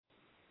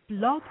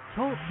Blog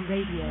Talk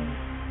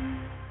Radio.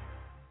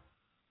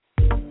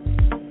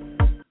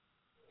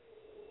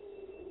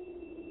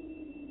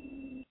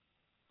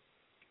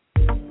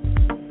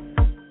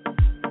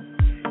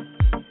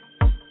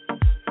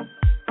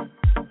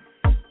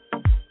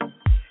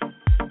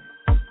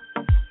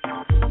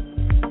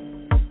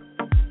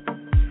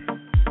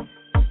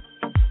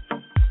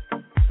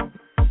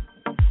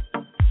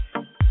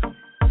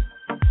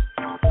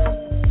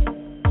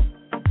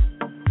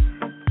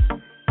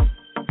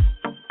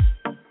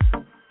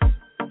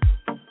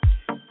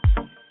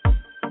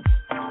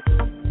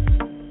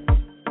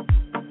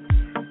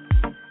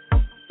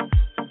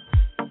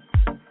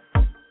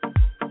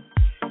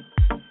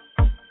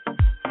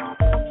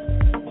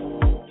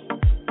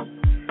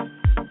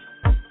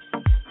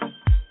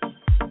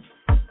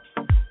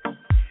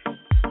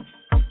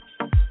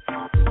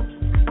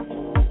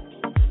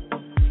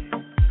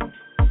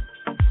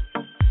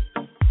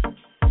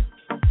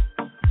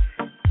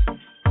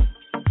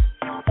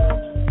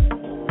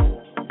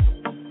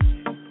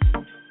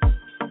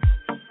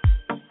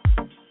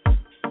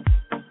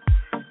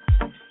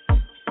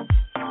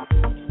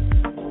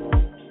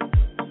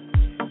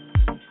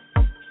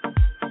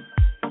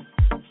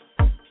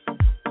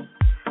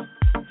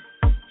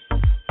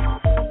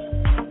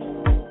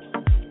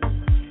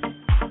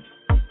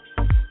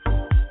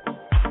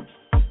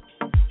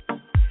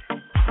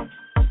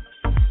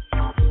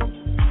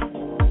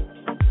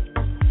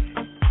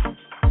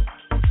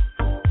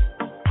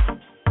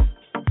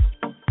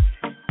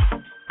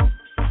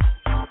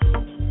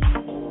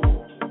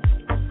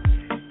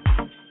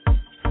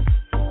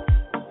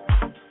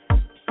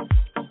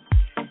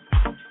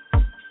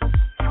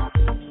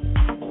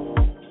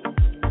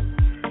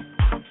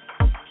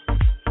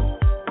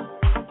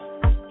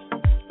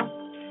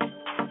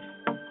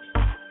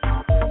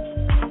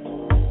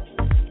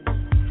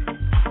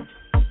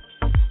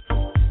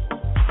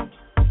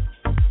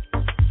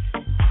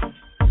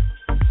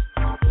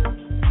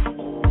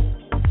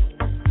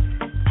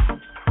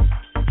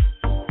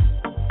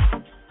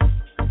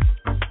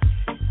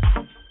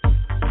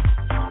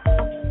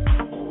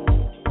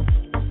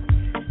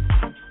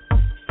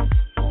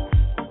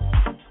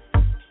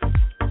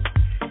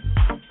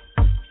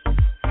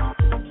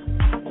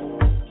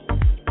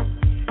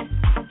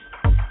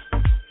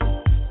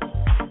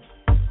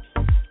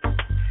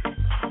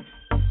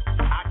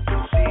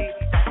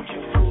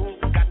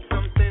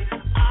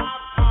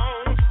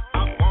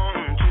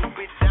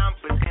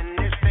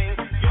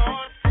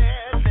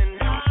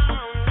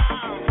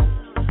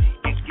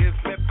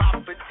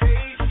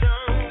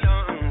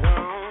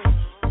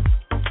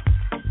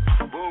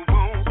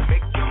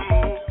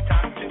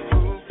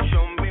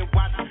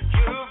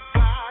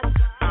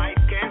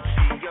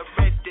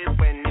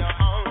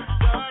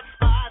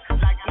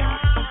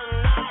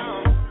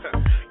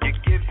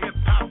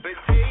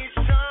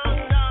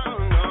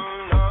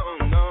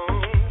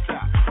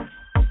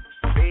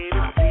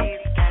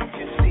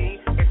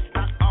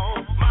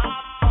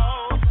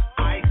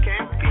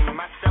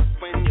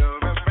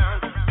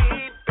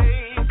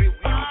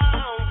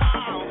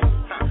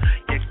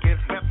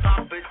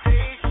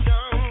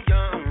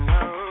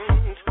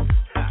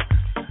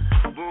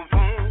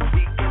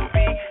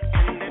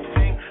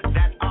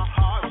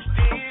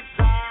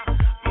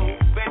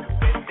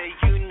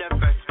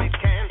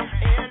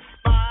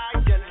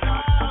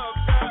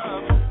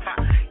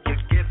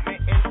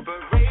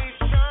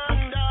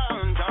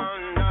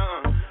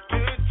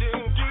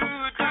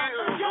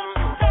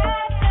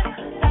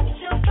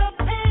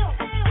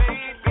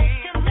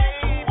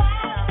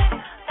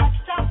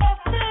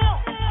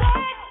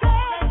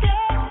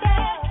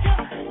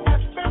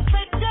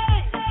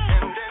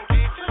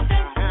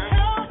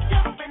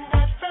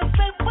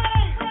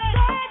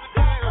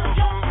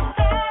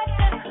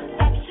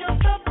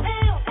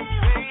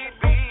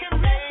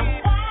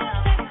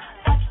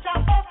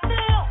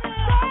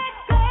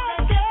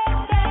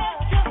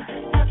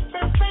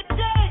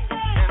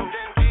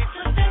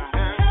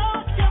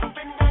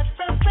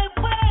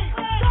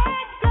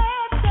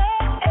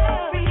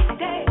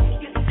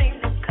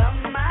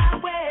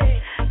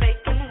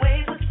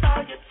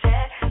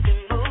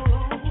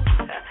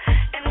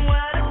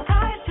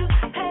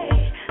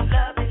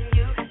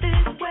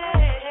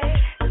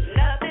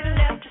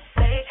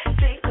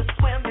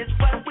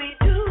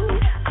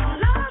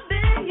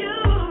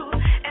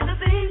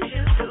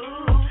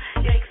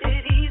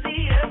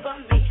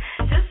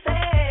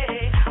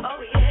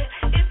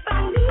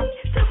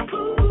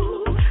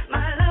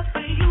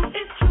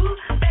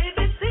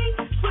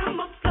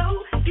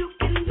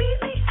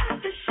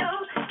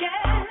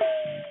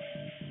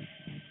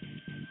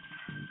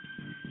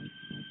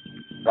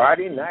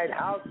 Friday night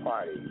house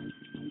party.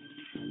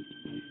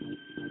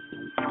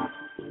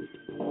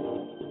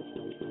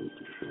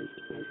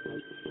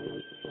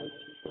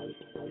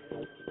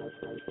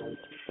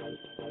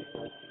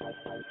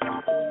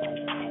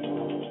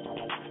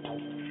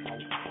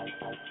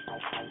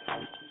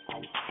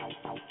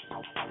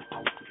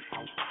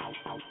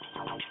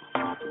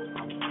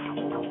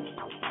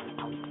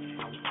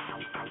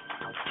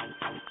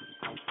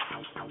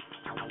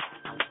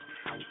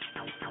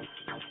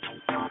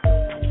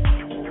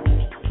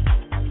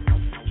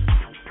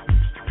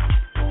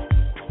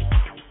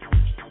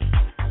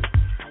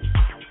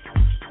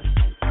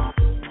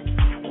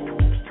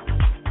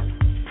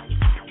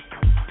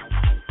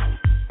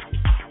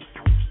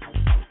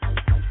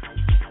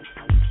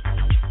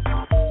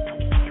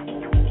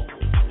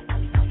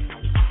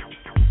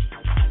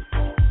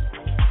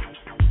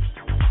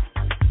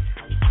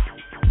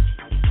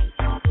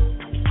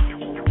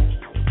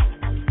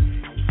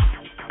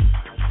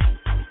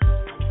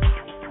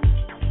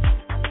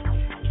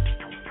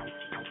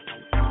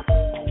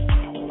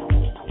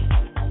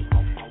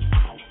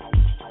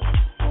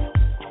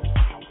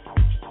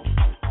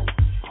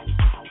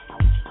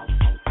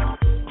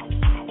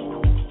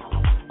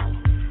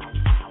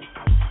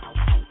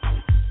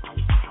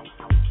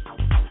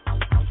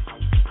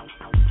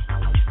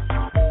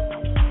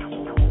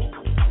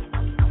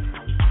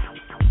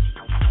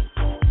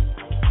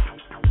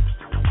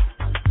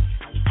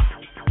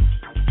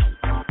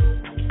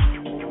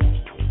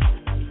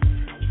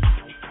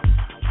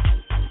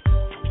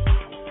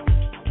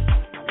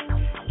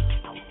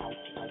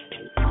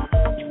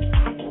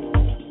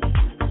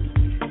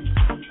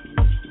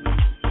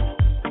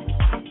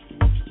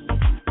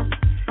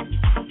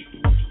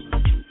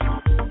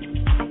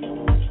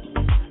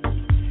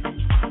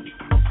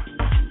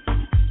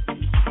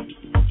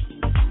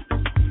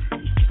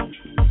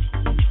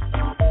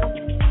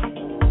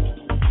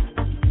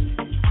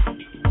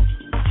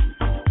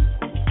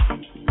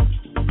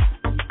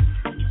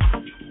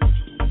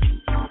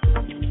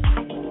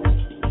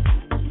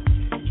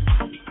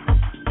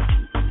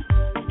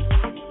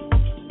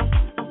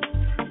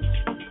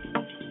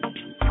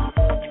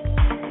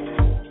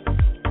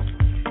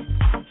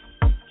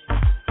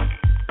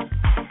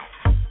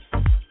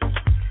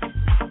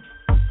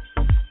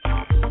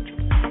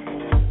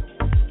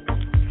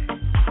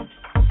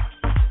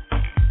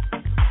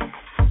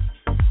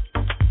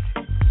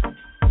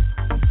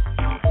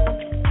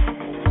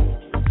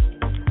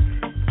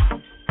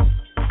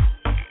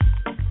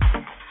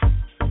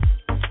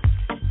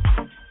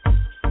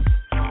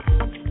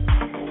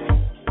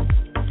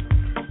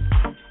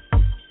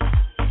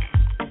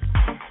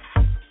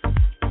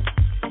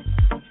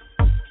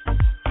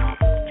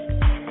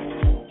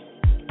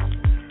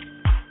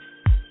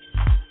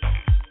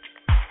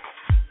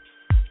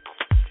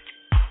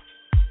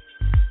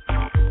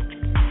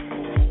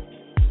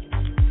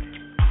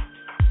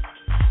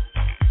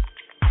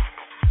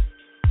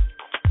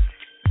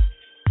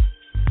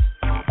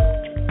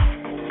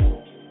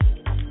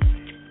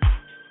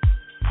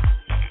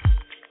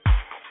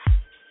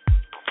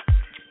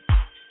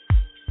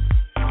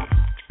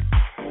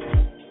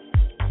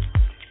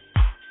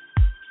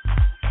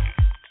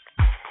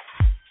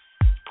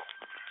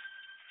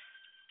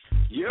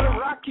 You're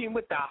rocking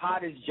with the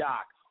hottest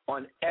jock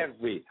on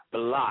every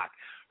block.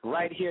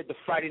 Right here at the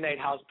Friday Night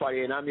House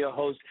Party, and I'm your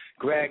host,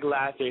 Greg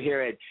Lassiter,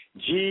 here at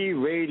G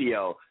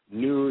Radio,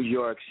 New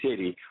York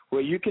City,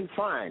 where you can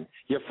find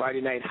your Friday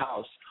Night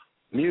House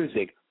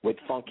music with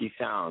funky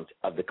sounds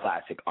of the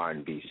classic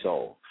R&B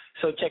soul.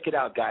 So check it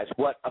out, guys.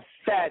 What a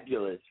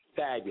fabulous,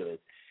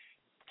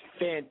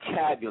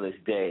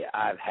 fantabulous day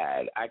I've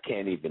had. I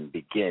can't even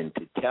begin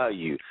to tell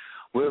you.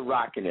 We're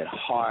rocking it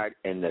hard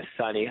in the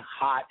sunny,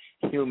 hot,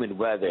 humid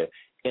weather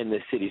in the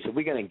city. So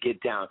we're going to get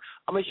down.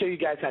 I'm going to show you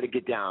guys how to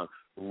get down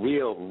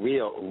real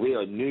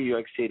New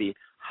York City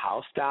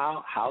house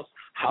style,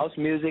 house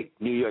music,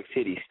 New York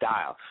City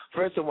style.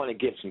 First, I want to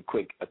give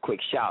a quick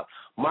shout.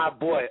 My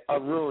boy,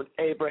 Arun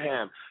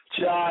Abraham,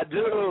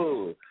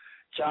 Chadu.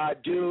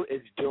 Chadu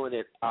is doing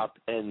it up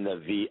in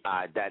the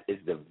VI. That is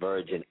the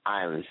Virgin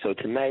Islands. So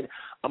tonight,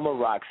 I'm going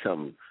to rock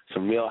some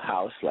real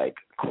house like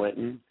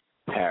Quentin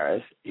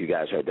Harris. You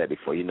guys heard that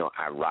before. You know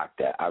I rock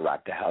that. I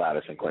rock the hell out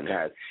of some Quentin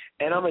Harris.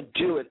 And I'm going to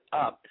do it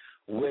up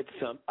with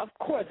some, of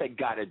course I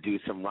got to do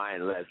some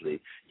Ryan Leslie.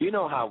 You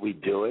know how we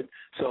do it.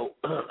 So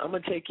I'm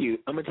going to take you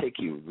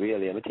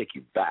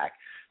back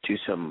to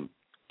some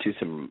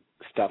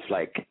stuff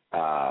like,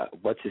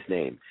 what's his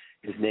name?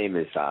 His name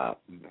is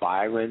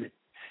Byron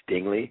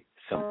Stingley,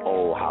 some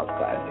old house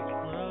classics.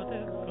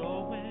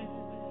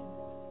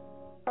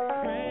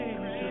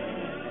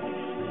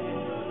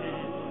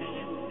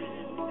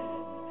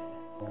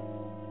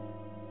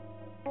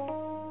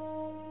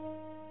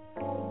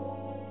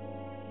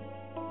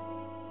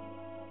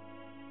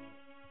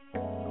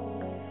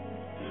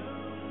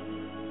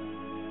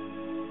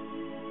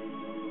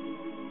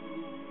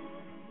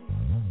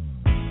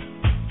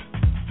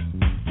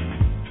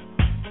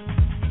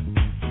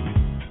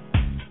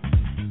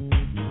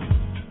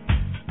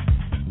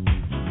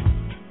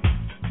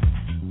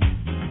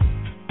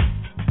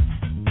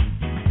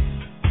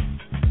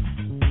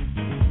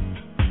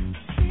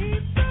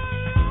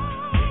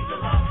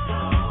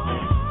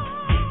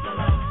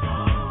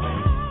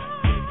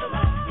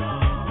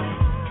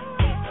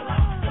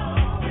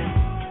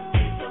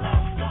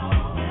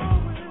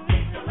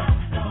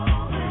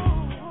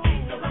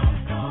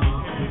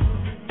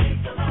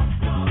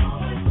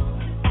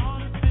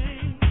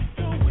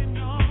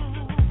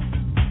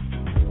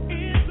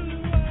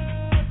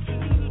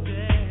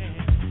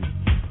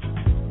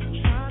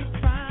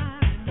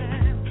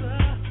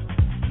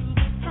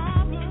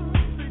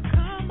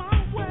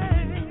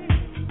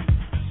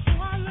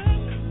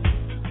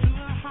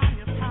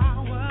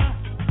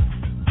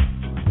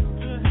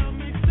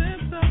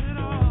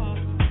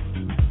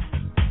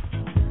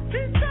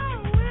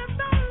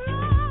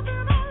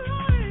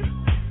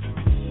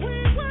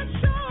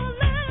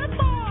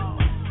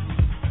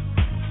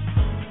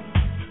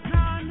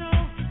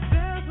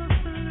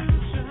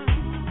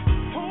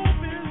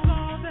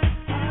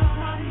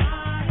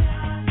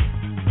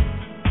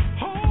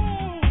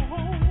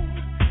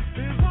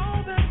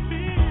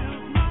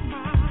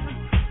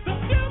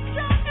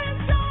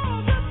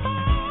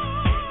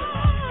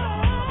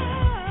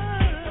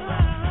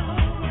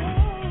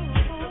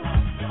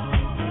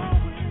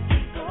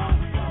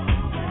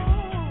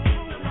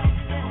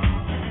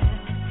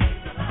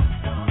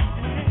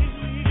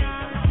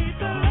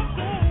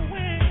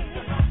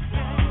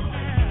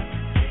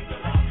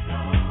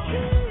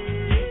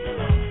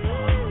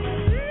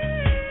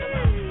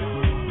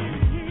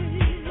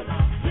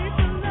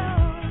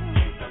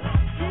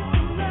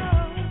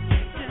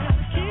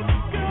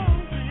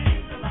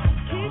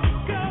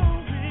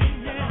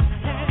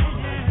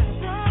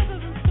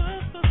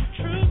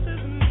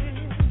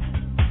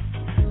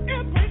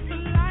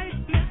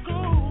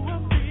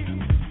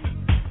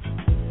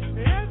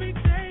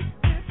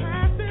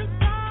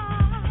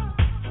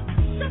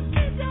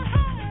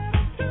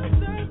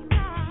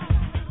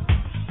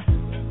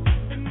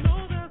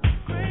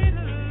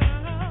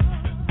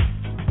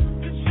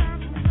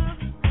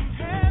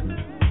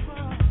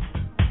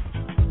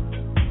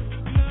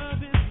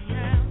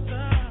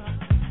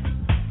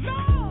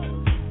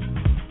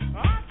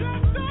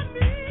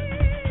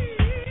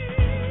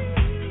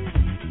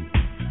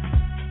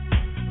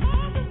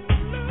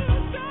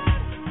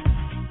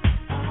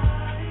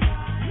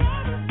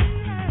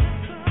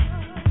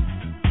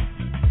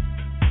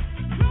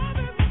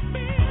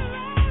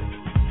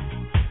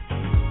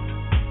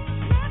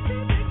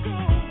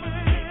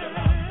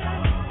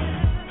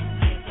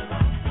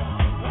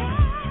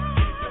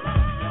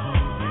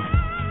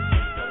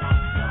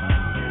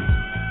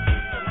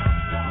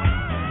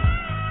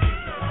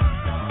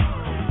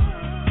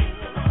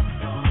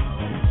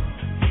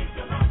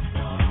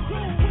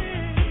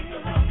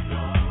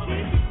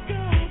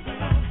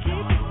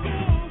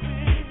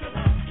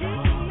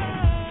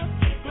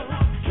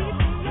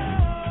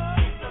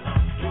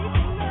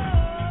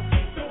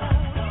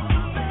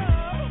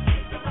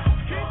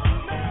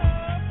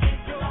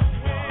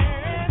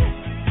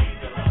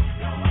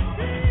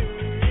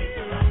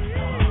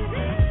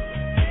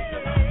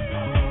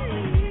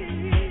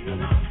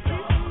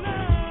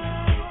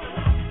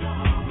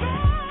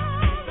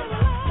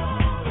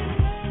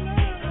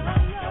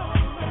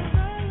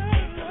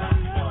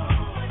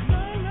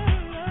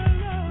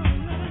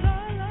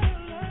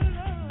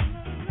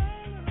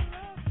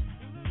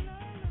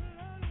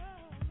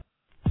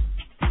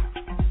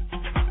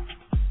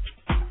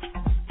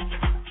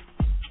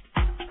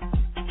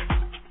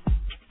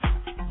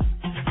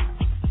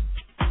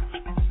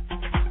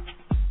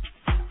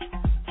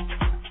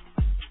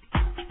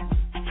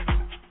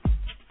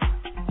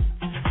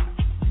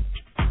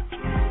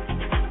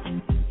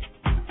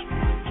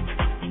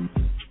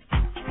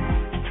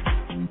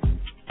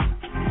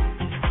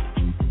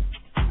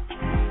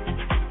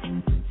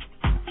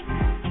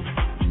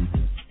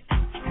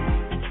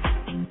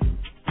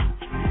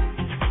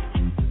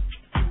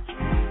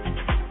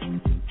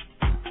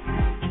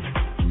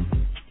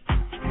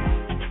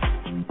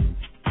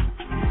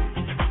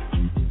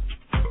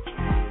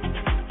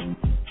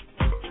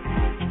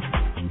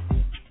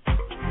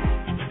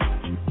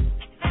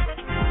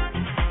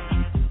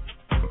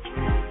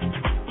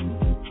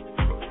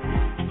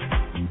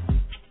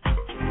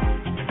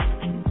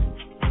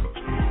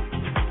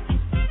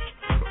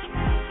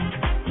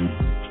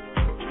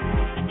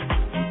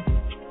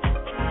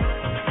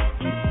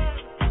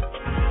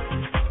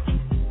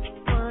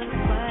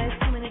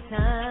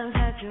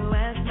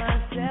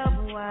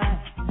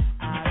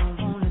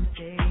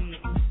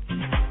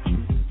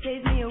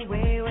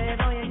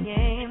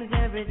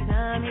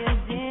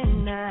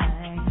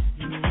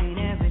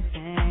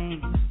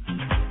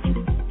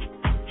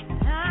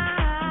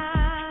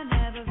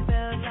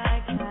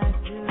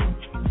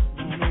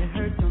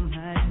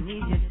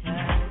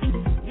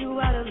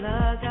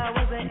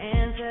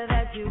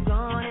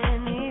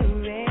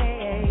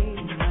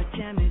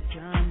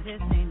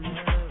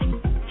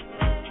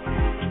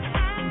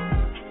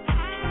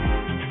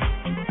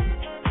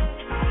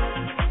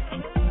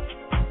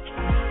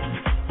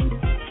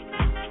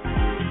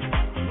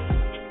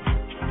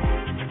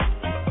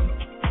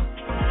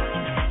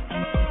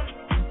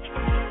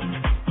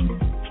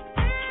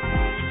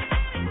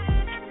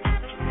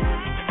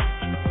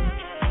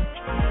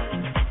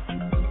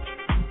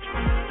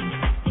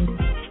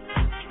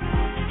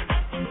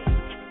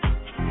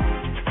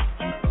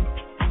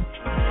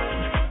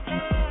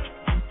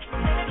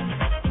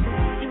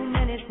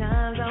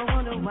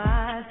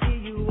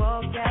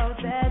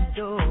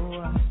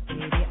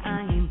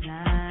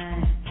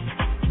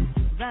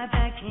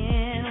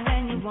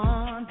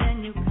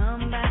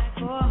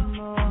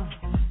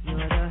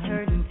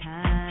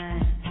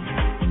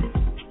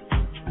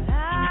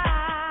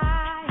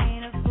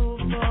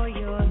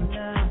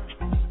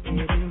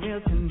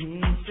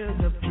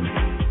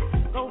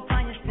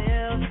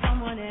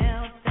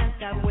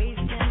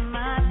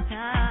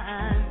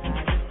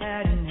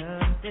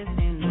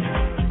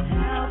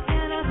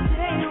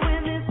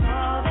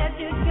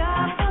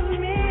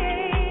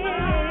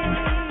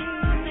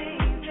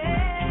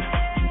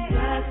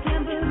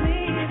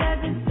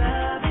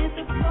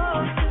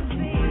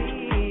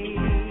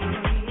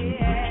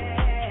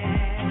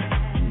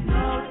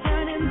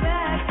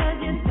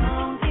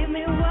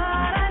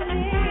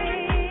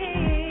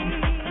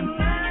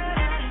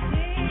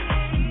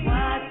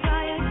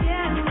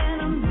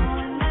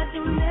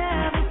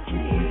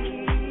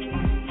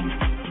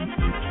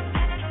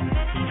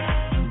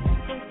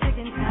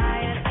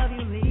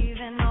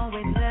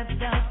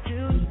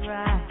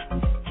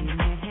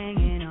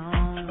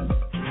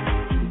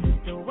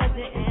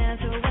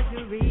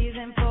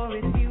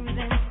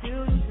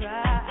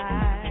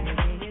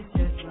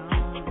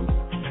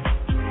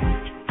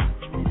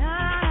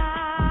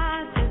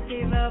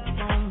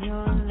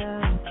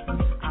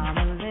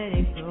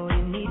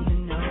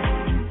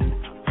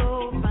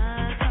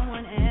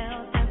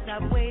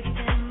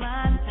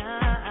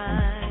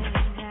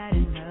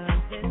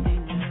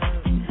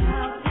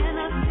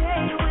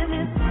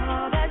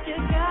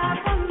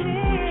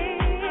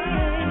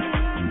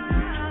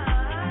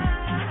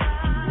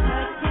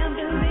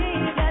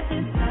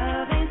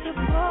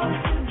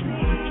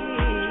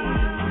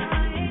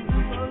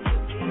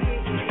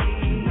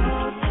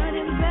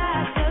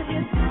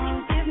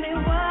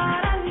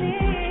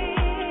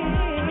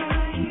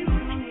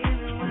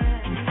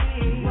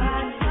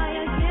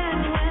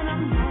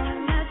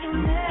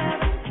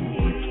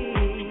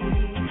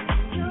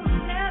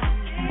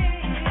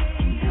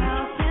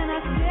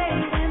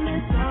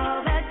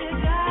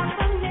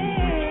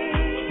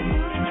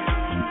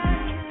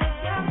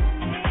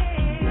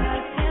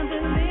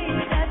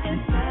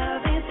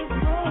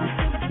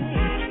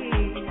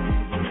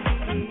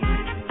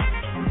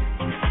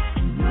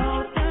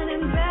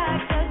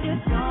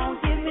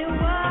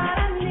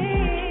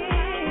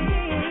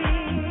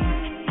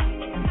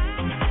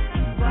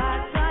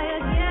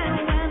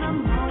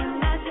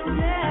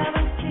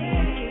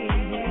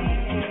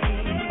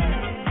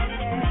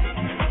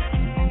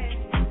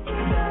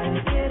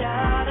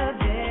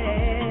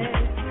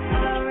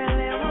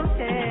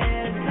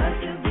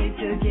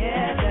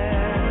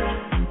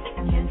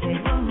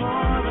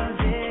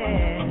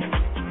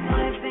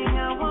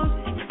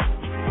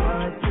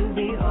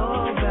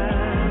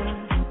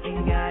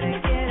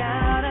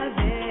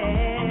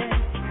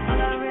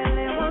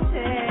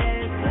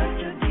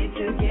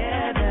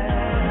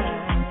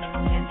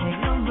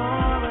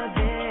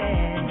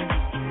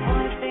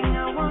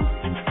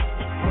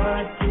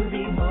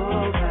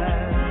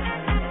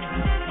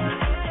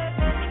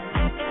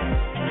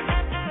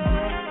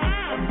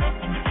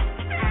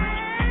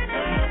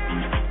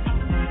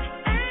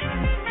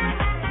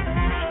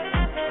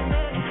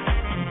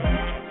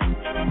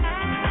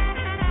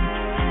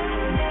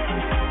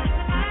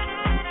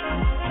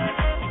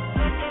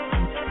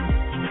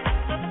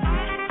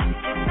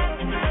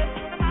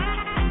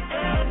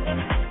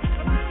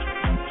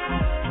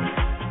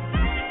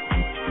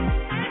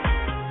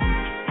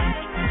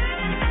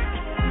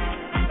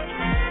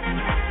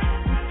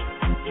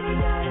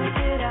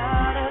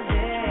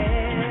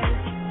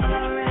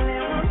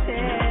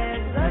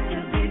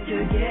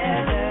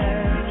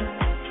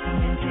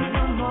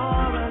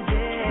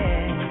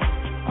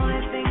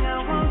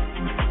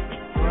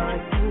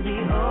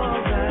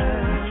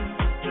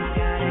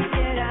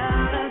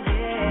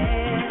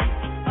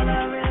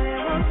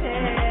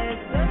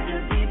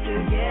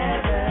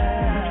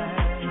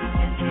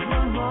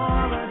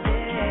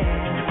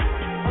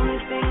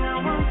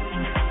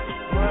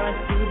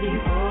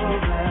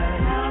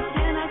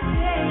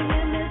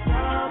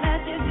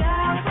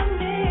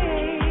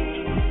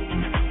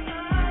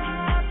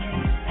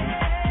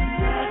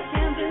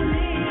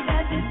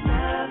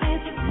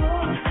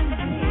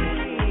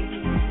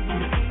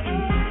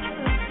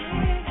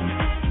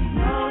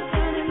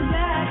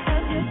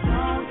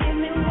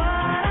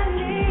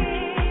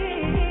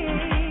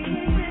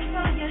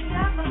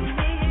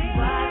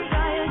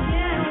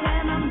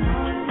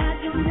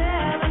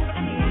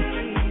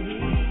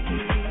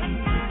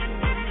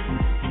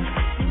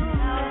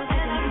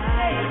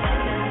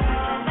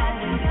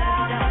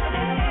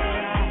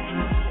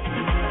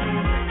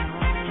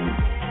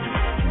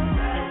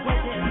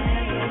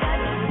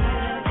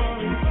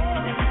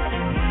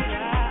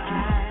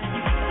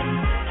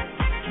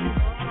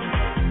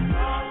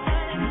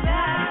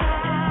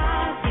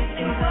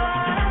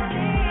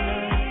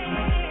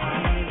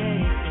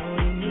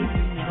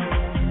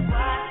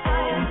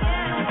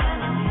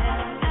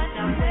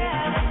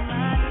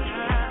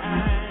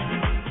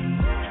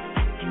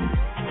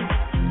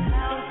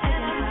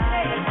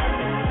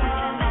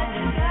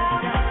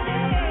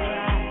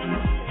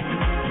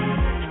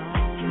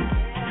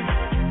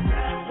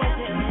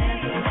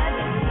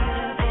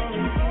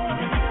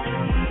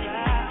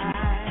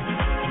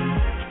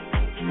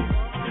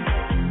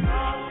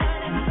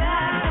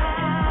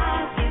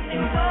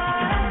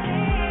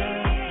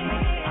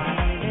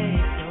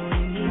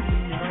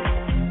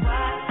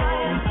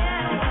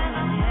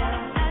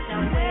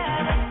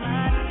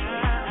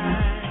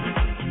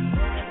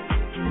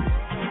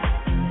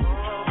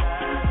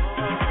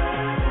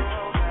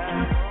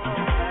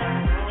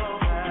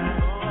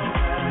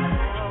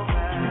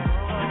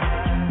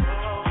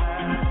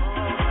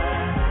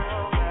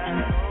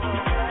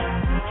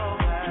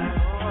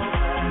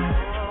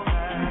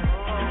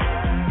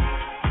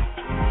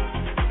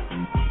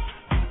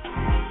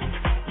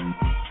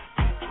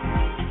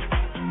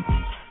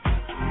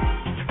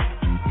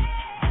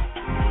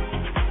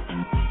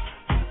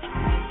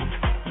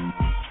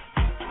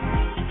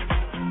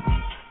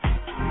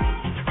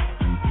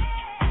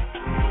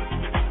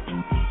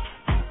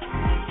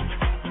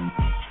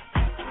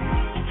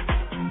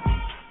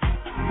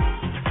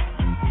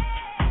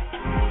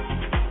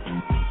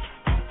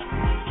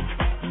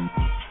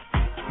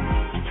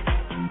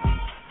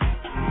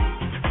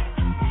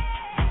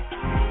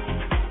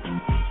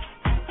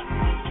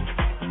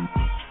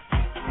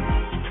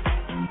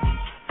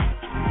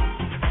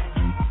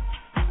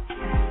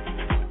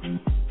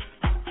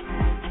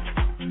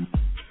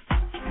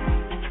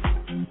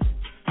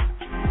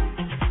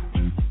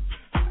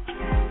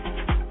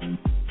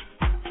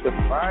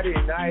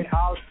 Friday night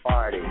house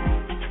party.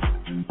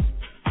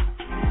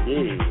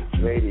 G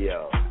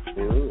Radio,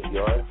 New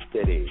York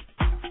City.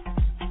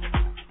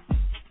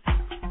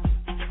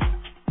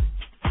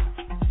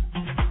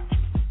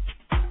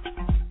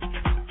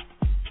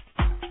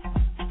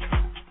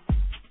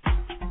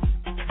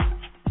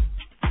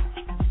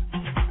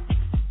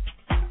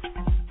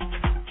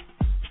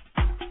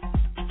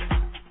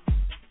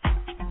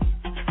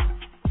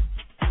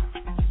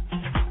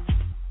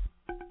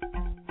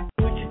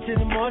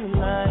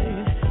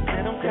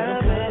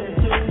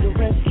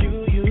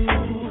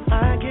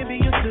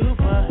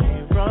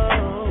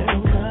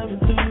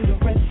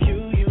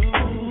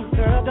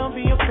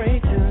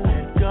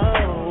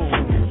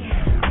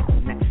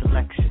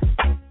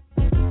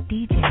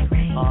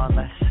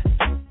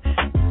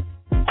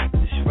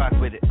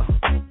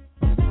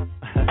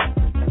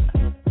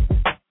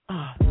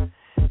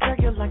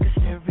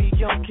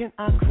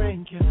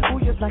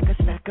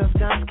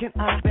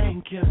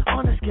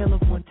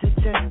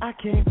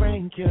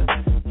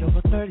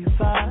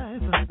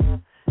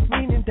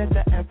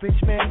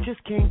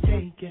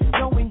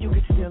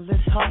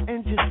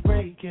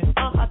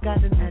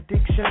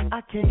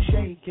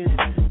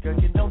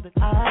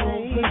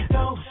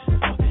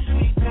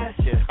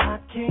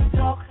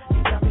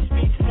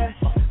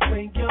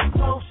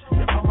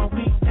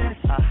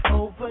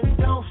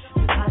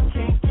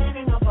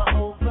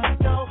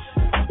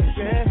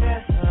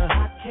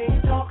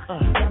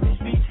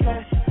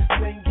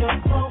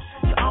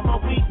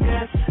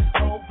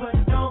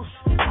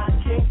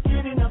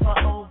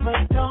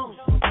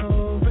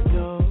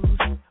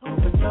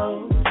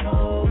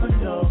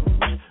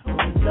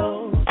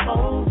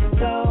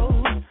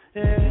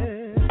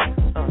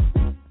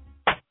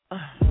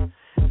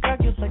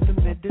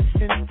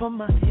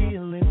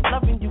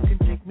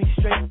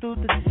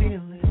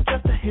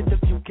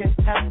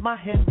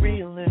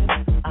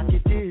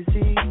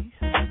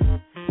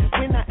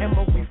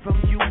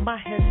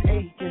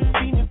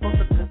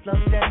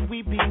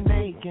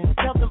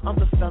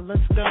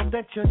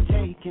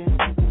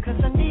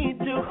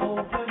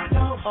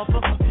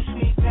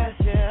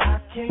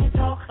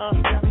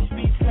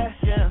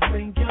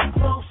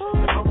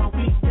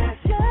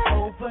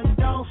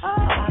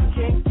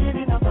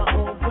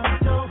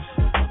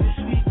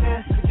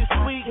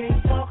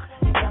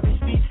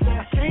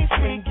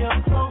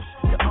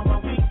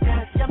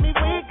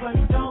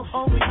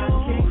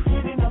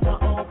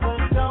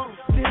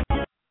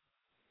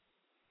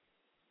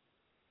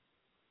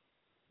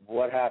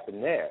 What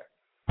happened there?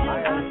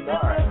 I am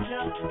sorry.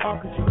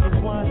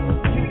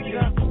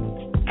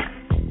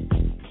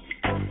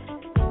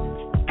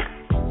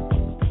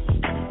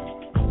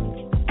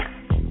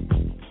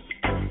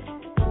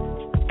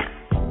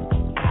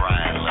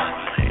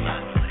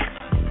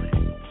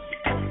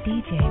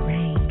 DJ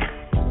Rain.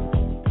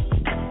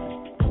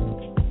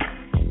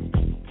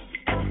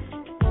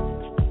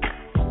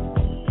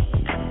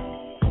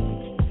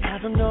 I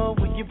don't know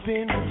where you've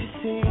been, what you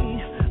see.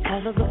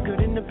 All of the good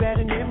and the bad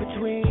and in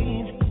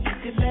between.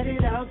 You can let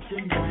it out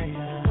tonight.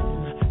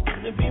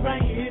 I'm gonna be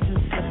right here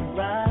till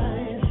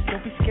sunrise.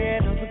 Don't be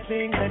scared of a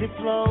thing, let it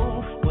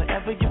flow.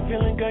 Whatever you're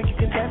feeling, girl, you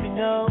can let me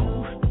know.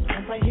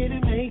 I'm right here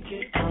to make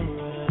it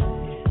alright,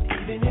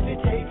 even if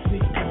it takes me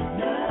all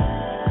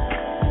night.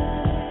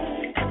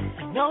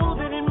 I know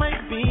that it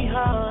might be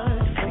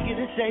hard for you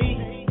to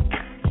say,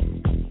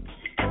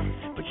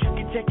 but you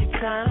can take your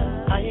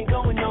time. I ain't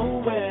going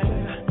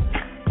nowhere.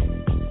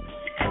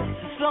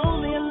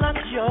 Slowly unlock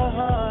your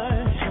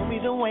heart, show me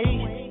the way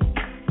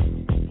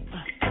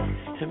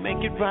to make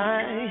it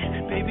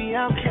right. Baby,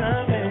 I'm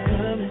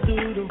coming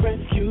through to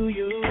rescue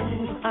you.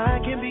 I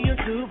can be your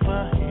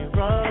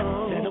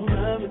superhero. Said I'm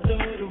coming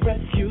through to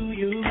rescue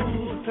you.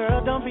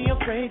 Girl, don't be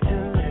afraid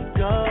to let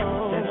go.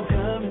 Said I'm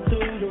coming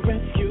through to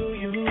rescue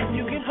you.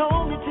 You can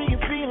hold me till you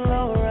feel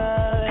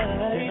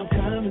alright. Said I'm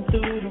coming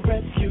through to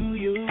rescue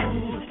you.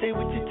 Stay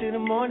with you till the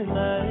morning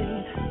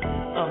light.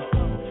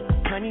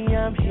 Honey,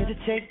 I'm here to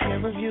take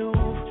care of you.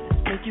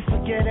 Make you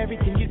forget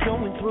everything you're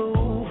going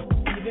through.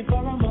 Even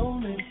for a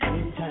moment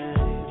in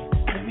time.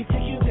 Let me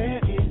take you there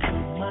into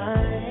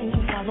mine.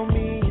 Follow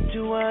me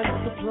into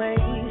another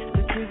place.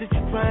 The tears that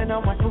you're crying,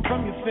 I'll wipe them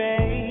from your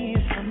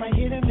face. I'm right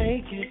here to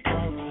make it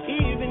alright,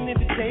 even if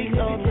it takes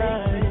all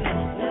night.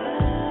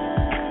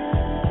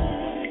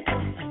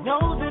 I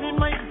know that it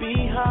might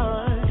be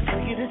hard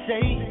for you to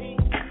say,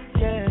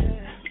 yeah,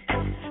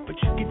 but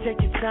you can take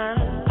your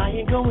time. I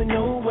ain't going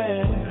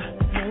nowhere.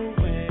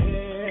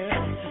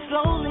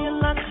 Slowly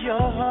unlock your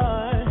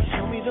heart,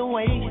 show me the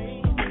way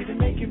to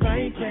make it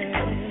right,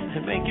 yeah,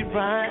 to make it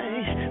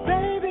right.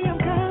 Baby, I'm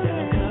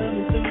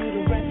coming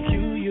through to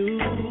rescue you.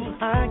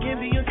 I can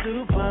be your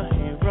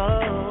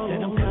superhero.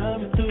 Then I'm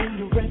coming through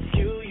to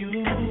rescue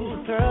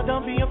you. Girl,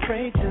 don't be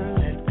afraid to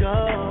let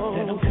go.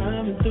 Then I'm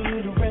coming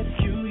through to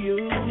rescue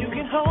you. You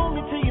can hold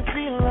me till you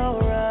feel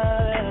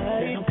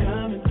alright. Then I'm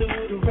coming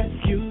through to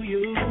rescue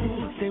you.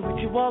 Stay with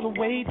you all the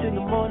way to the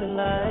morning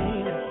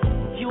light.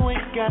 You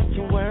ain't got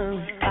to worry,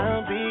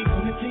 I'll be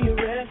coming to your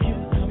rescue,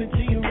 coming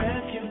to your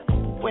rescue.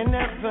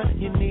 Whenever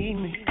you need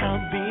me,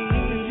 I'll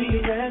be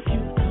your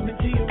rescue, coming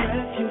to your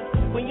rescue.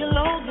 When you're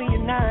lonely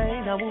at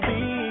night, I will be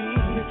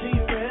coming to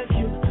your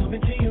rescue,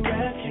 coming to your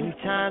rescue.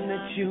 Anytime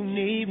that you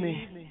need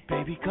me,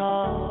 baby,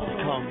 call, just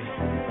call me.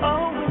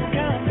 Oh, when you're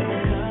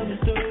coming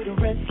through to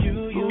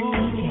rescue you,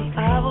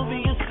 I will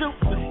be your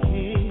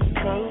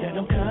superhero. Said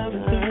I'm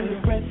coming through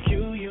to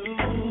rescue you.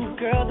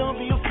 Girl, don't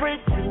be afraid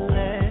to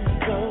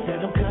let go.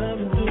 Said I'm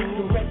coming through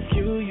to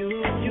rescue you.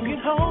 You can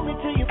hold me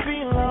till you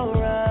feel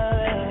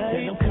alright.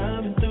 Said I'm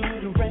coming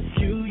through to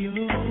rescue you.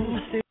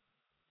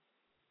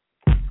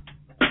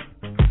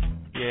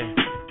 Yeah.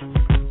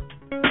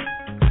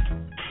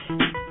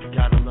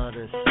 Gotta love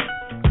this.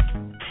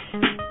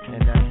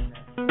 And that's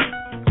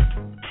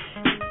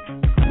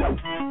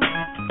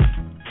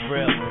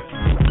real.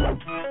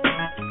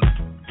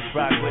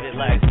 Rock with it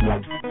like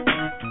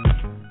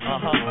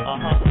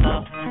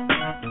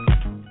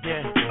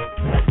yeah.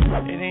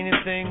 It ain't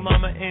a thing,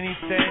 mama,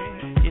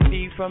 anything you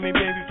need from me,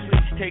 baby,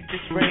 please take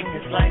this ring.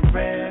 It's like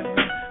red,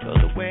 so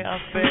the way I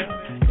feel,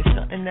 it's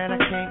something that I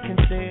can't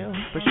conceal.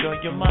 For sure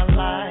you're my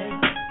life,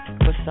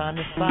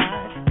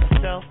 personified.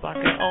 Myself, I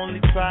can only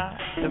try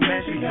to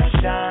measure your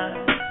shine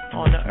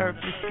on the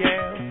earthly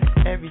scale.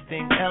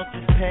 Everything else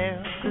is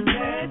pale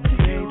compared to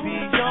you. Baby,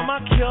 you're my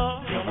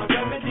cure, you're my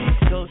remedy.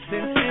 So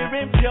sincere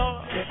and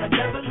pure, if I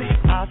never leave,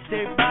 I'll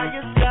stay by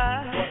your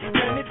side for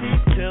eternity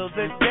till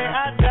the day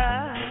I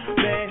die.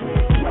 Baby,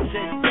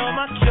 say you're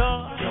my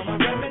cure, you're my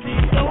remedy.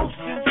 So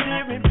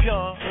sincere and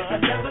pure, if I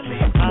never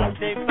leave, I'll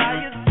stay by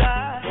your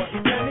side for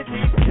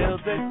eternity till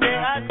the day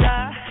I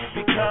die.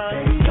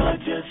 Because you're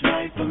just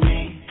right for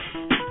me.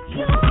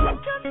 You're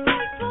just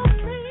right for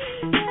me.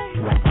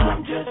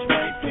 I'm just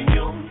right for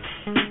you.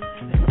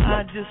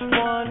 I just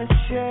wanna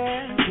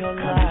share your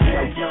life.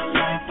 Share your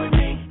life with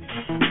me.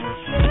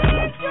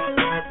 Share your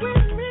life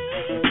with me.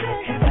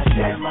 And I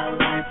share my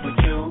life with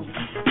you.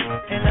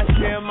 And I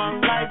share my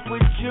life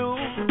with you.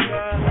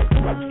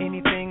 Girl.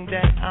 Anything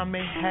that I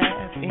may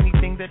have,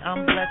 anything that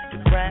I'm blessed to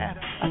grab,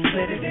 I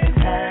split it in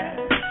half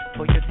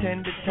for your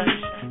tender touch.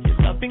 Your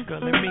loving,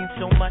 girl, it means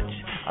so much.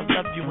 I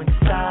love you in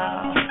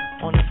style,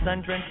 on a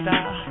sun-drenched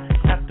style.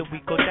 After we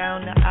go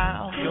down the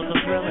aisle, you're the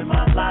thrill in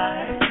my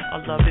life.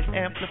 Our love is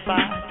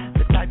amplified,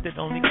 the type that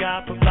only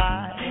God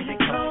provides. And it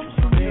comes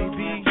from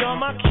baby, you're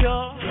my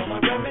cure, you're my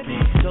remedy.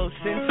 So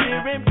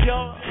sincere and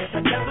pure, if I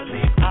never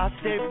leave, I'll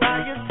stay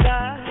by your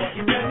side for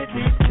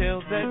eternity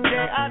till the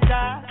day I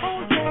die.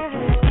 Oh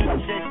yeah,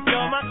 said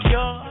you're my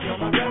cure, you're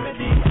my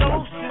remedy.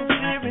 So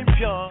sincere and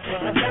pure, if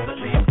I never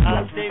leave,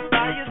 I'll stay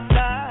by your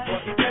side for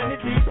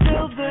eternity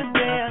till the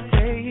day I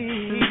say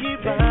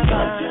bye.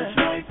 You're just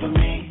right for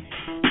me.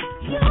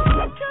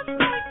 You're just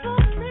right for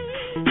me.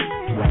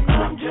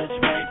 I'm just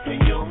right for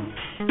you.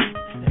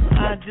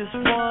 I just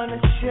wanna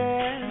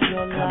share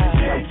your life.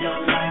 Share your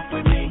life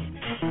with me.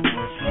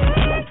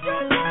 Share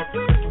your life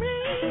with me.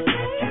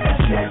 And I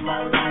share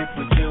my life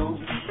with you.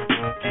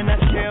 And I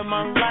share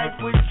my life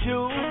with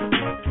you.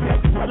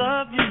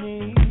 Love you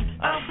need,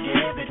 I'll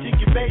give it to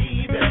you,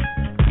 baby.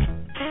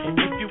 And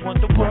if you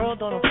want the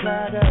world on a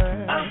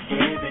platter, I'll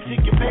give it to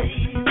you,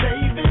 baby.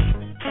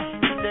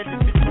 That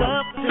if it's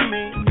up to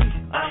me,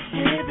 I'll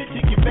give it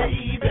to you,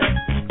 baby.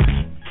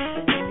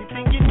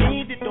 Anything you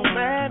need, it don't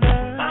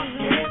matter. I'll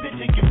give it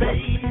to you,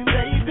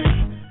 baby.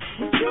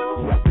 You,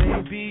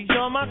 baby,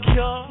 you're my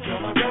cure, you're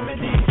my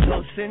remedy.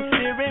 So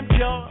sincere and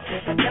pure,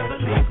 if I never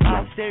leave,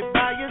 I'll stay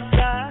by your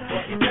side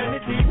for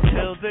eternity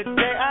till the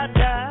day I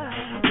die.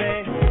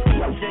 Baby,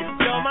 said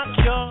you're my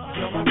cure,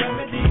 you're my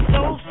remedy.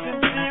 So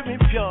sincere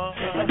and pure,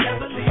 if I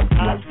never leave,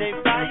 I'll stay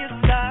by your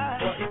side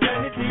for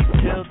eternity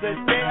till the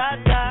day I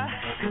die.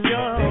 'Cause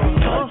you're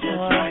just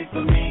right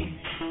for me.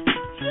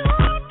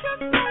 You're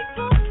just right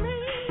for me.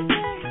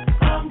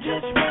 I'm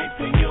just right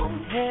for you.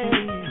 Hey,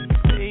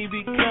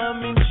 baby,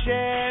 come and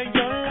share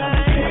your life. Come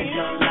and share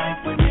your life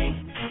with me.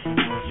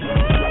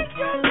 Share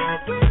your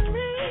life with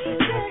me.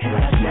 And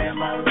I share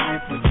my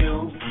life with you.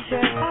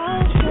 Said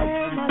I'll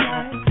share my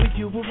life with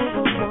you.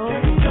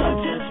 Baby, you're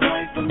just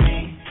right for me.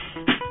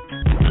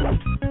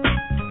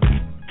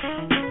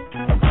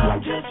 I'm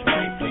just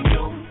right for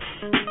you.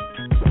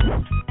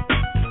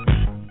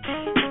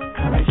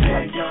 Come and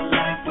share your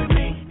life with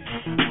me.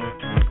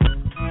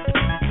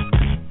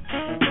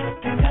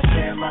 And I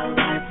share my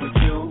life with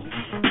you.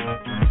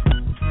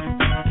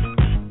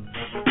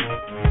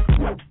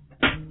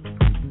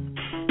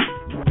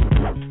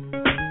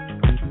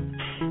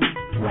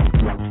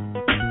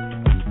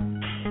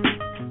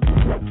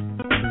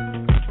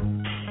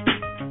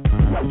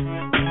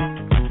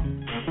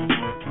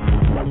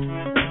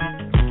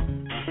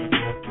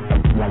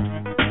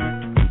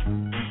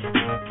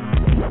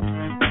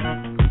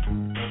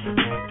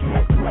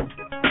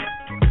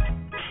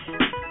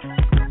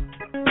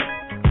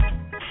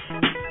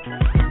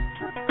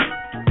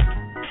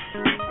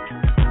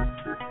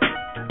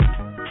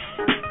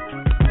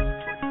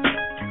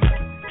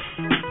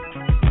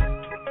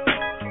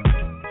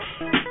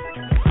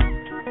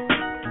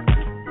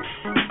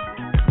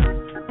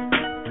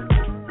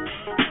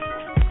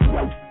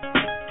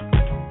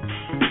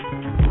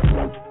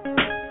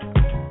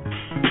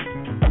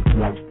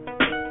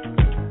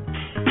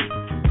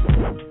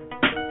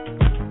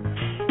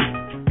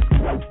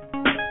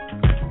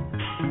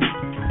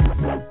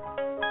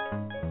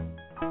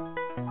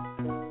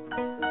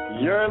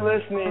 You're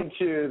listening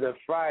to the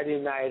Friday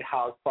Night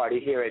House Party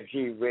here at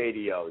G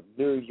Radio,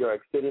 New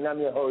York City. And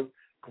I'm your host,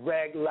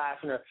 Greg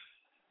Lassiter.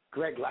 I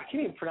can't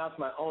even pronounce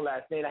my own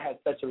last name. I had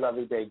such a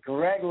lovely day.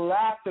 Greg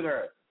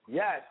Lassiter.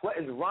 Yes, what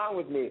is wrong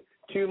with me?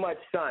 Too much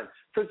sun.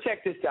 So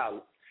check this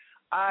out.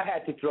 I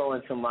had to throw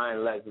in some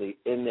Ryan Leslie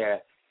in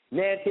there.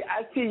 Nancy,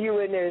 I see you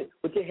in there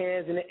with your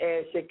hands in the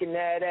air, shaking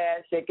that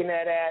ass, shaking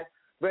that ass.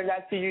 Brenda,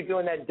 I see you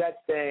doing that Dutch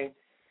thing.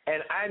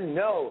 And I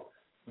know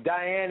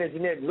Diane is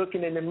in there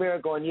looking in the mirror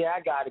going, yeah,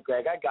 I got it,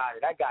 Greg. I got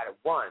it.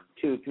 1,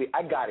 2, 3.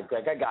 I got it,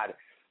 Greg. I got it.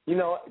 You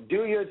know,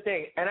 do your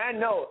thing. And I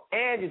know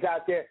Angie's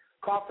out there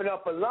coughing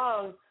up a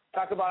lung,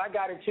 talk about, I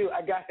got it too.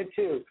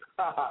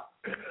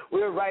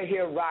 We're right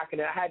here rocking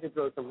it. I had to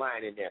throw some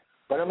Ryan in there.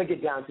 But I'm going to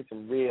get down to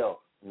some real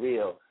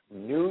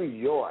New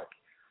York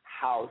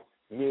house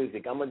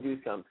music. I'm going to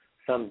do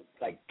some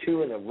like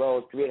 2 in a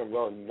row, 3 in a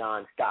row,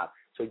 nonstop.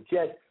 So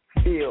just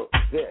feel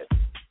this.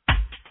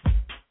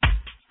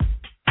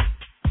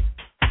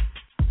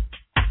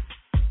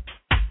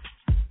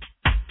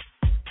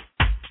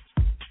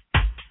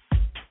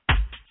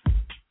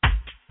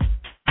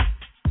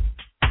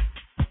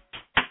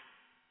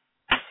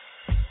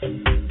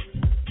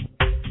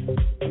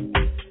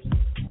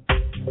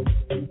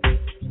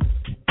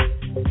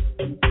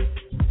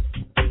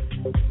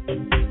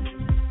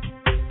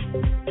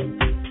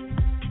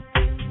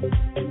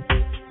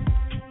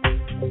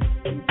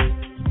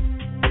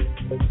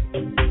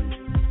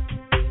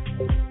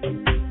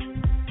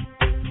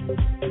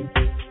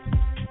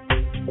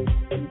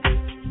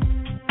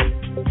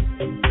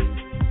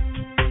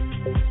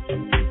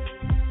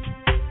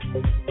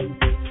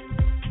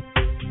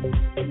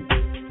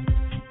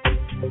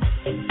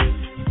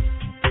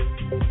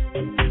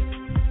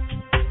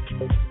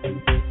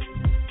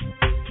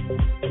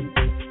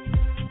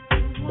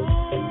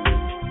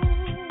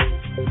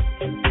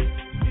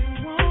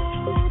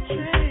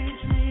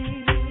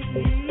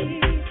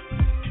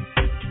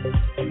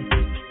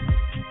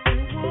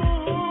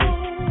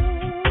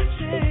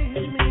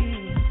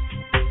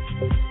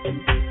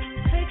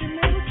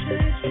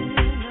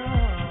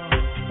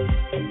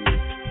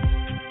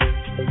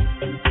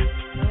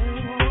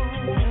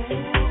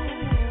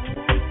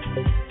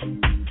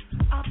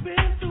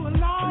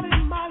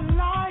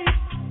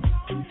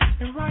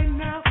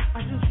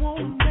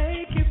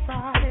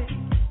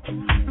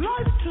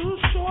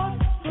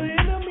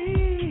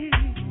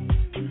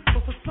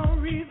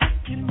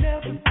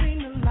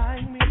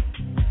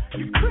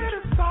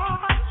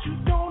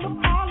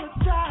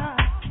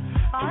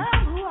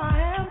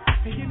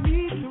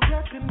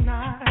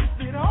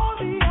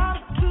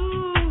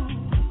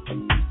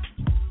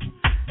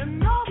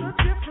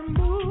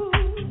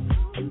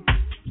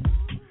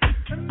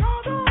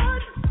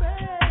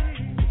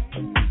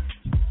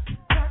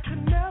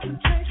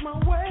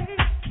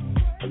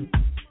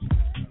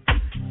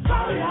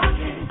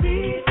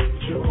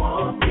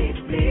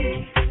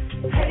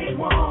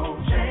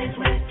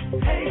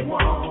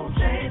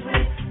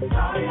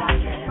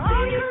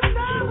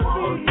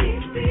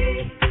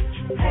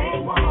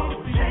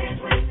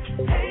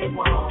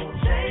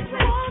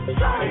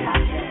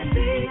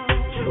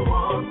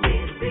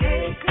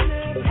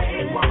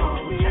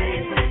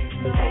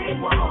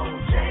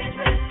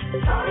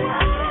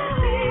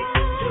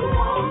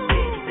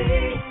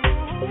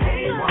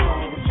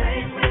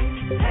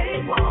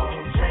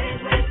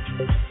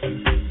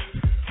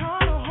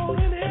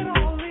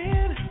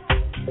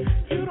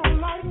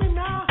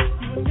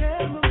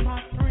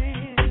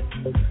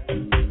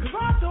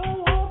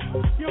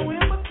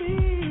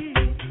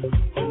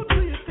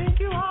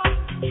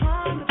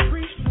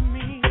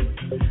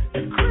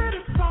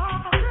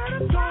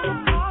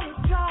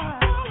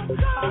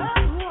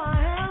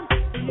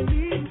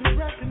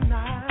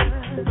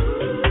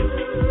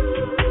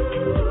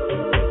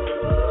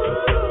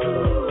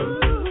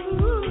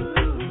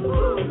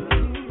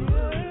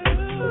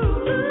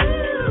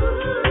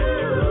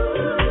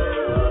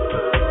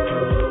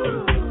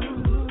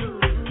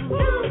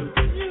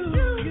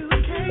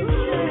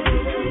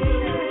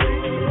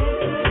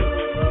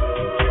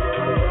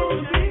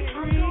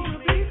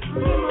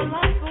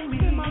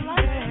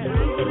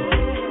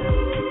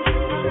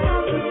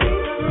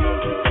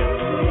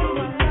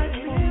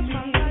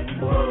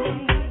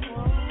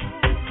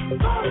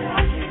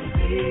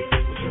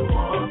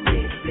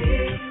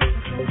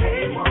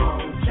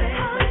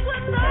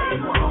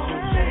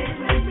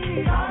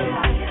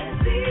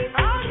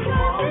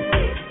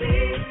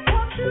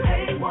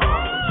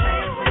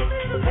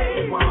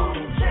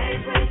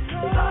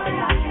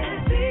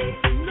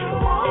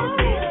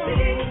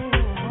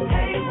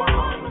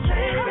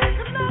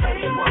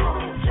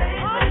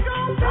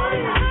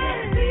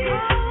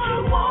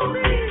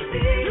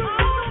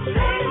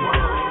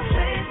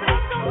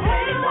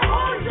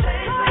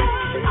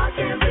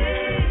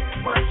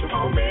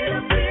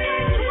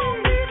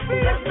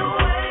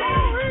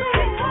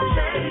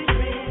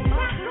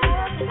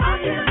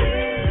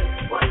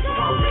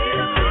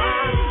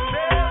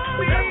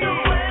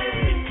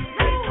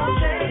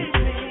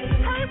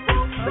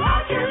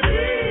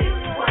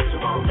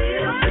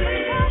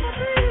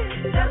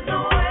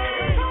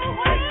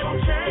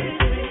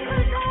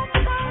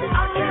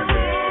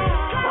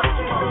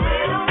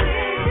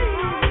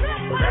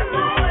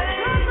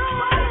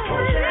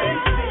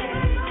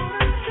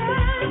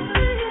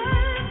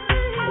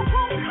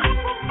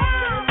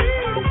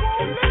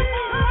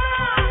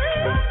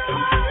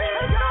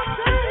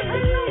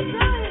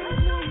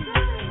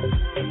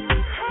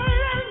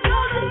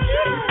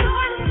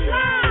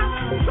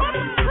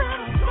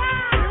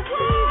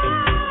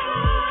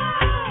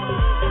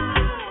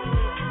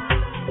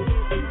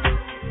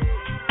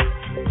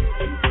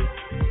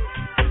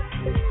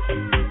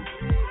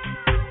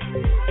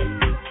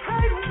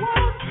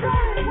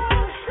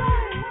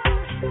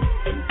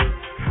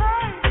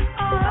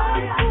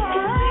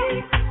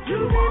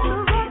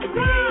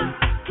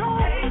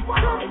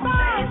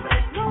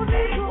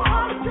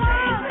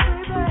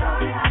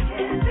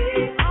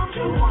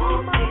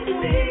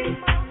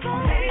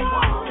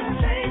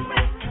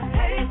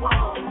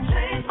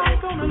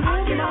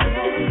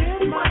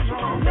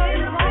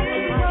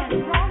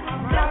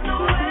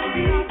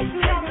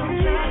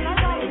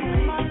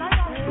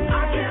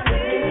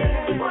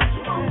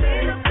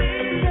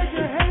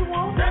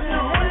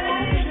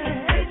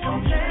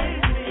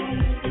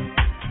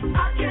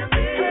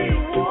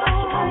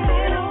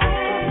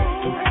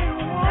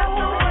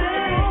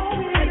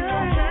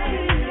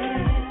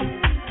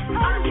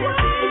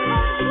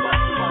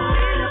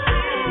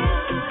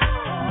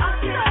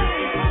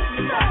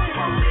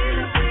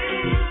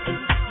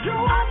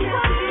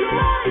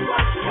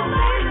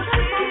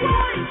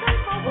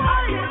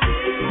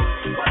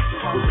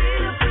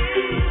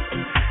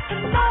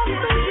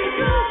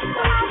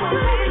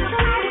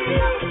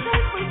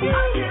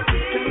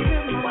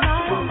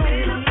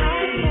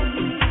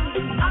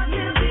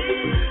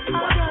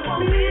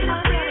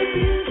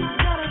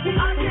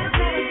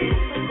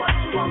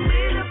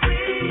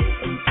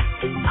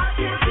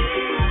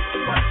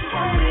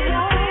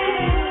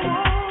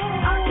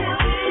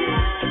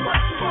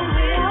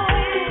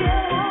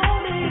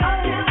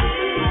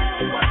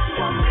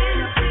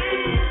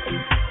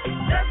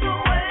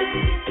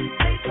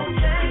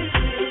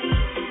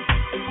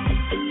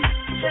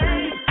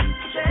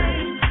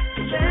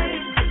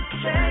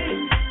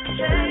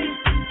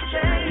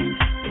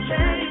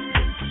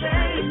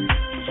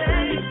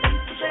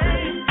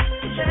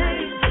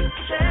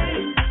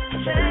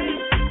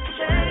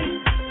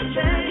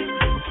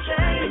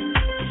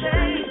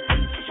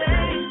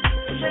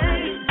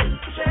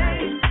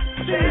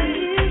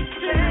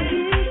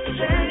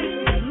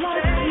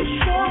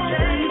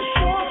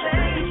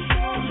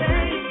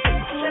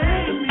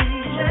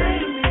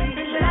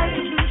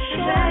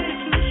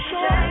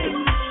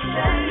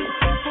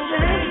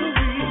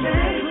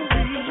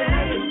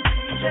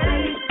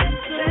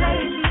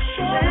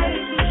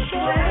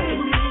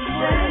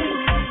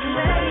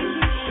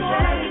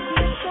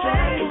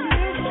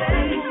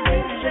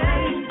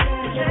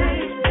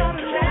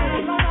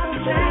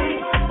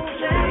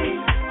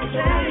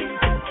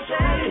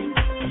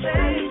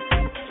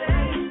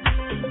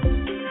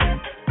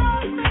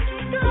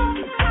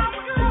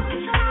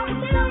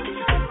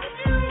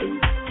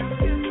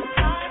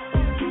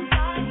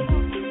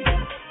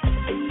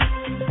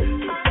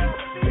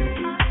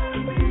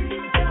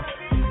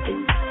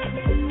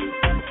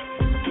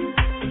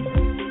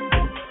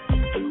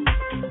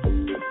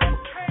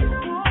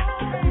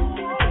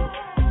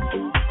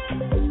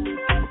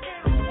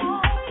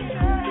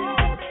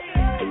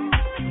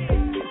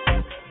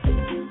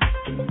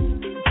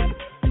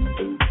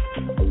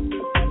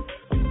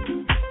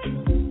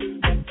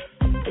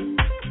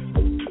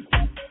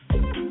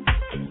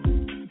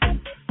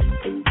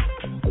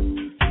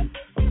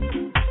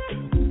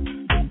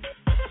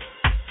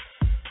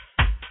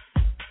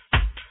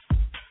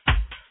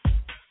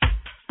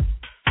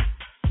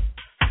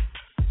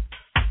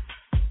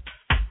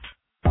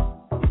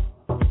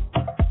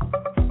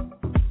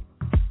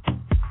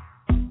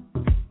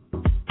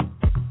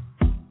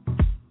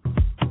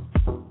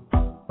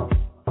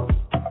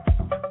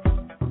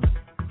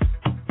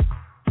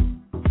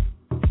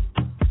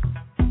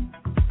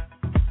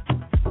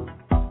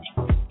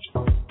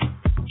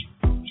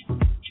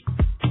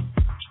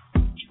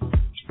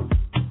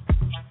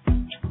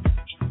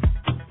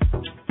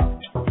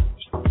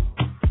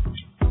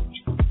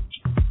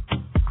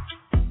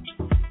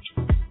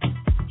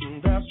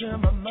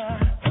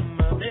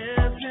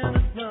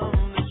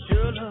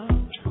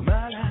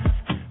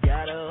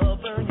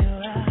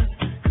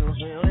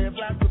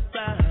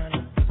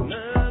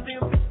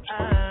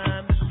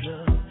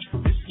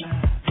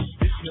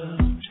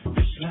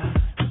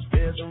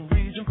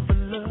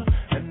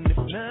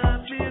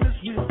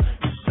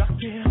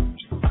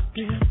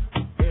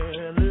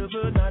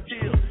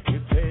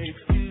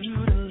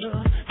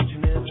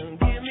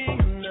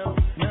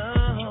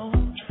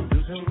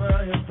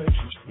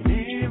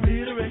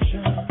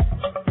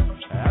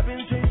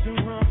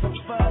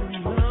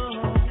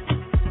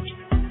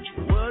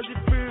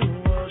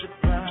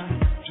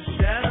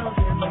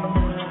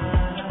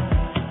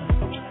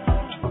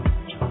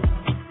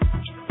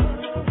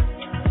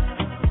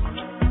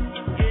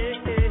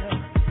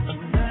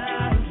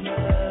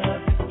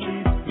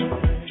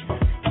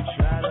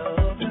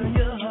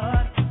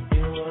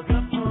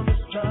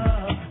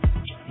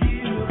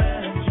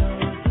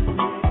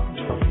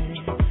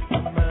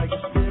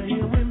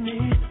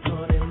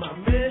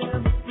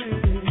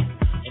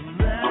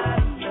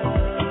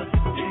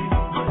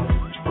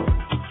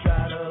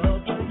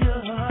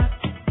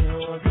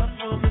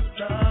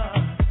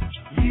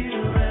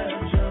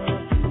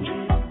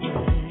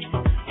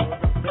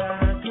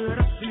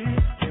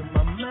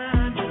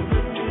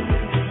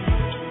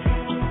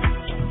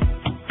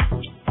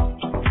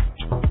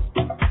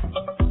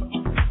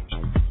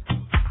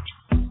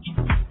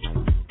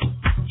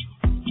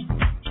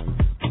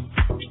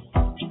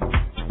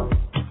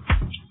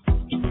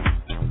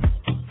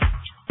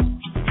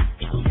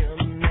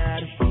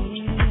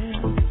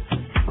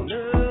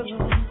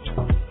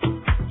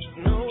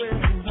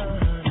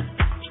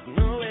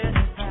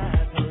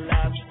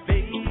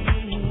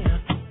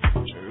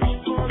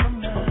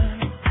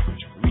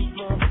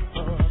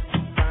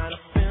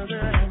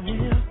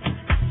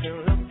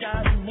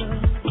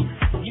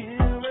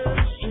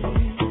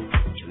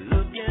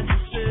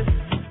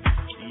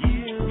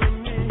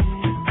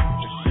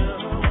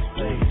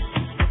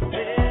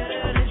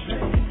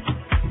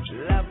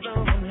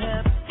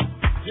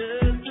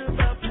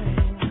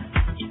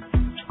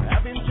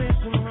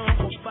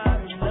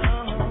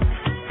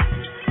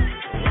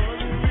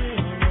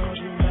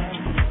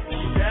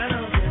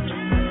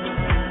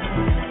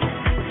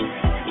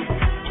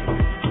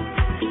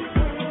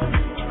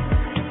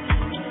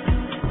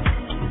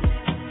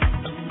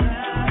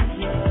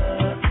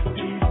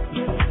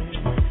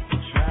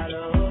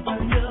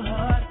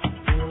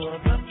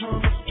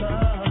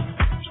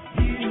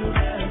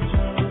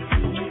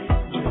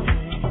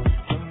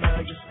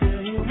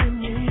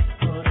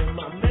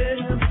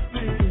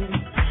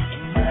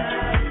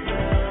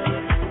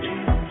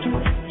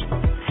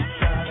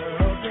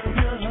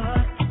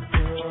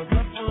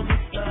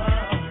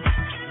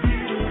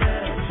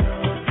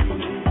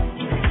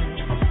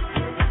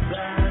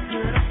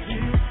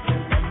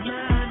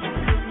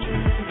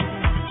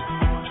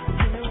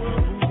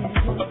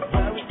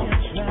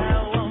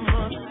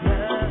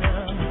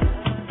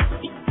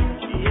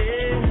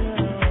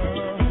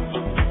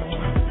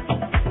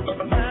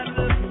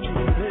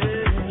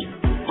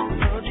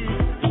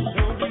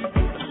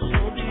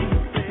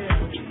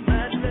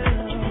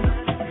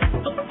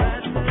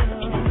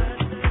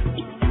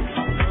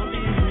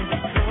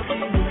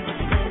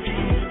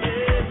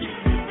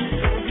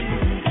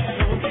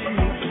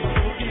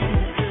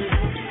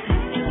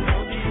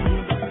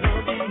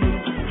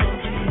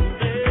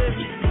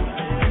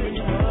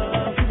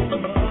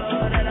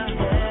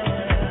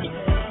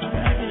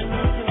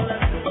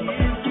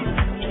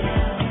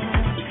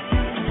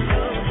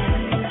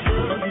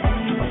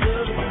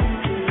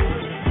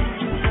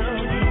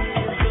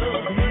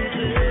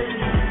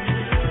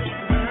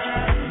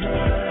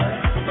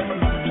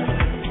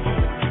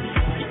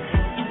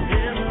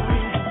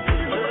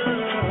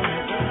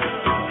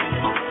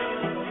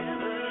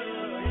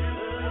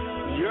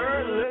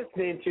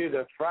 listening to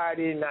the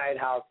Friday Night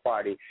House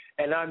Party,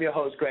 and I'm your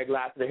host, Greg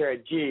Lassiter, here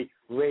at G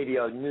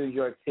Radio, New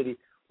York City.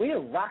 We are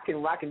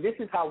rocking. This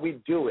is how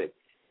we do it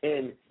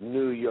in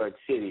New York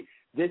City.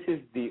 This is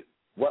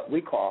what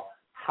we call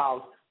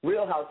house.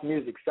 Real house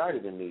music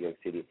started in New York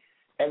City.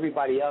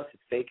 Everybody else is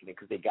faking it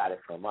because they got it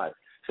from us.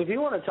 So if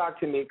you want to talk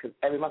to me, because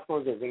my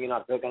phone's been ringing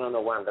off, I don't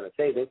know where I'm going to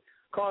say this,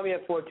 call me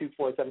at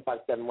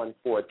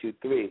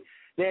 424-757-1423.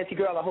 Nancy,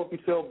 girl, I hope you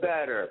feel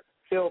better.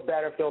 Feel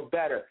better.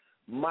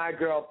 My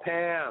girl,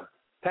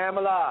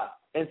 Pamela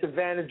in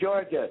Savannah,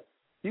 Georgia,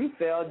 you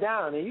fell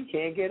down and you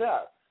can't get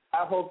up.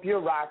 I hope you're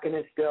rocking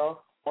it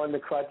still on the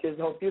crutches.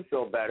 I hope you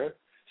feel better.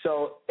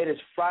 So it is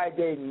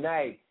Friday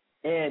night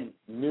in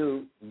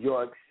New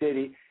York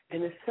City,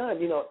 and the sun,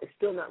 it's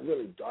still not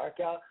really dark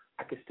out.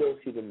 I can still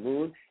see the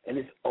moon, and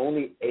it's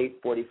only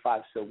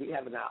 8:45, so we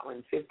have an hour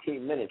and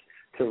 15 minutes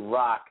to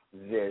rock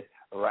this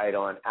right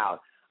on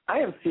out. I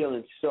am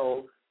feeling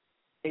so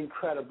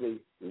incredibly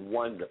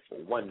wonderful.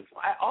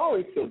 I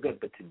always feel good,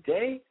 but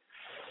today,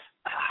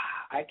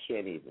 I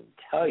can't even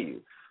tell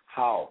you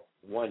how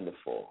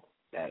wonderful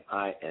that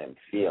I am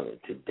feeling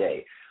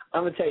today.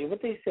 I'm going to tell you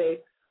what they say.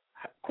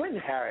 Quentin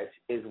Harris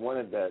is one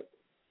of the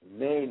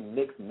main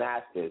mix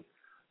masters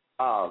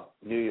of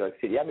New York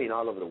City. I mean,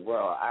 all over the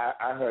world.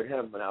 I heard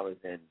him when I was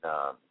in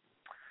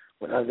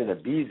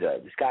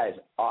Ibiza. This guy is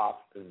off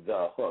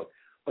the hook.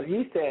 But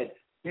he said,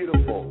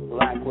 beautiful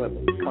black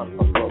women come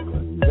from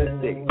Brooklyn.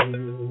 Let's dig it.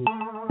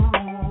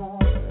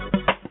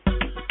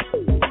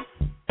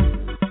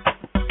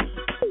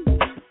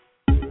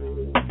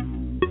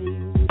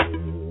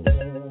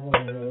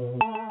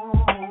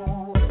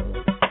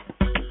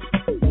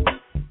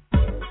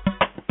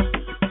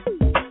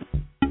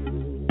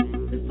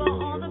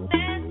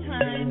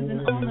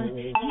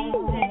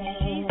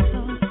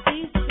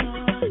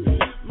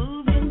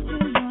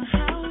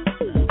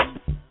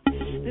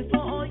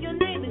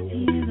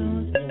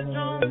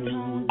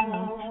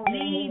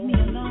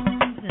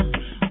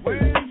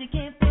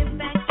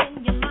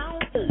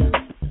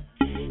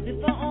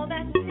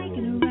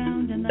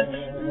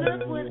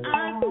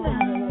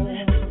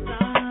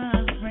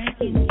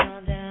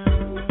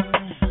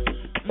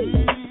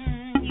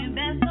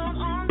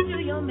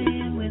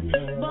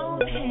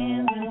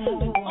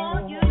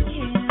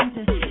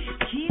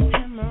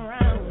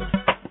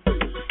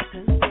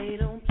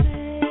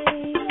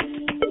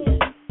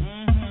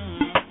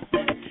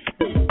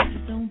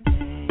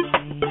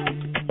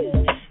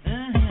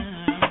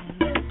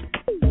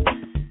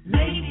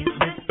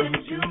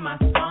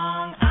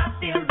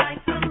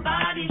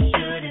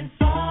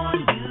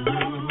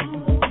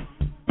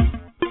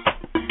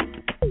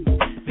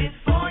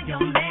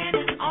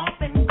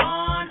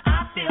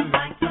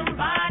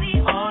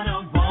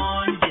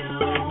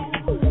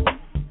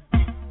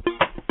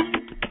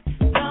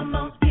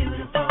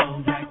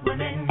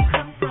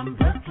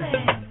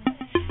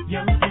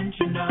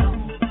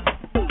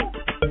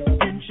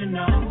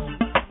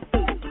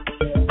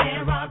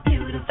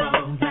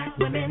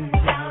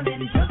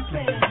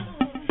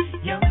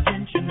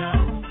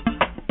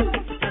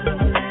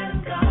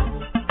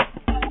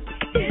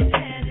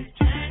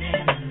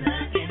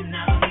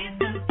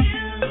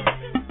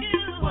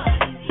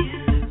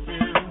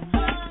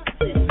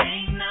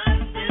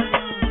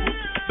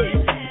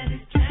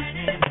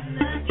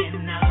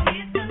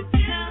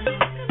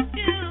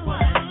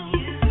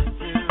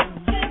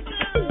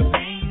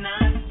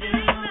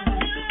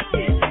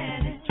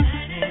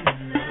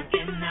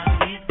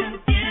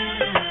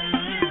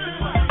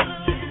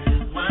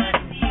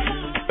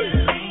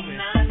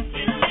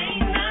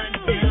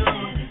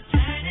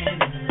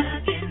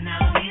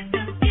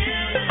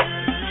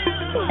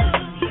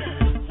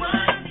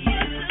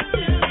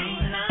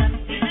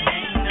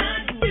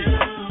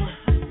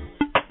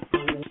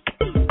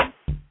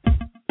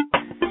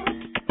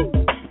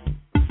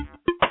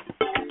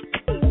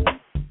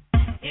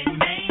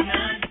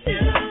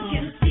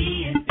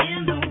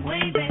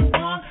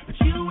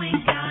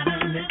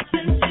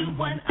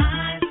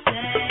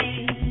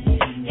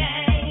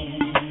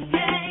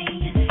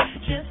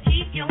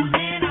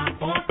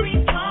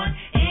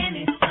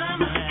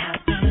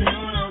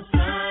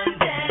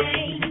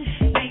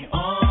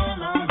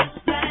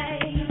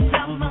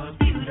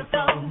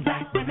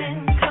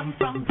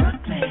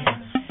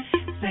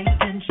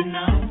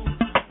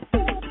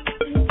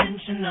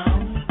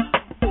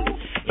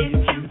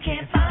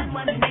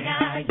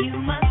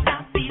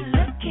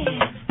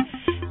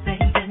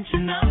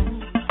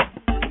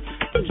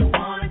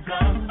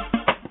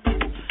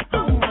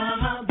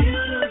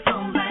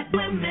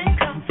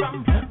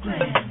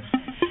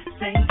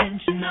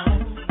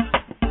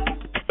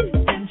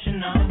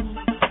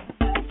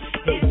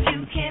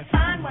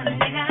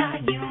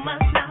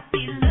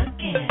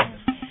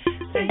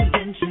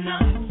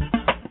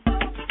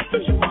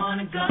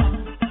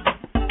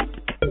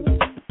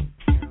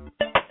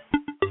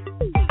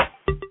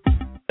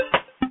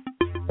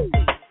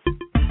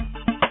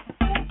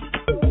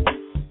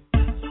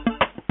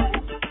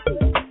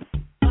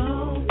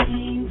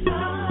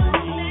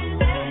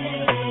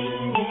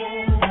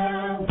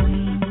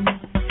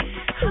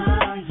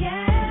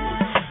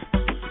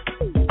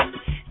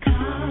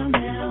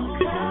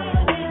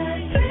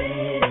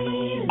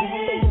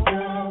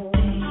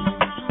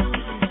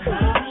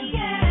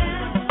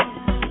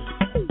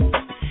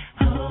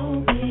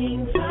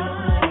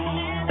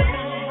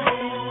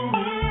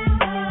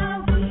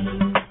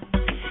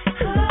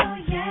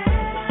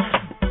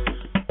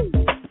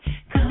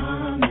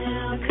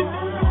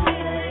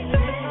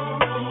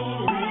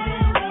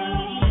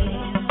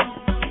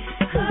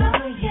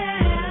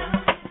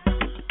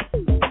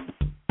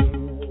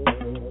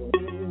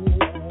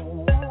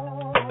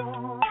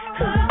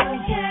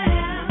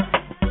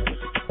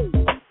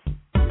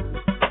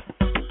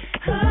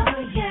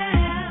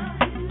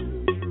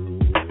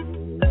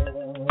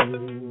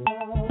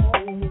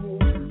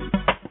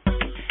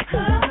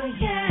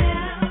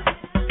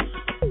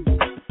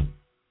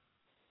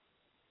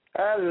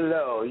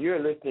 You're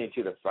listening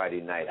to the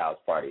Friday Night House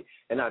Party,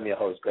 and I'm your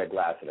host, Greg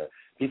Lassiter.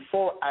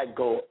 Before I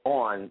go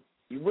on,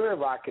 we're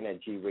rocking at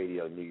G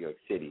Radio New York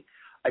City.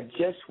 I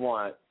just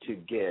want to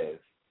give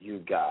you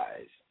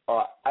guys,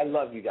 I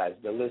love you guys,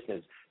 the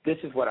listeners. This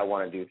is what I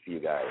want to do for you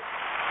guys.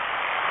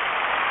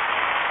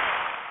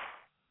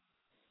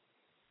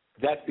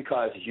 That's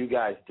because you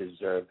guys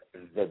deserve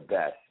the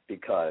best.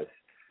 Because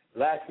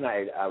last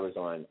night I was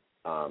on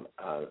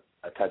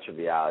A Touch of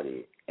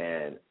Reality,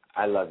 and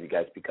I love you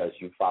guys because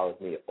you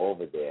followed me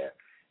over there,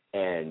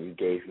 and you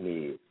gave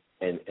me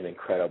an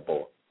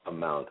incredible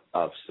amount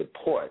of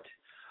support.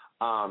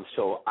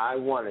 So I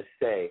want to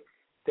say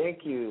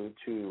thank you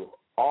to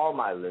all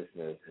my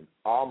listeners and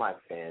all my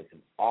fans and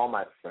all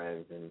my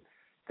friends, and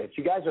that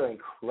you guys are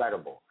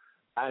incredible.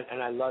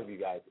 And I love you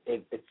guys.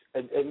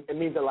 It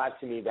means a lot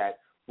to me that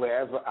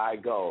wherever I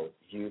go,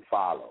 you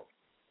follow.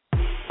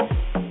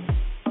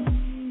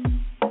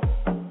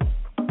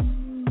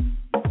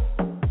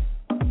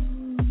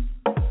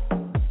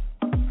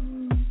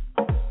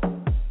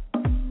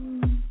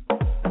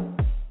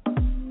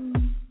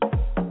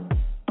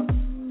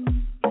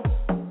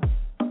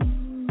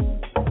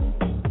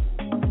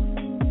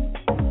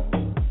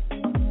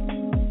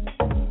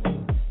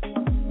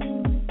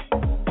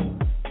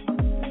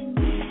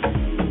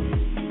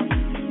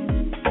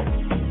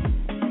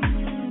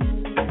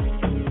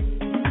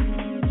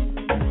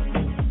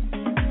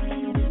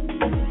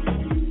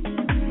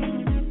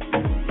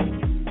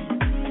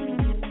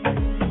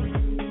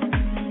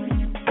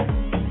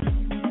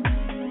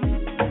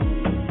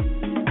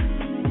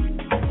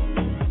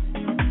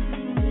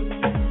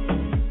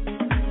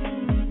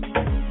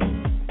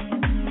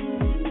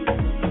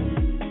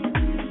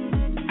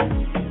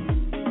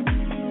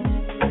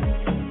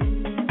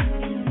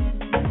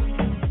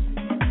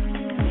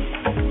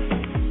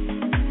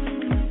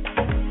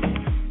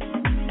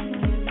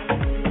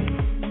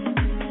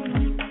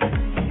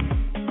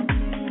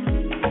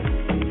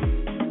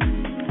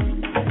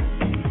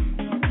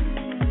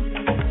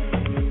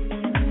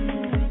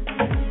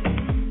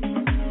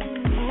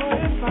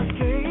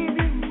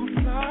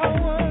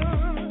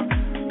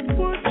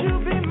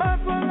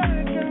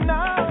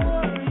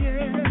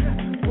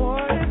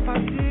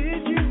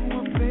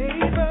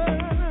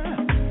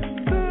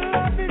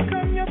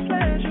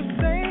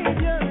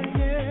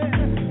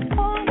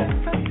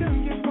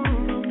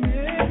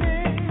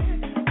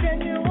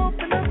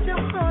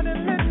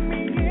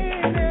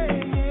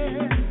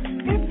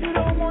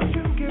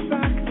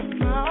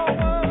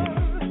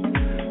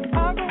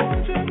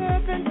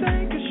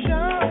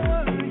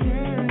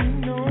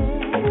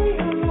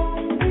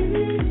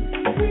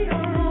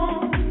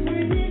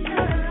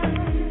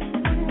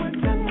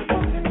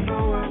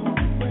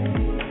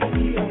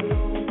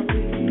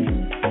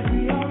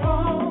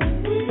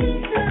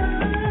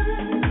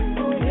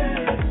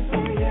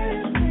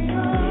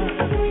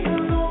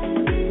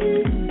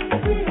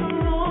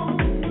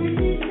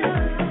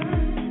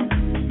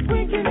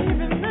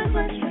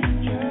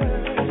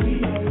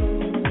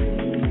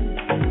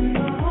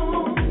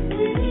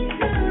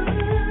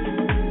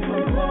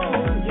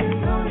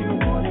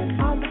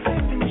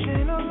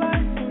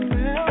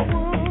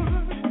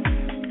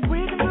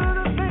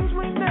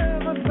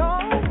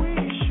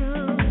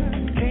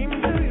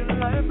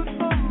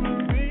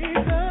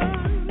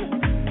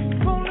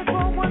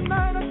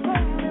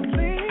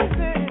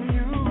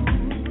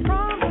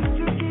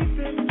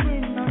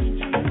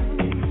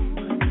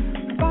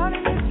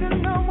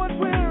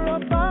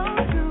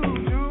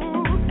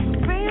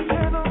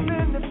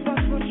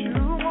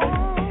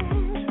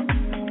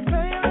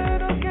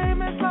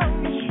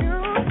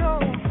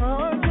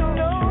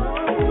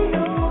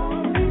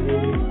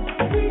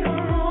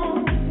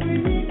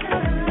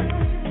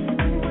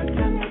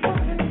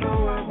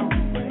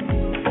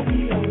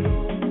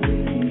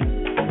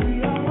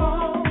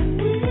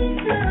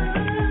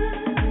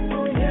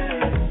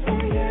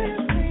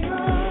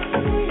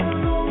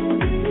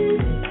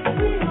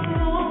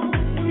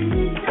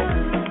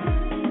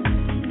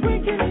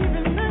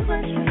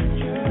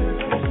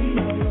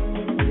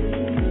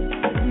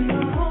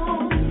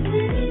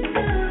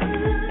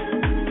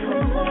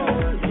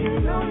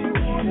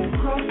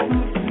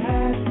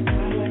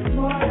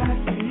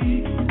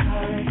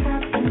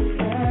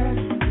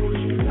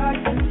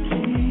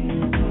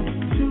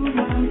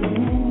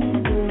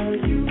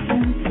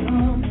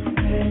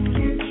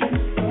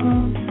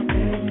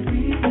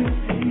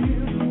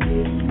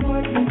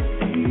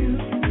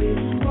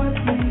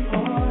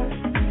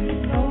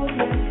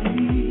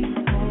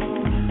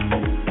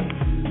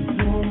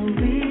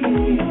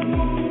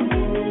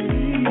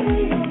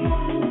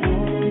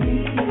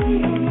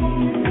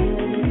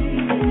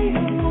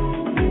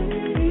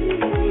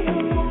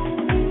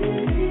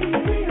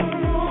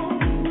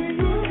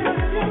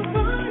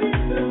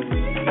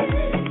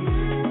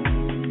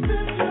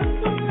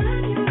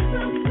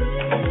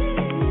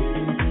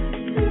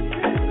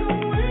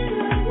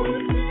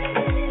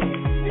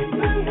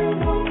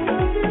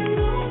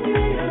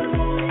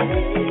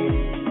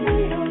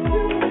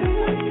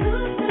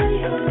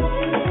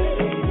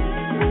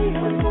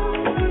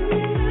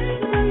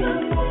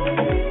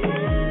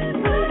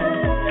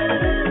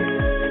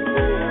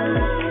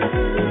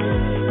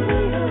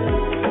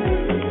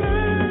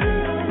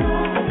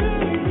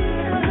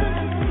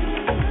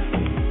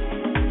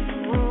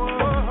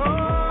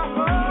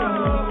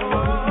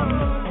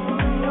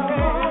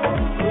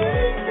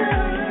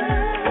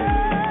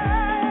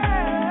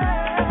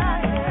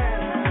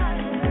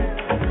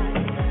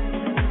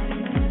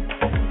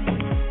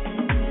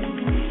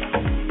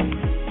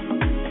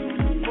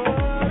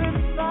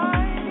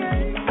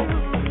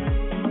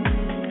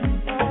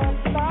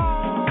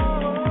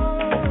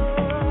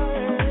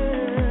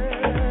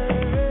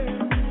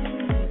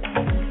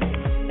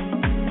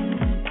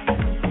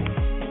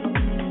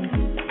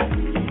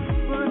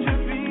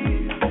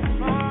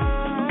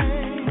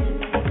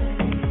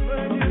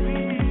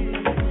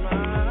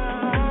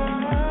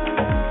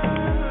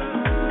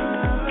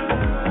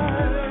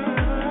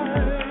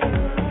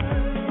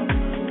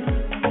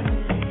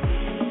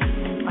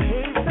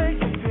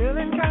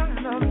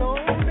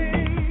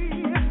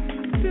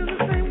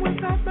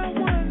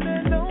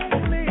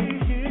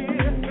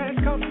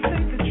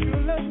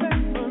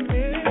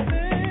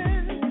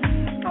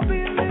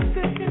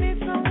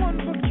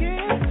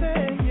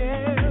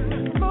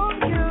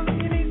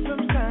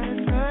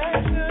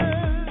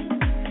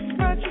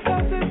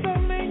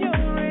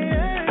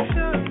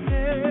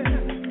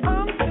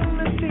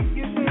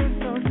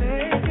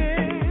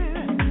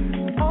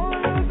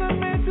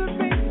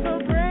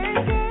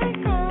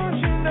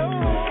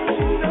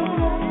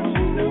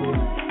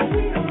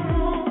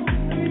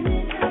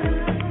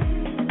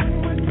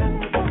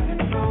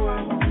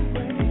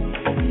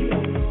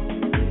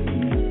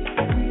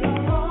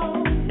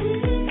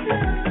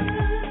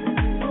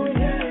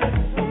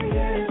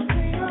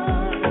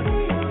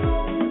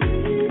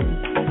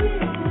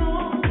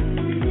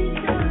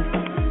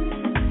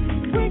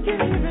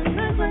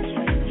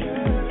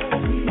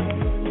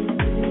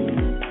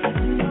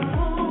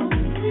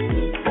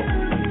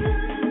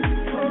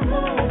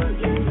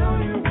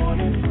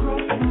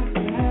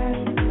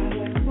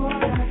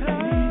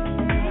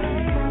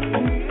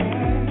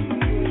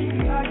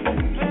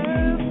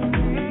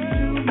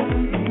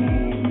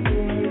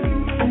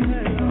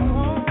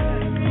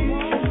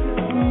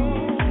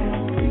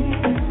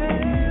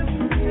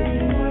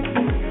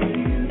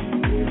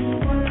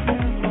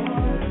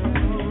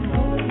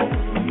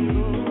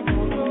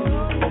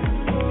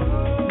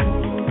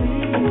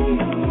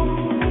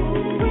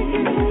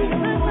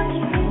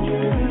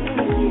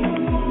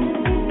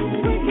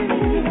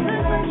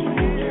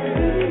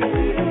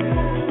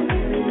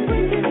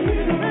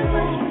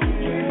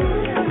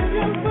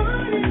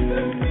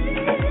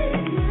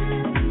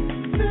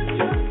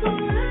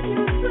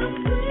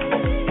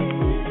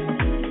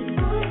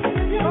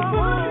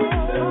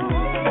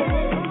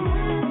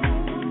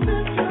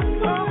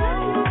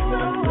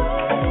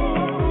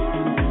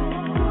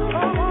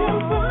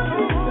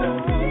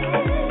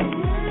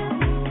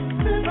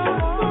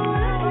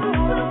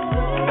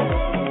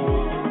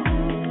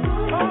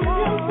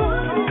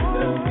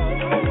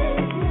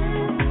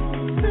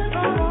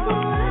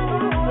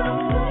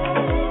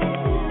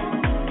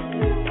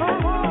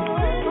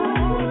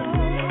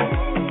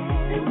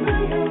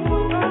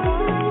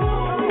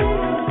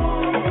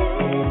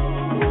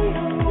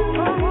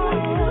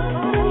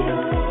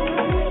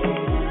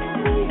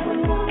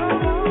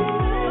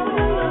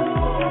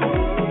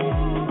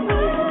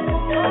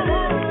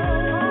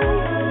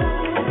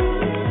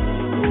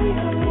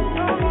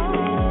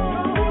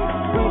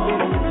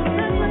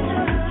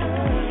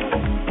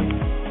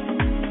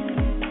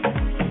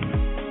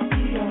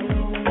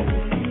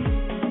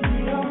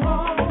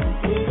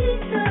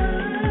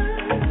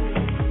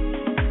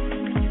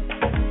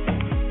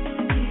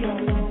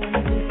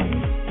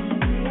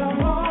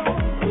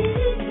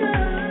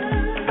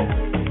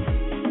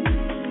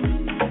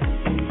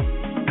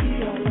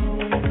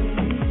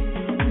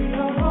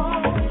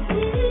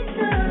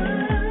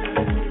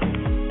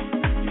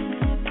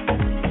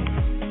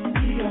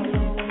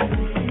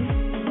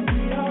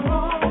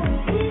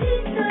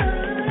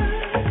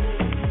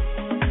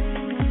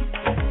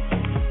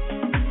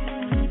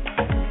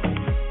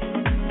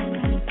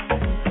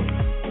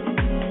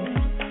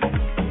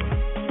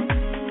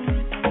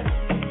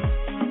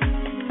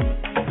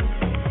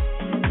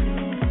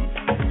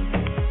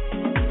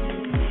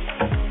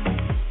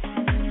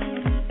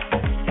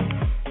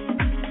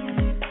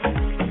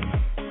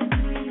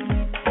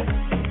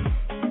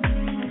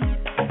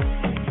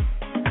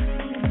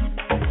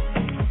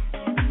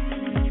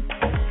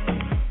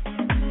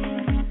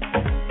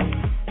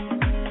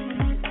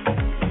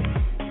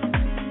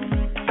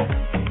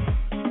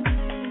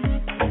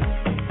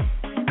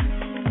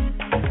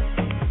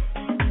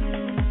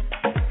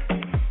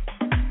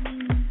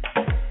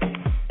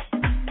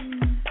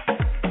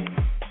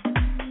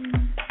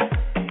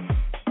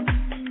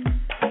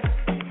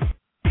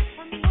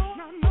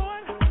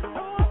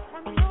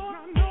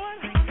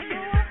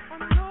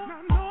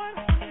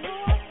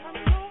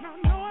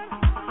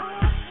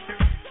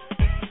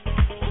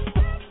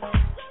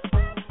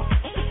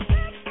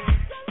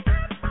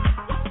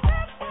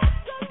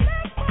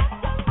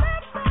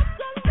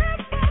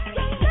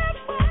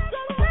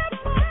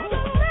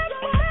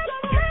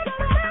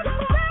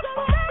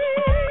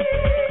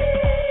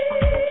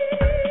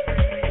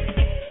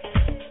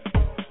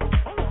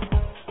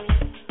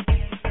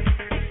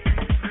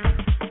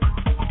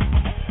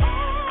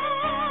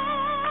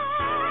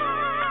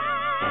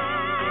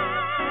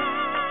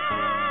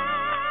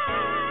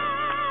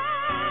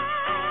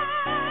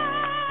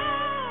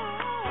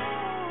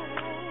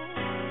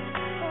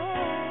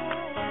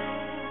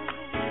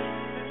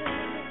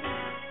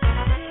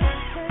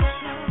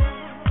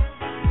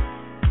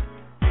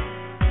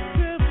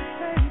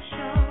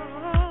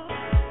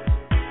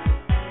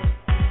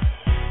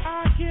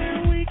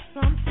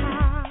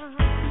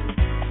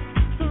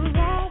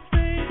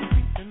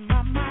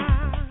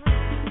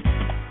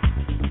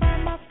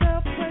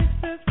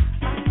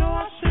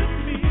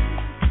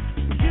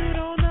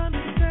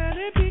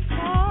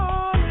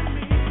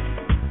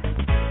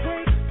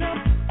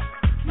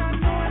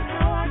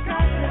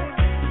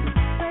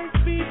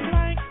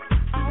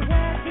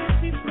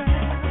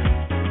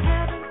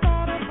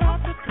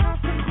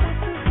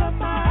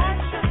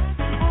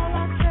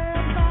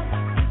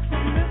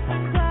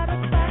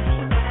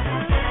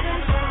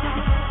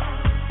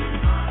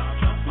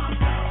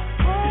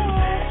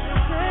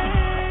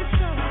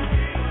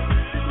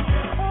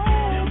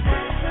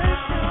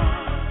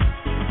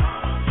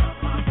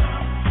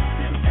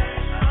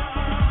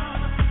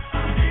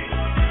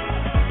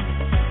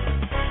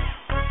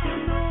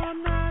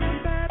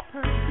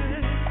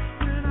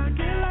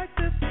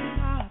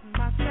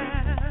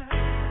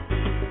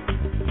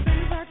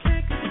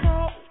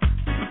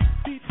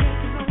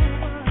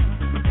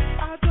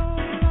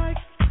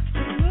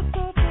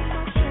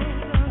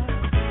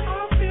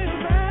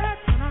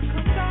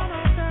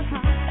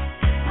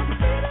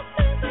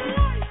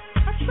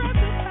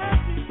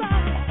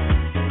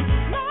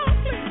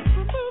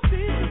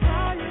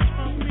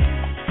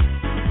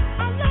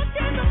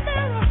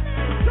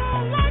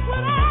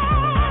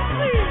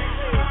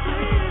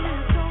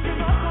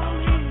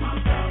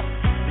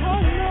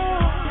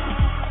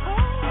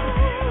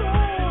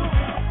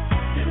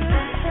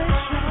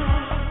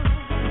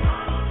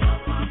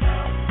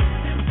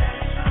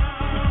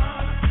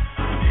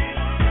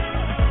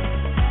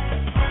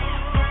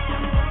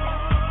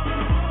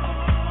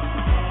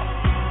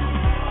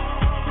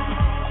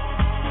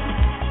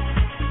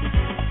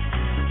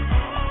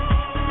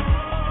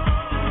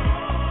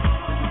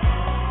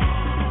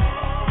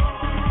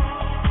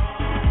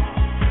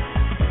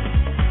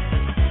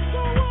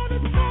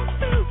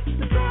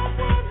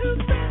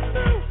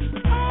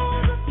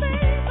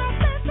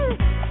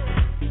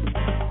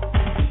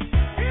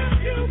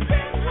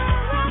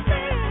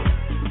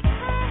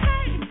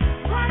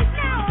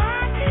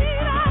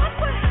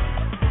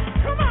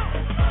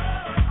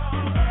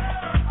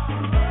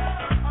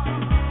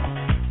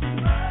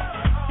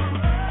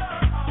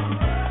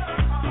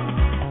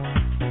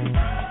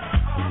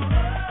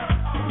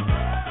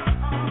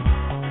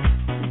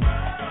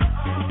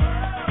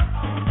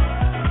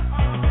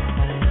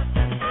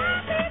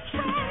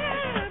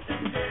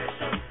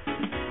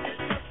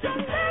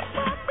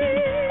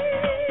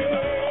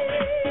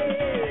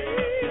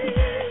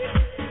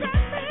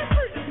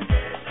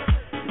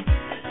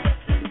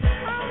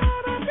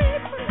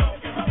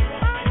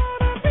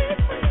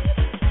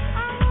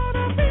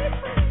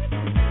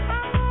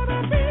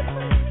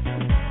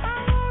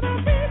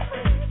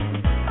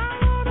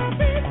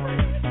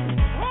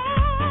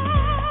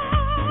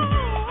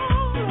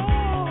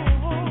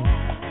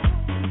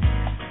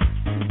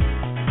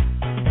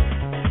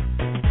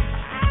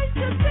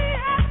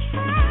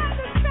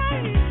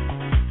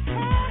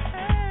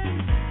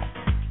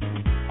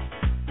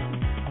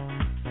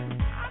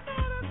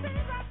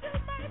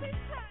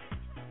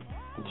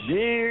 G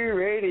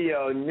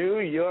Radio, New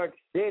York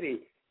City.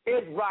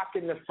 It's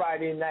rocking the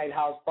Friday Night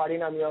House Party,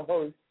 and I'm your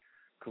host,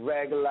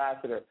 Greg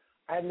Lassiter.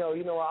 I know,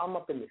 I'm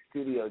up in the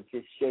studio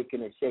just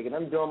shaking and shaking.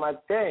 I'm doing my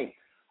thing.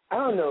 I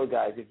don't know,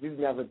 guys, if you've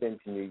never been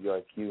to New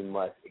York, you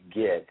must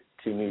get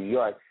to New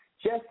York.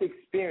 Just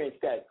experience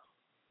that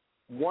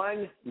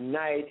one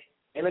night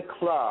in a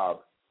club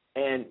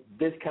and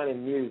this kind of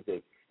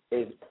music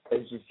is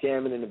just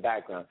jamming in the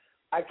background.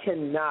 I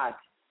cannot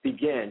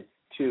begin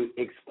to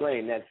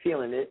explain that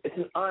feeling. It's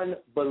an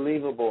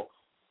unbelievable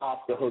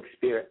off-the-hook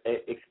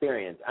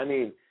experience. I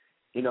mean,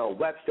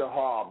 Webster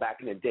Hall back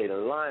in the day, the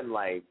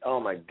Limelight, oh,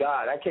 my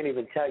God, I can't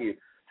even tell you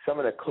some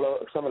of the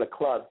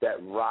clubs that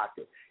rocked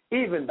it.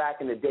 Even back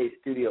in the day,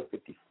 Studio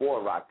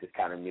 54 rocked this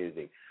kind of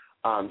music.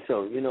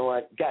 So, you know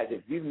what, guys,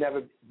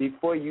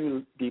 before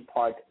you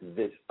depart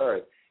this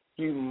earth,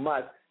 you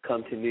must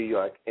come to New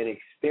York and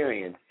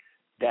experience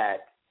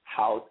that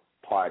house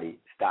party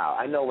style.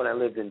 I know when I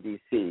lived in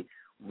D.C.,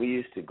 we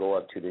used to go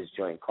up to this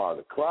joint called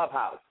the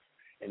Clubhouse,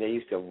 and they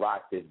used to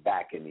rock this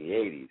back in the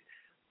 80s.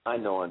 I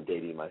know I'm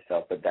dating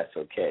myself, but that's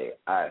okay.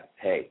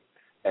 Hey,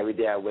 every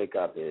day I wake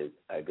up is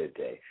a good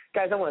day.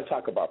 Guys, I want to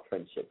talk about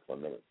friendship for a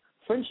minute.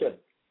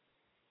 Friendship,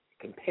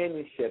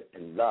 companionship,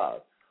 and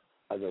love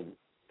are the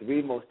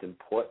three most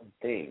important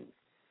things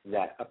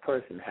that a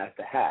person has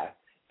to have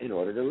in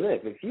order to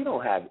live. If you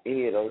don't have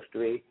any of those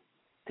three,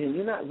 then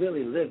you're not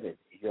really living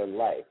your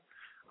life.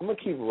 I'm going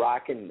to keep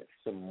rocking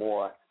some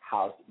more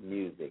house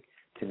music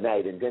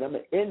tonight, and then I'm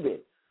going to end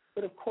it.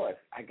 But, of course,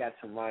 I got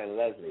some Ryan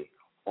Leslie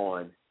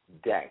on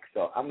deck.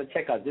 So I'm going to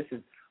check out, this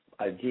is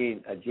a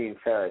Gene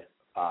Ferris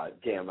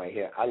jam right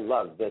here. I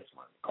love this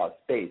one called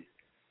Space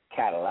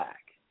Cadillac.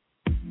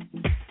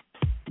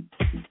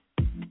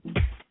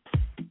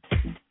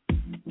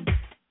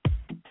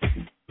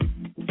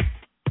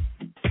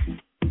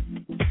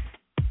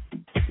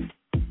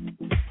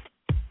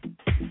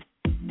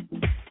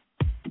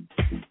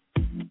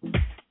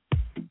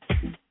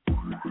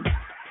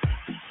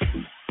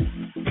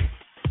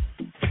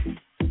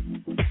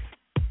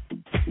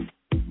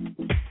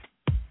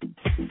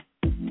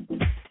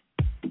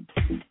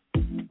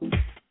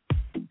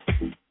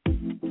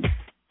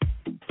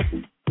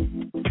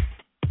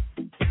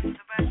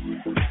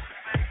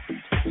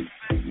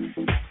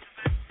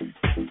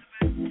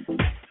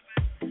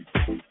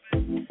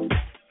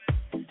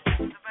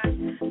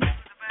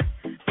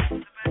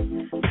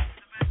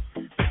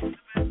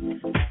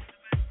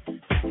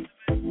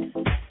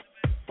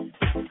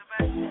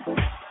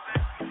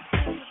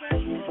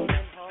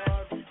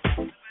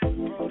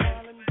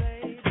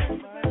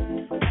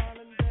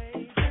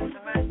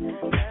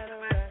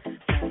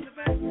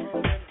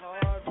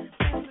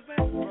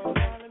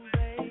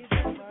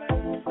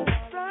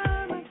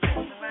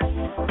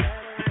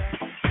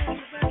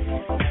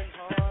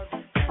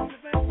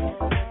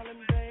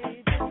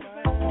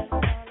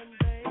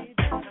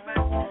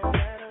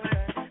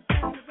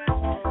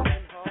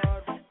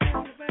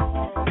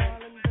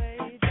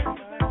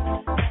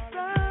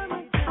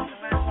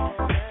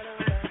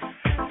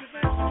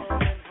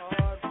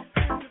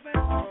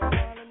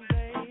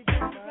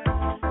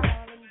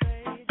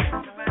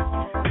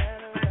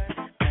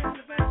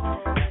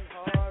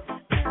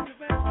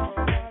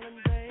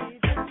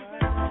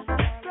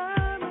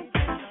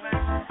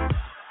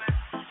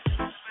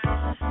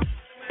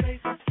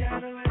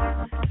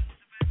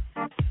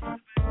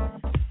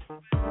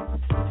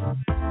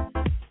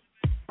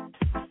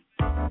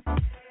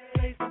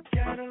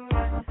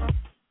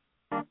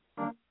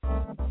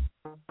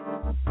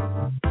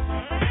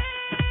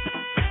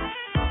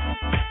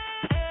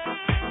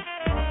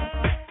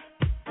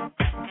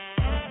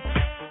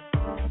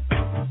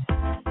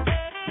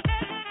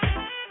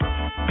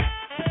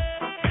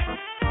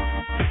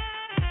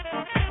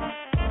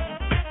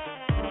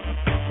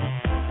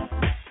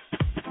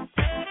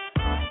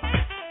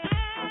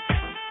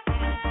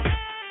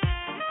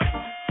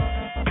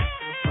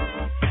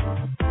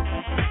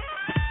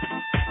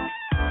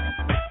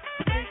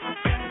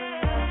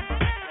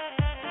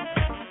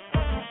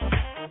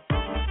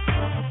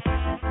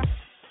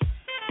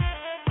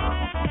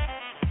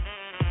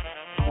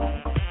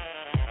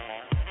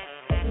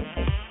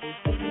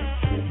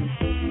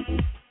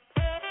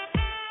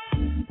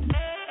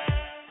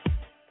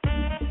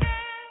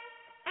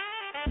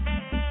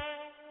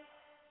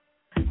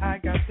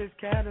 This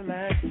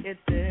Cadillac, it's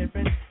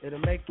different, it'll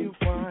make you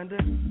wonder.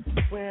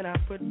 When I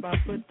put my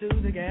foot to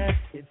the gas,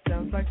 it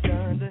sounds like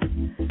thunder.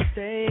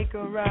 Take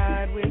a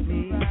ride with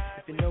me,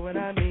 if you know what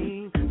I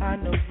mean. I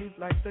know you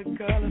like the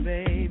color,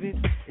 baby,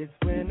 it's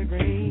winter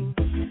green.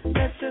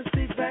 Let's just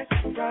sit back,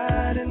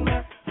 ride in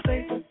my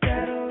safe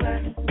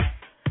Cadillac,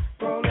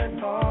 rolling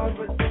hard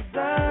with the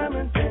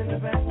diamonds in the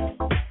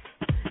back.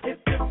 If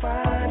you're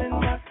fine in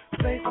my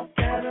safe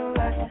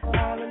Cadillac,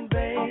 I'll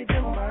invade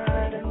your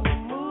mind and we'll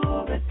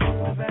move it to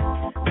the back.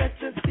 Let's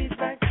just sit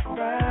back,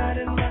 ride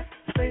in my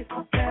safe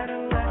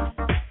Cadillac,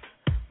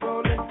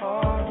 rolling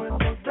hard with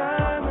the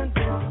diamonds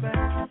in the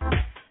back.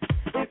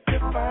 If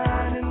you're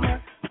fine in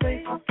my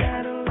safe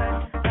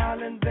Cadillac,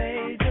 I'll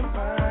invade your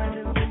mind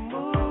and we'll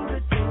move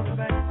it to the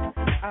back.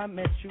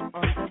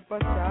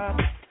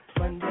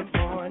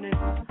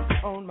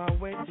 on my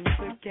way to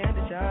the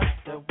candy shop.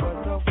 There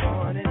was a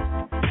warning,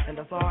 and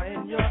I saw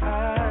in your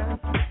eyes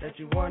that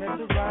you wanted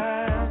to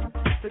ride.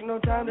 Took no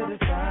time to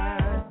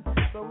decide,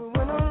 so we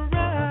went on a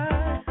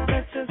ride.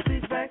 Let's just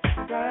sit back,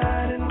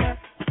 ride in my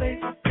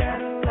space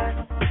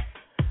Cadillac,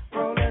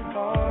 rolling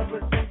hard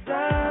with some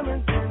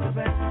diamonds in the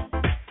back.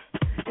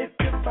 If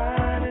you're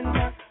fine in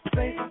my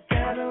space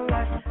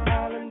Cadillac,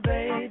 I'll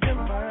invade your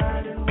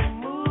mind and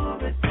we'll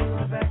move it to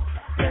the back.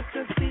 Let's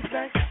just sit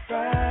back,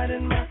 ride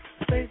in my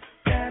space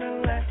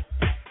Cadillac,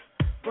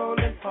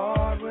 rolling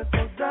hard with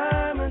those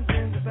diamonds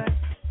in the back.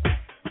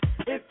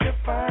 If you're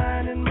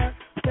fine in my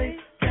space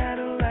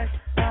Cadillac,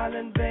 I'll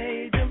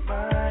invade your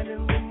mind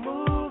and we'll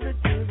move it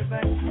to the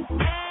back.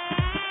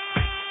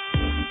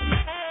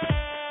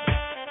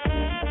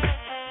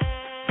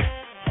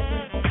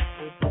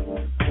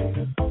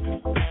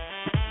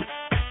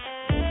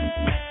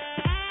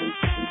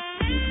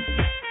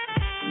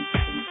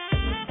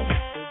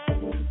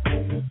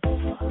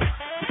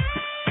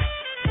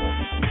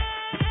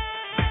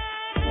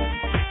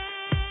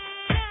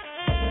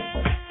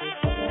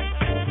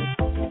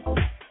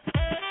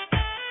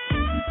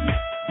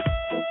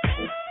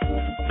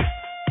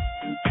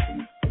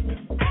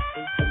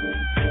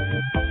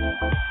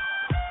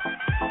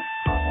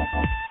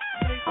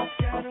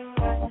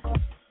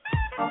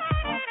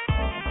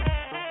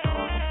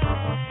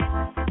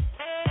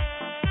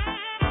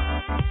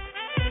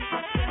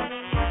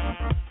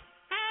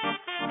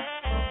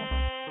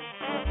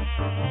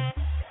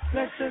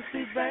 Let's just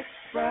sit back,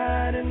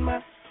 ride in my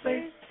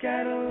space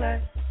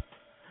Cadillac,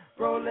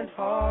 rolling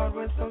hard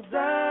with those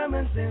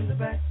diamonds in the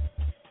back.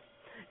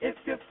 If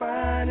you're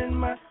fine in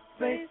my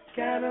space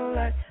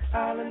Cadillac,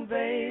 I'll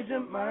invade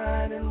your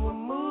mind and we'll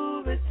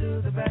move it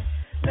to the back.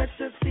 Let's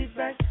just sit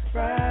back,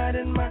 ride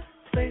in my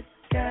space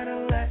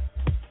Cadillac.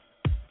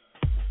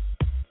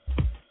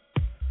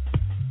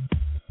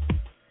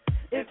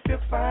 If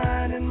you're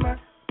fine in my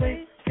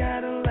space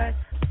Cadillac.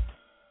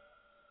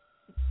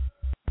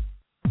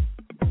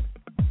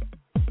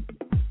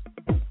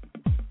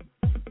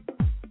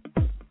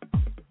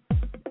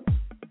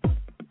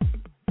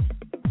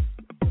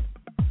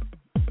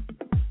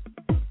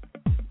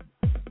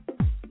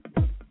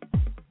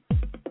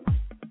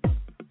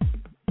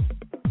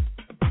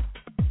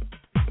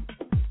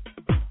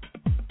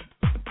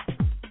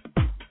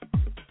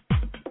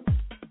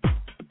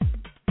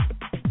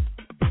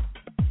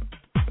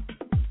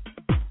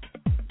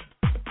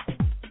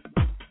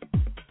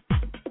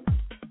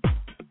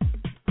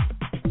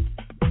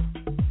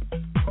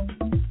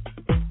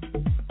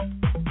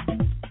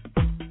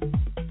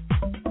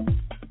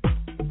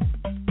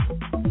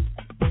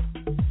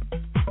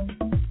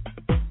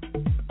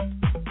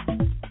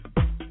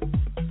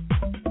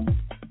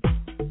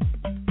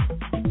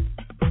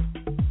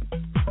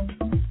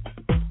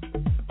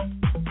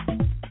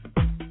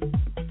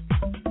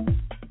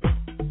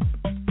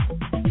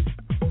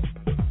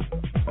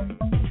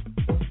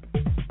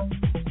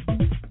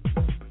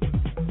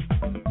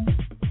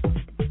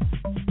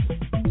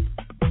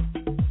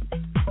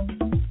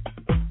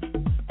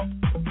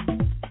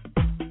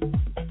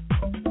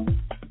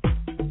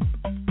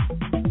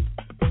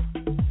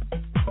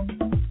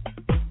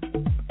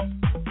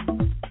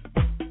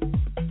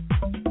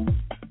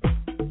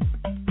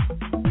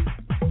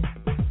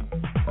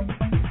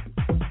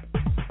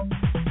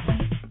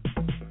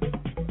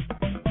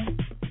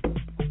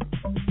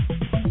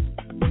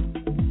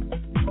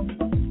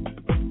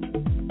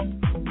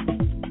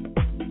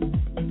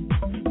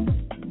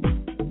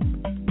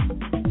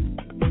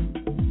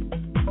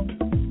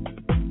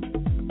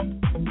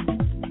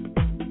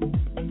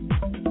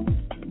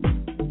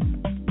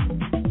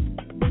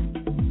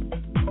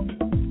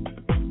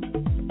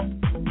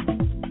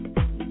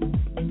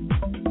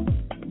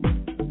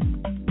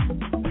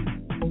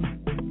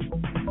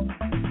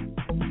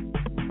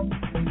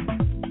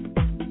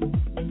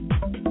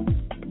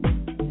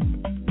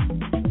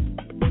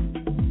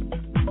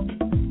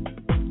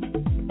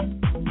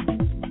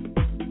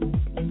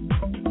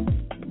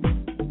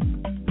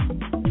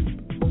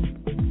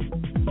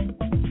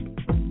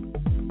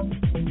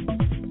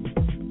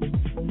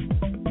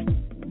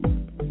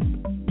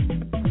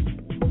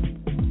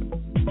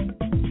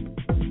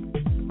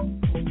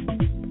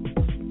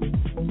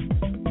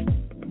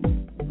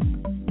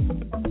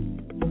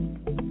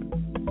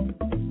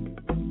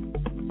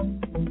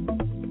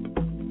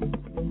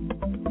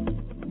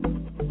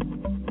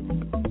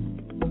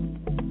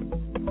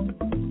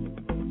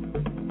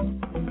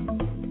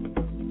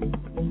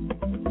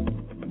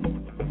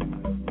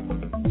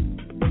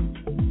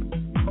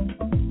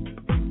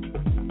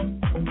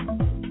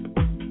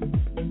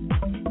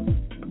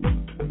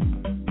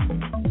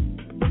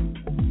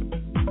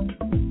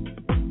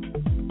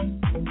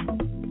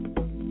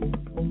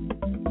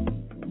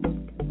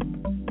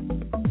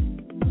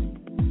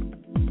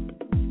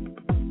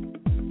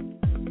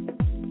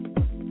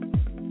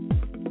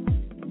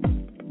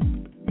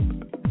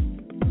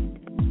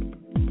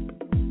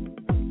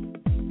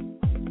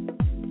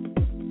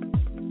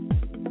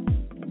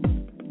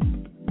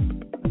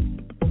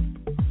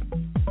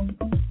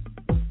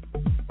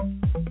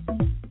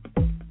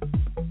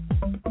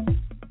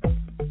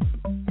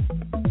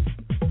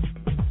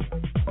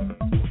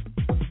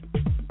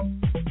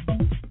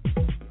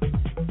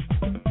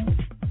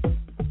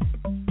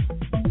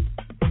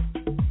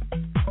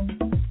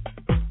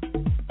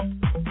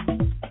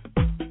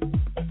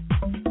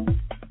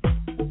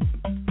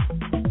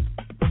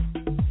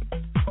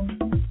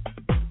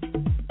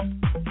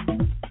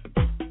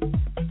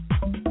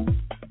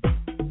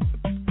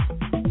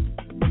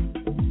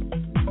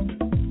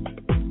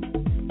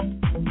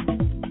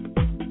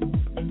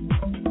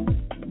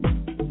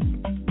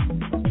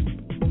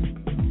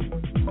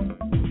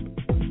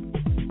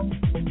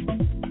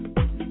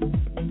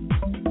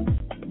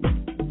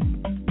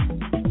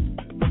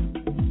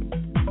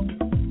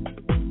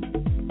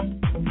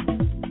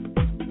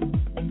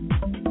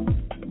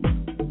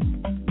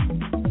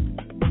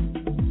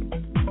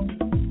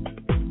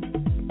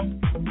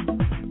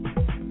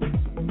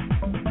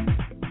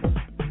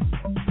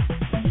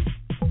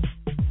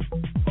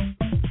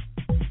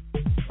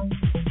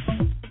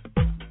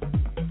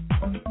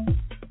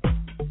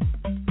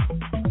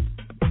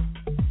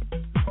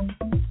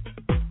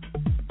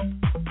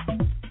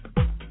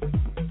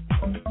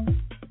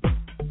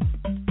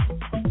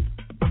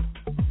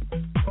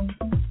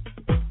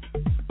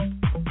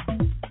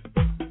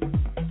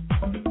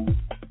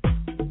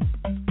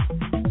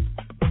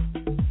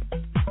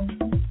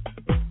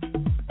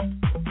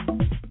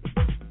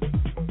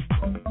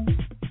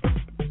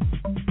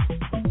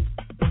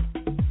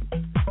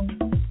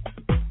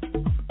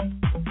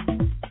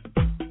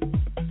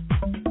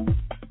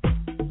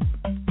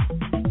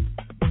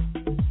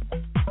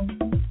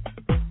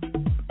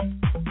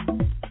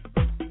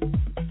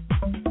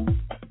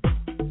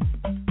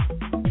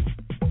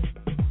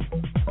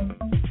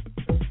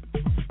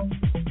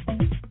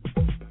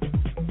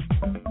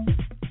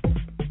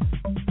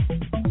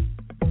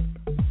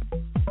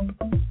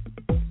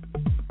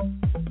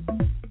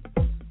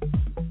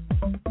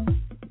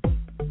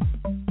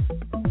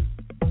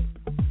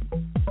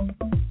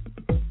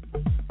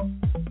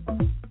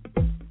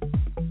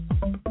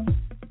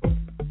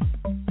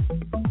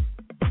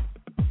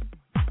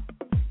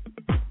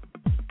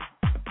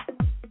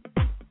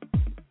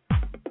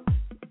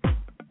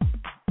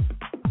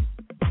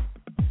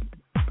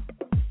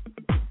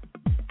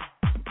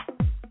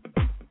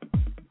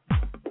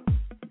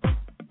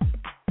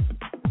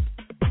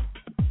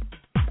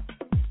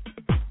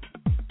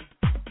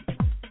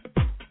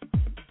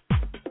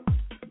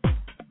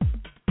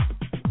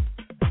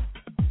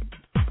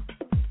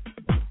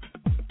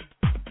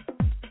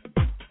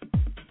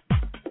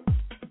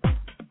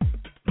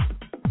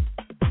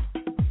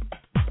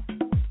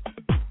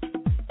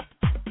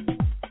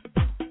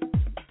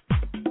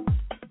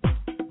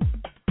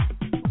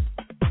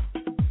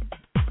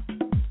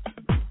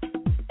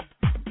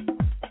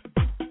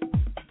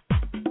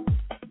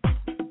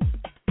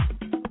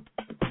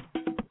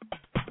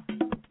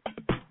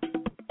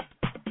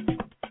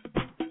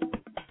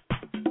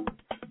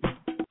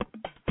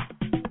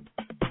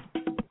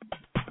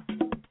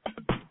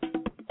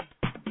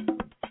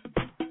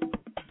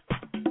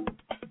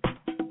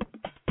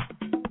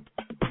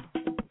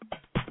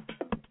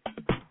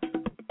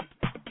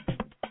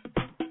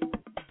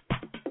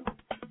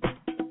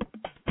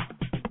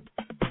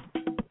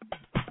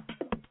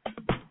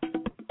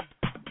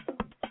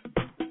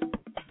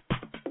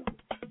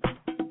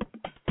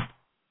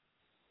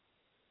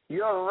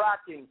 You're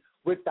rocking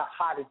with the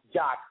hottest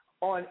jock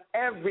on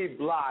every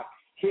block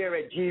here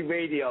at G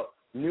Radio,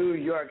 New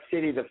York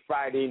City, the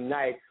Friday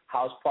night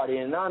house party.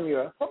 And I'm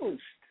your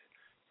host,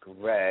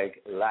 Greg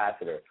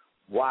Lassiter.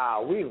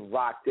 Wow, we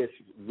rock this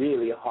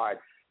really hard.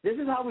 This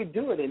is how we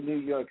do it in New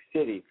York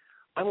City.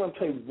 I'm going to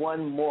play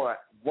one more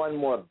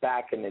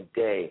back in the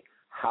day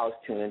house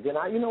tune. And then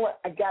you know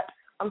what?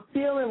 I'm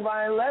feeling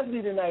Ryan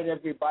Leslie tonight,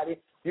 everybody. If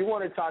you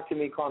want to talk to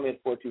me, call me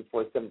at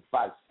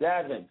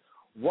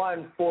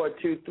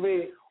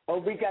 424-757-1423. Or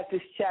we got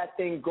this chat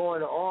thing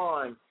going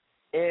on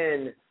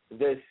in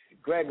this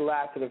Greg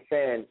Lassiter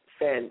fan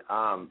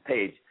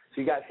page.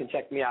 So you guys can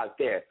check me out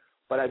there.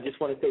 But I just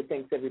want to say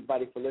thanks,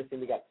 everybody, for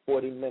listening. We got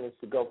 40 minutes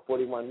to go,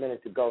 41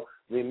 minutes to go.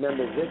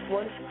 Remember this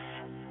one?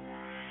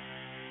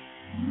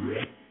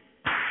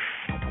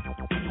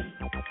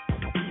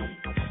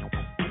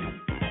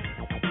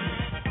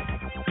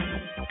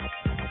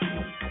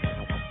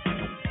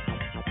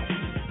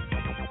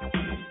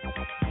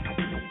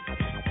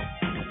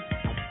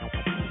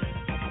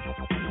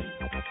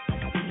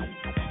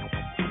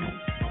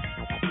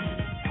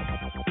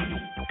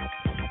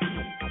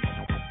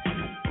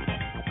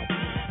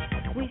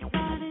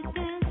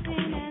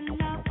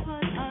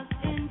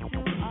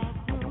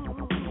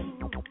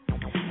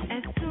 And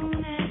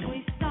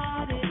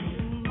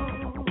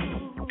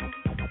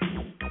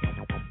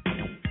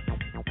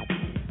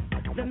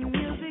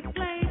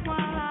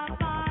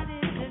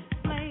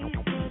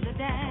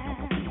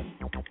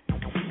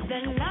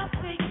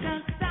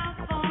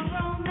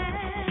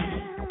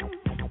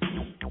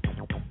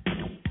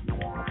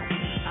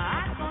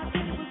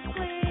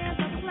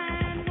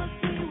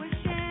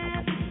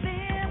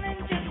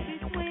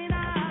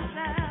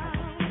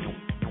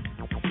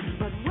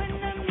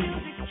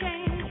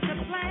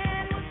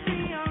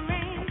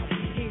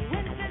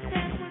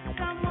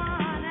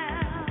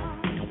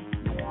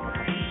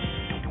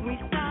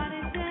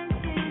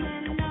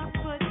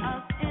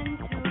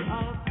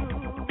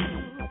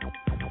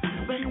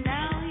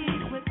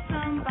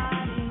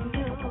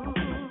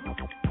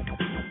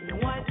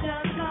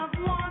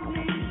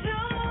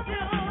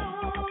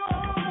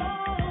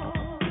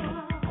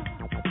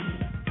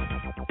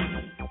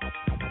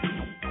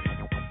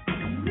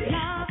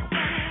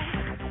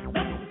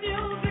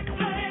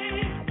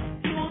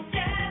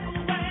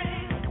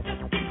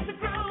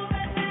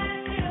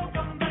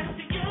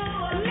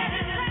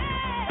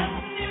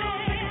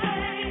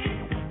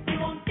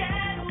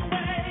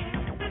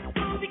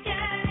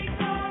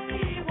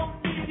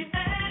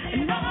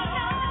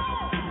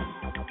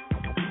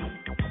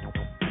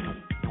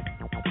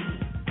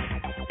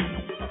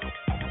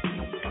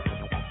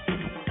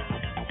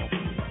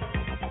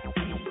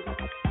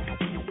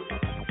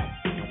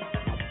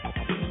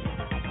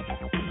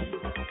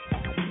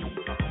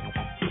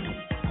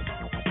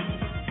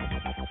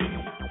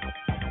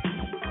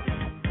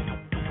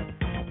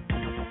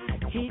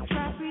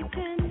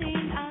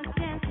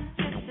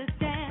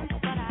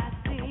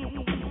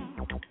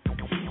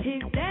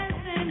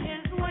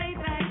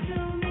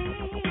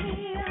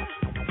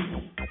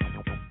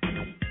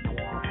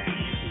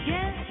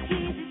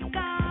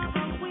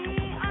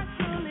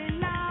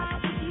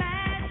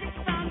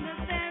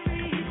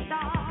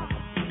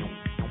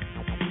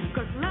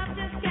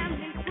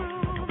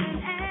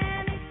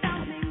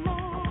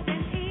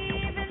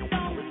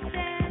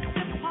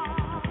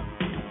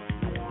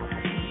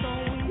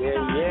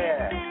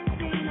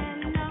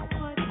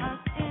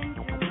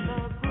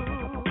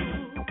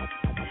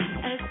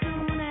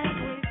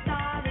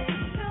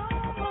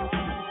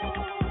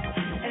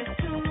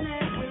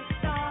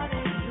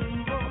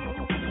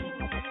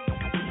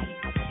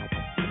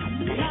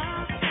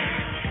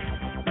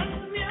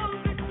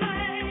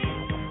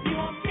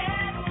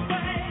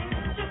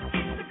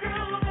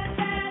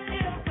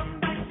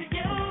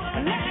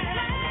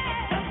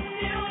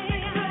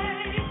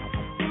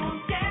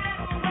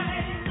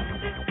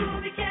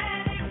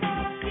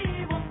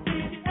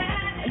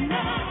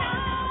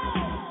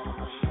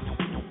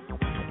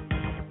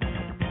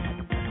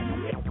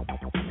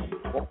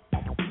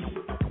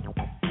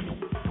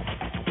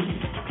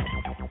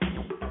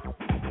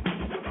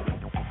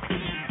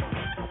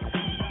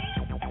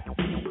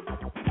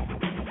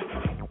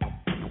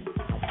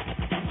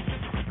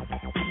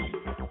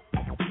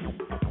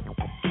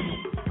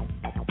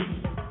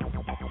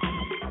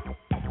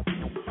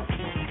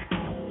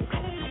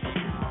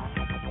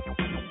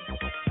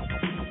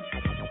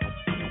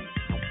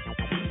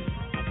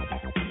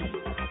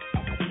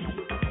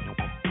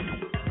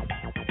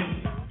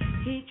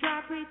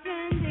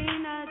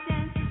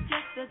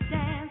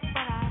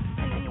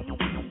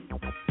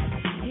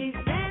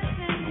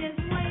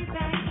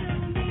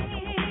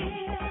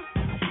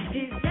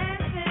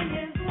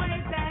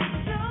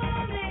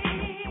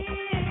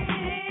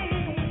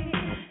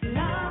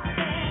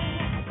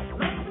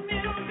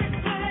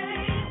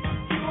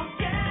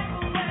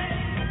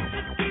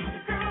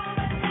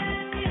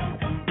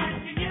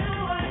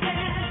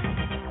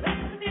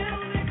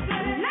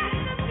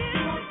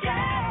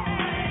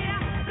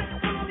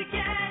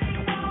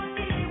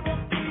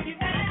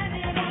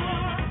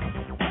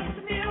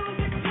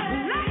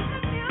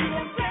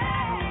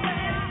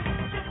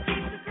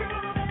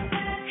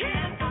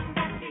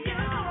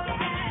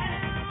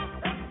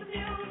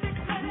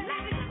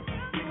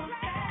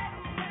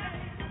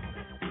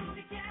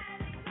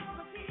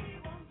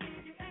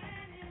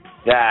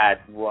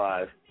That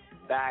was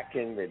back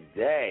in the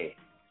day.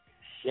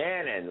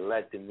 Shannon,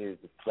 let the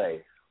music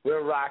play.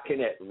 We're rocking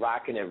it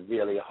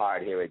really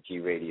hard here at G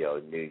Radio,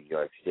 New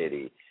York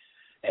City.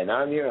 And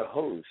I'm your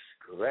host,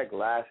 Greg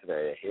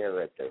Lassiter,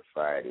 here at the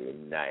Friday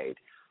night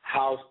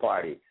house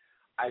party.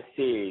 I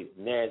see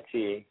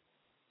Nancy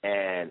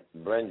and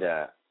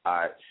Brenda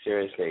are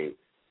seriously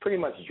pretty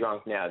much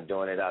drunk now,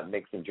 doing it up,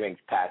 mixing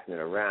drinks, passing it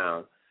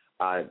around.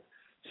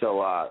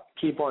 So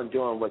keep on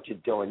doing what you're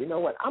doing. You know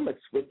what? I'm going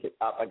to switch it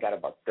up. I got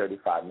about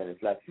 35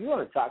 minutes left. If you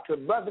want to talk to a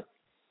brother,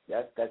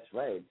 that's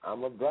right.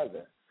 I'm a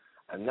brother.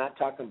 I'm not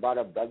talking about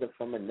a brother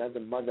from another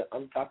mother.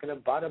 I'm talking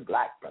about a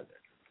black brother.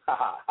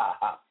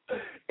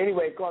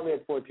 Anyway, call me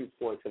at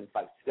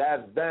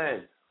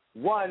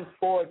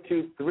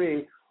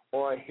 424-757-1423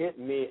 or hit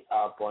me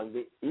up on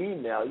the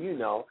email, you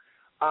know.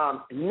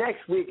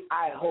 Next week,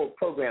 I hold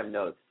program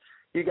notes.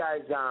 You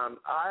guys,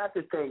 I have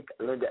to thank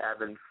Linda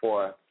Evans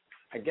for,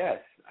 I guess,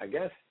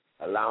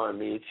 allowing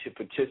me to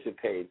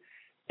participate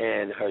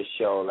in her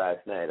show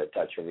last night, A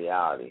Touch of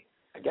Reality.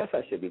 I guess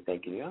I should be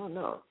thanking you. I don't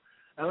know.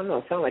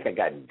 It sounds like I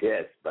got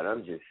dissed, but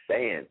I'm just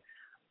saying.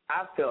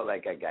 I feel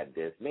like I got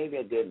dissed. Maybe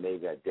I did,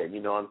 maybe I didn't.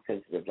 You know, I'm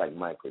sensitive like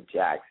Michael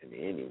Jackson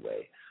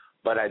anyway.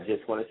 But I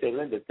just want to say,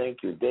 Linda,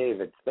 thank you.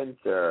 David,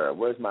 Spencer,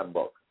 where's my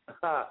book?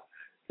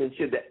 Since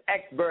you're the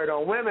expert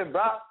on women,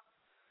 bro.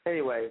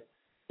 Anyway,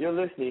 you're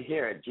listening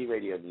here at G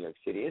Radio New York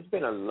City. It's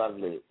been a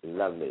lovely,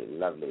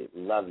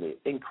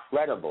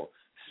 incredible,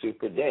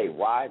 super day.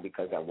 Why?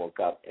 Because I woke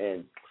up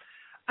and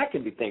I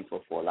can be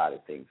thankful for a lot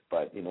of things,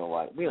 but you know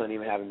what? We don't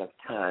even have enough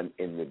time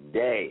in the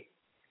day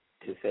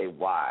to say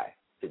why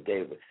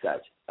today was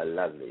such a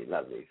lovely,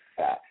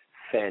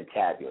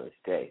 fantabulous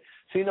day.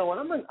 So you know what?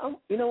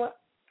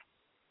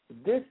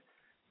 This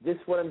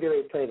what I'm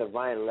going to play, the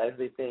Ryan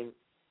Leslie thing.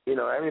 You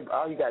know,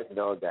 all you guys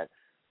know that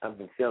I've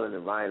been feeling the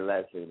Ryan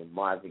Leslie, the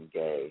Marvin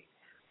Gaye,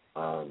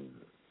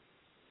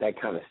 that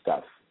kind of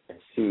stuff, and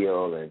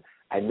Seal, and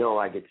I know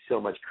I get so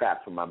much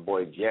crap from my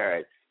boy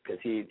Jared because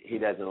he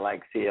doesn't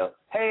like Seal.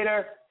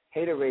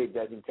 Haterade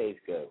doesn't taste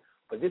good.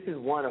 But this is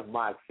one of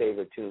my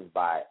favorite tunes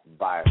by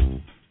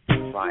Ryan.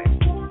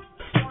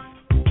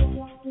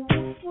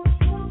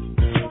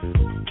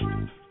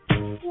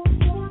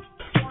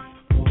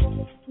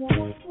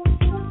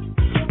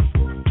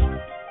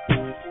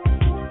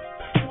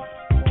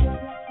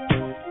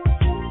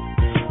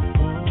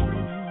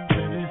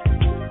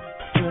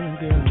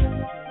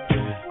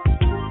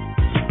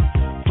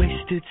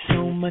 Wasted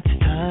so much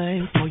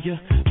time for you.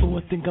 Oh,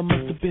 I think I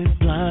must have been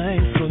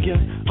blind for you.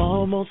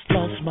 Almost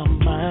lost my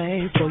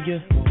mind for you.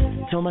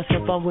 Told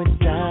myself I would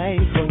die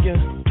for you.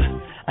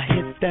 I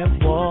hit that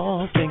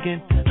wall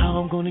thinking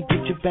how I'm gonna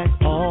get you back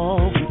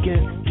all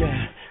weekend.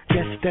 Yeah,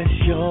 guess that's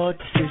your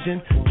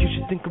decision. You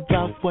should think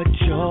about what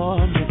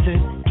you're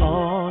missing.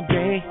 All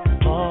day,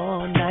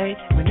 all night.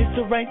 When it's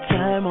the right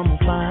time, I'ma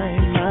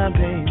find my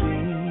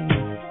baby.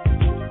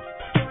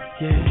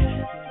 Yeah.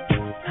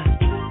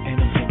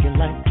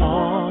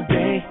 All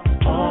day,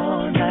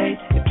 all night.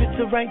 If it's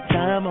the right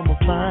time, I'ma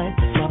find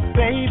my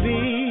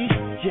baby.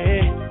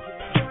 Yeah.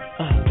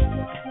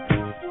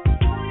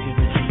 Give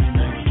it to me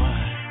like why?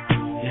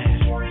 Yeah.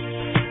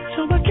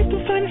 So I get the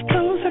finest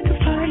clothes I can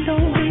find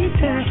on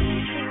retail.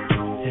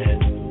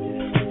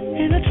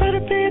 Yeah. And I try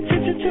to pay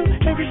attention to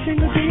every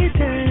single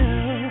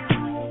detail.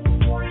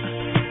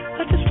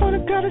 I just want a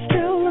girl that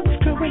still looks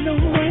good with no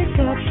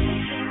makeup.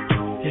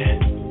 Yeah.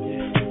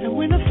 And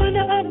when I find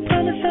out, I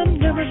promise I'm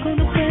never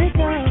gonna break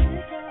up.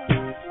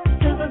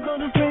 Never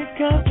gonna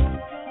break up.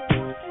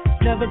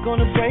 Never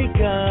gonna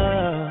break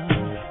up.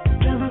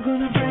 Never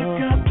gonna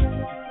break up.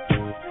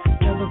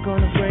 Never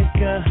gonna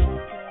break up.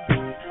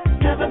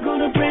 Never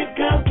gonna break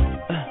up.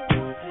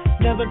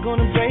 Never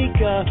gonna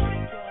break up.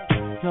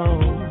 No.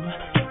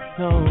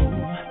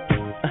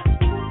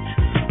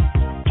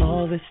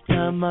 All this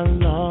time I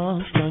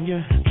lost on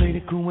you. Played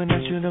it cool when I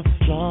should have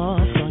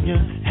lost on you.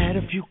 Had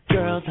a few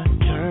girls I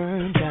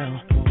turned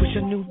down. Wish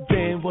I knew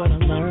then what I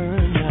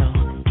learned now.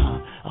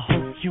 I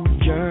hope you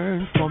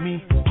yearn for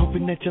me.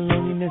 Hoping that your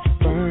loneliness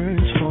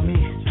burns for me.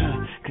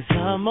 Cause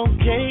I'm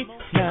okay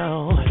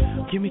now.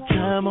 Give me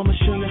time, I'ma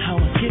show you how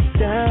I get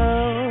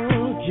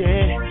down.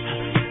 Yeah.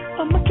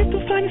 I'ma get the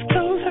finest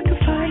clothes I can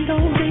find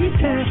on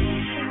retail.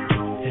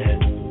 Yeah.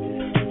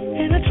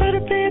 And I try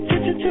to pay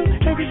attention to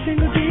every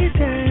single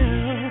detail.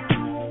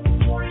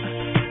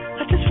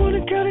 I just want a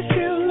girl that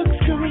still looks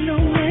good with no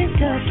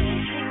makeup.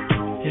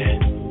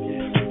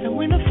 Yeah. And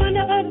when I find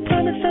out, I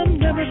promise I'm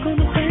never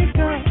gonna break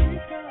up.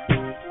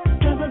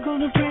 Never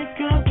gonna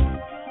break up.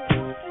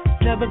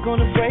 Never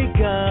gonna break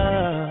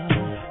up.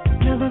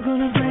 Never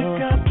gonna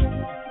break up.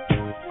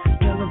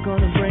 Never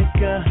gonna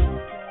break up.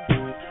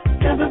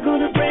 Never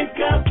gonna break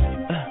up.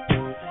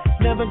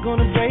 Never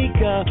gonna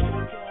break up.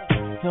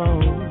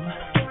 No.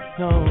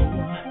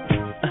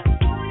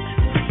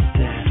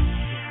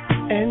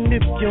 And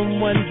if you're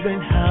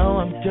wondering how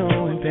I'm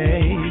doing,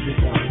 baby,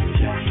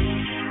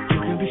 you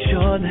can be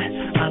sure that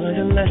I learned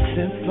a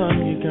lesson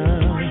from you,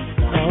 girl.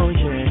 Oh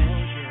yeah.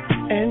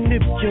 And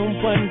if you're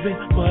wondering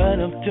what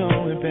I'm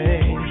doing,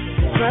 baby,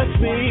 trust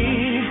me,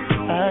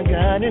 I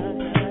got it.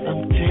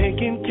 I'm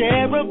taking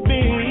care of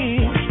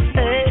me.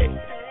 Hey,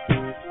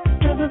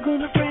 never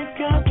gonna break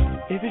up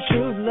if it's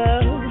true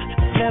love.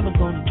 Never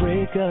gonna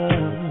break up.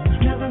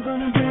 Never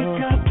gonna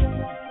break up.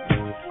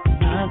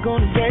 Not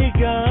gonna break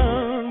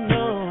up.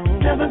 No.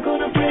 Never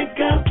gonna break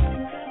up.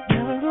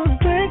 Never gonna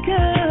break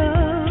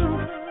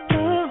up.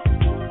 Oh,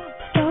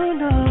 oh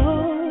no.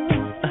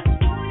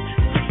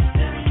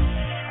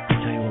 I'll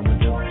tell you what I'm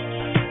gonna do.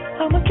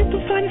 I'ma get the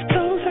finest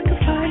clothes I can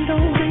find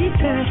on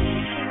retail.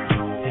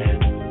 Yeah.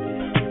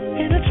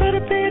 And I try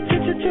to pay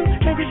attention to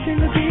every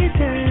single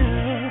detail.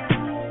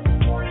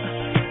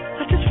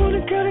 I just want a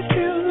girl that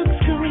still looks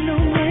good with no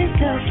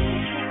makeup.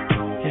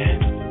 Yeah.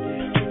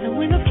 And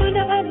when I find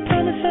out, I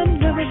promise I'm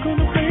never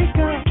gonna break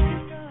up.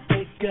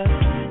 Break up,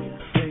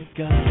 break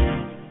up,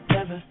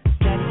 never,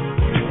 never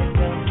break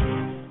up.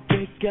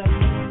 Break up,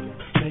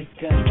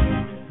 break up,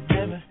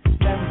 never,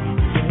 never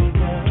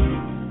break up.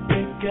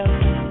 Break up,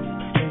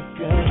 break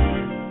up,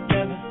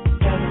 never,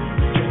 never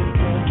break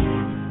up.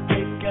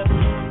 Break up,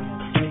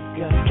 break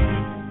up,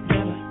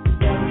 never,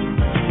 never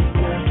break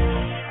up.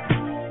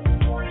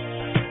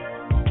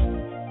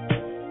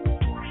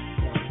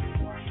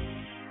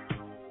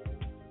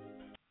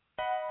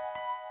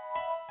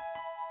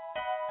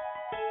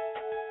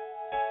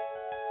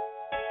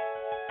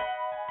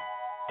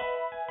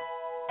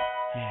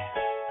 Yeah.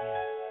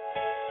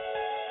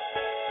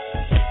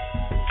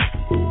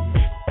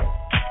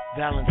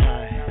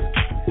 Valentine,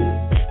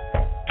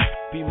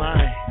 be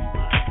mine.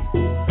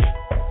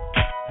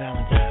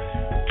 Valentine.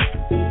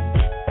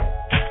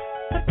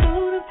 I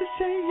don't have to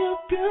say you're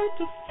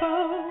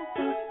beautiful.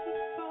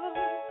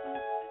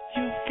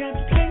 You've got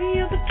plenty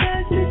of the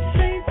guys to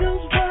say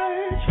those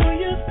words for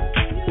you.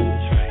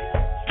 That's right.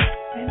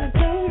 And I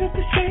don't have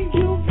to say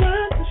you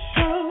run the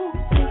show.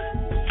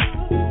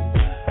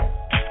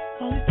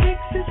 All it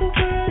takes is a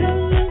word,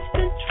 I'll lose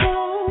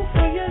control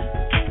for you.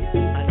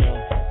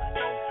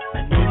 I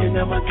know you're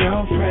not my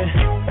girlfriend,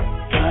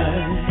 but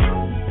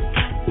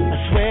I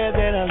swear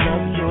that I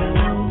love you,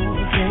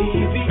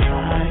 baby,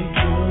 I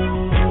do.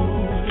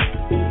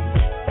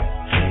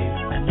 Hey,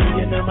 I know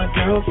you're not my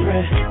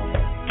girlfriend,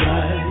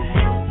 but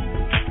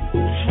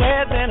I swear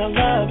that I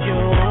love you,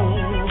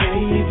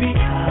 baby, I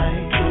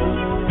do.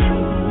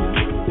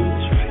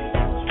 That's right.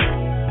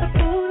 I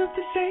don't have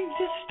to say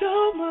you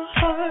stole my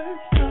heart.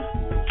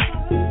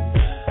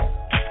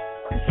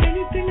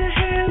 Anything I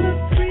have, I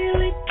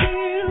really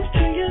give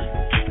to you.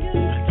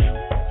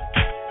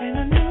 And I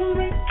knew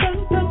right from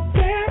the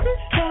very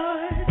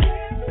start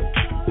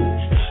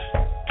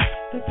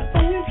that the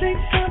only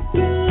place I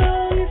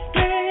belong is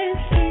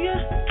next to you.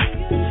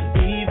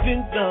 Even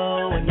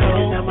though I know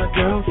you're not my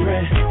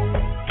girlfriend,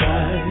 but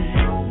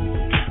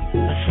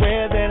I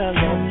swear that I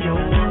love you,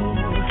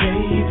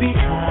 baby,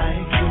 I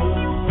do.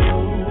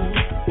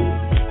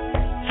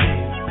 Hey,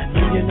 I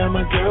know you're not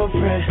my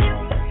girlfriend,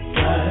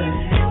 but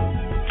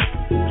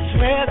I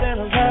swear that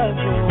I love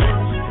you,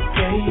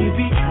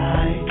 baby,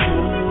 I do.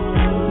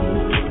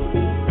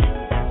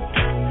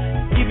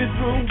 Even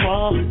through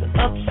all the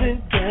ups and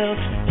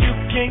downs, you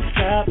can't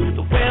stop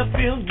the way I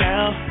feel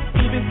now.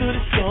 Even through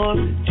the storm,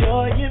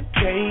 joy and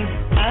pain,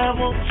 I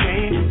won't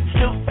change,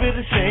 still feel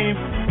the same.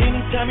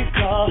 Anytime you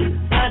call,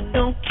 I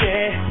don't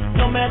care.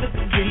 No matter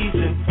the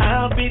reason,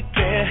 I'll be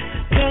there.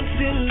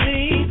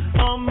 Constantly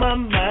on my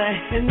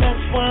mind, and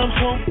that's why I'm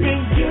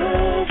hoping you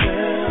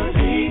will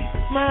be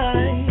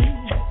mine.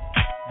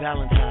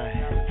 Valentine,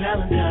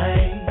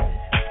 Valentine,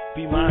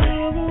 be mine.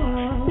 Valentine.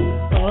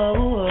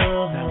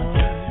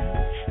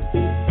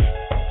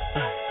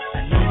 I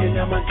know you're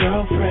not my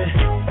girlfriend,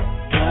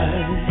 but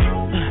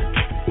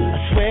I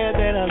swear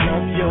that I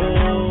love you,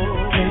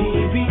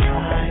 baby,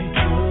 I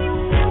do.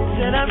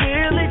 Said I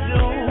really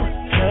do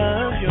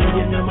love you.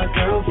 You're not my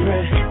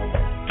girlfriend,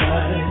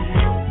 but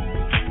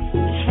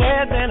I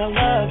swear that I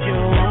love you,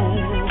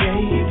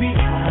 baby,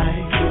 I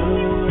do.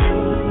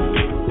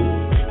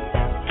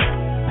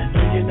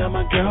 You're not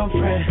my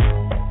girlfriend,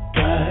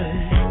 but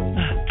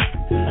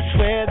I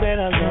swear that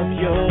I love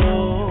you,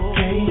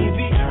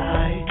 baby, I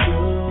do.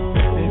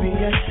 Baby,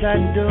 yes I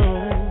do.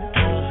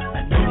 I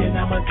know you're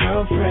not my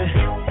girlfriend,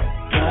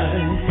 but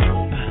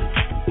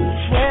I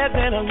swear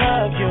that I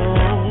love you,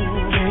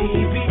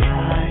 baby,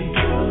 I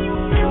do.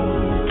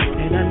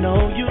 And I know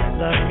you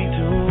love me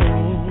too.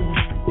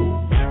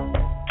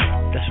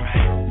 That's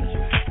right, that's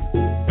right.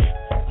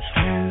 I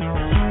swear.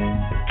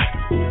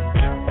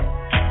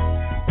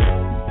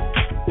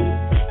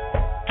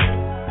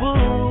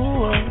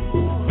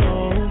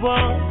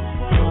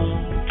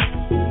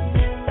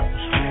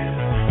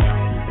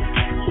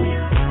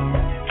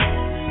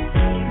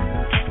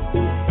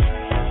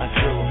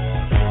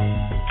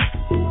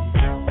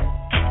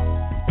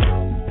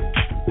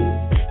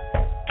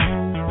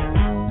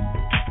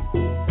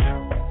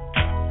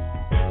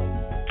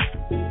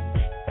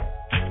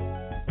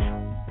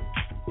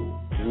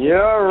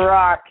 You're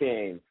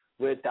rocking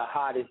with the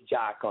hottest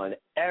jock on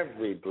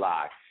every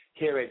block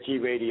here at G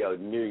Radio,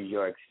 New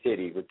York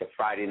City, with the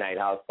Friday Night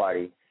House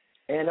Party.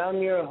 And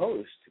I'm your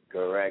host,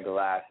 Greg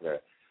Lassiter.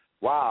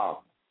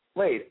 Wow,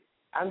 Wait,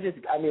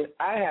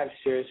 I have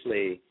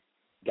seriously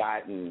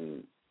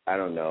gotten, I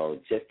don't know,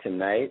 just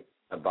tonight,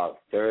 about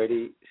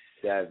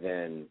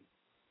 37,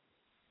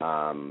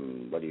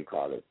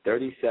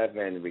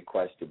 37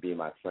 requests to be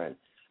my friend.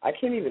 I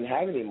can't even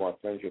have any more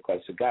friends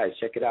requests. So, guys,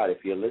 check it out.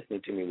 If you're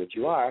listening to me, which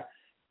you are,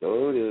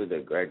 go to the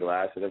Greg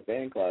Lassiter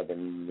fan club,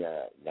 and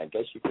I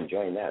guess you can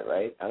join that,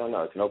 right? I don't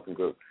know. It's an open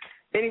group.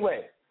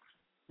 Anyway,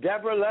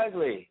 Deborah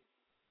Leslie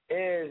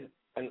is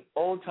an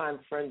old-time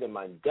friend of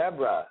mine.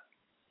 Deborah,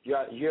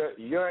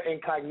 you're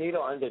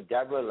incognito under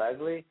Deborah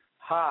Leslie?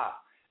 Ha!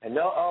 And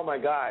no, oh, my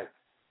God,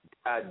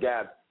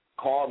 Deb,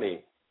 call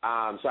me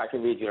so I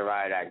can read you the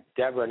riot act.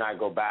 Deborah and I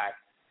go back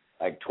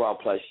like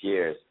 12-plus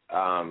years,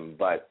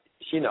 but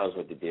she knows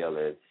what the deal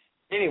is.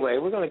 Anyway,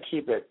 we're going to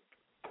keep it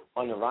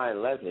on the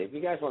Ryan Leslie. If you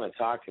guys want to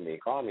talk to me,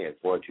 call me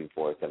at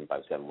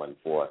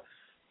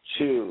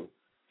 424-757-1423.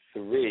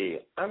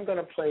 I'm going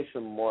to play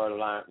some more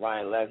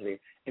Ryan Leslie,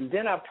 and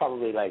then I'll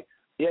probably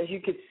as you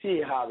could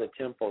see how the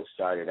tempo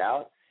started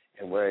out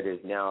and where it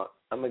is now.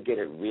 I'm going to get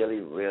it really,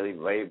 really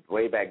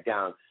way back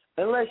down.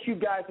 Unless you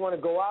guys want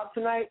to go out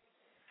tonight,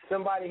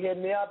 somebody hit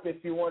me up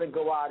if you want to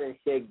go out and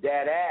shake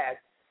that ass.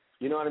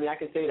 You know what I mean? I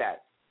can say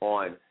that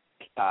on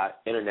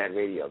internet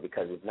radio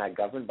because it's not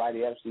governed by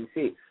the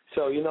FCC.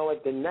 So you know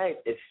what? The night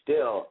is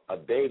still a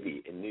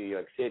baby in New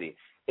York City.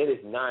 It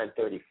is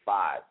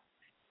 9:35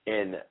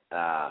 in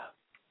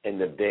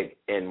the big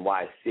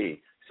NYC.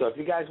 So if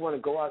you guys want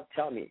to go out,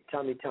 tell me.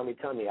 I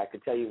can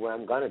tell you where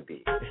I'm gonna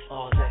be. It's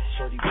all that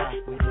shorty rock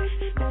with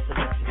it. It's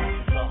selection.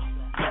 It's all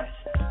that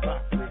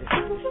rock with it.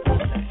 It's all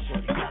that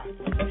shorty rock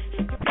with it.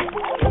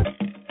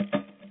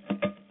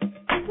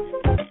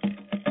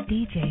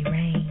 DJ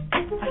Rain. I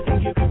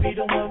think you could be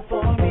the one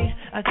for me.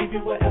 I give you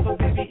whatever,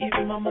 baby,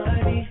 even my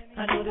money.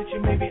 I know that you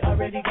maybe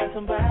already got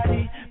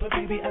somebody, but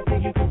baby, I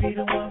think you could be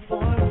the one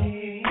for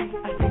me.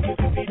 I think you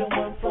could be the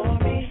one for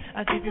me.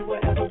 I give you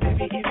whatever,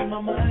 baby, even my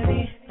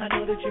money. I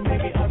know that you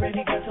maybe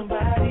already got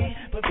somebody,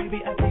 but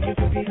baby, I think you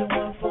could be the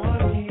one for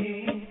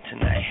me.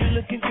 Tonight, you're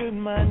looking good,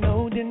 my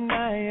no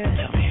denying.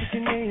 Tell me if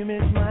your name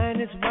is mine,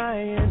 it's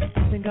Ryan.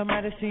 Think I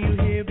might have seen you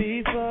here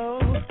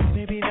before.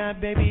 Maybe not,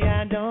 baby,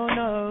 I don't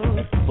know.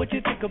 What you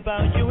think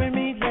about you and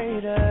me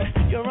later?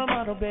 You're a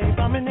model, babe,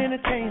 I'm an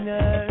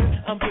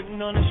entertainer. I'm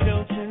putting on a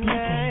show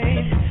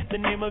tonight. The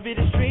name of it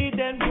is Street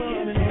That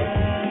Woman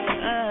Right.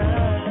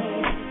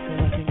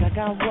 Girl, I think I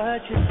got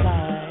what you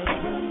like.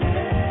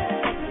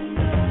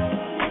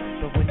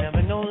 But we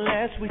never know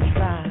unless we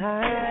try.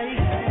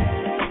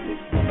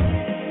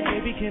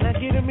 Baby, can I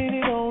get a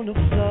minute on the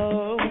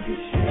floor?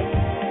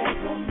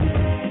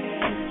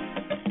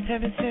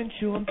 Heaven sent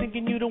you, I'm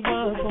thinking you the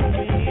one for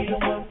me. The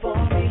one for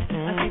me.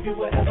 I give you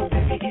whatever,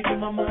 baby,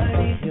 even my money.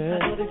 I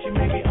know that you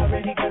maybe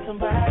already got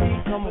somebody.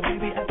 Come on,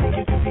 baby, I think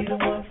you could be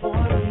the one for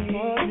me.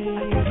 I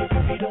think you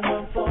could be the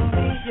one for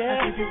me.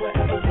 I give you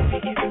whatever,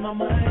 baby, even my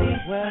money.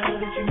 I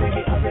know that you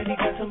maybe already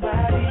got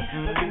somebody.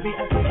 But baby,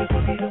 I think you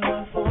could be the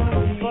one for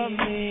me.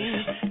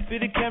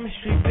 Feel the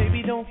chemistry, baby,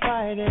 don't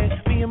fight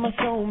it. Me and my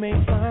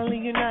soulmate finally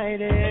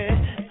united.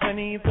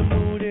 Honey, if the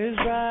mood is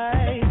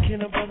right,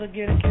 can a brother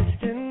get a kiss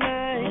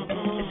tonight?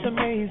 It's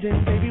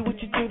amazing, baby,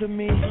 what you do to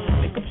me.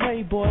 Make a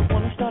playboy,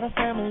 wanna start a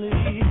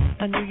family.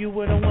 I knew you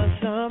were the one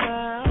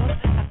somehow.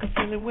 I can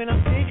feel it when I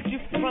picked you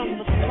from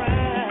the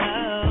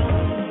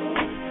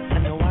ground. I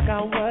know I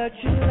got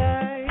what you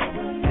like,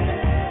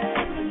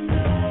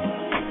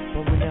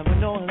 but we never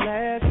know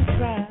unless we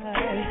try.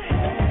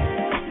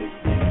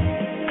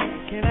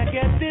 Can I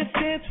get this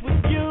dance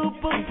with you,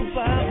 baby?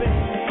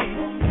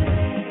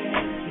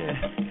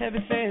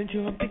 Heaven sent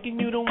you, I'm thinking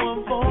you the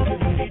one for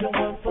me. The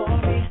one for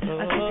me.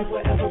 I give you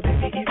whatever,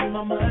 baby, even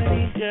my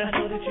money. I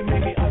know that you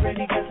maybe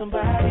already got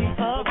somebody.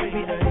 Oh,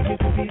 baby, I think you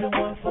could be the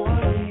one for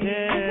me.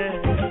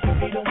 Yeah, you could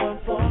be the one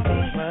for me.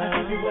 I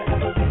give you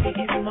whatever,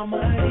 baby, even my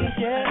money.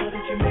 I know that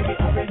you maybe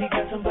already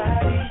got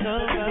somebody. So,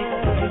 baby,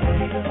 I know you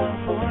could be the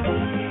one for me.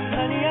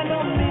 Honey, I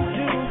don't mean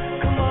to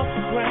come off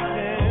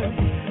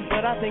aggressive,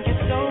 but I think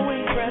it's so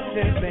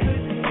impressive,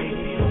 baby.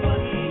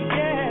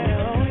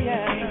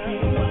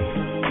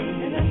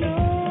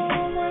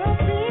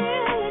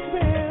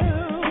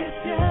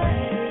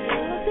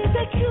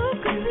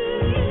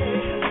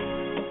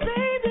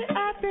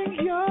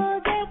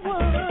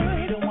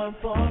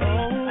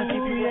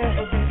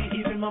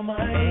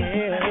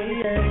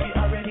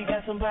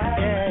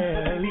 Somebody,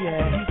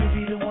 you could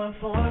be the one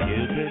for me.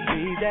 You could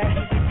be that.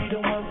 You could be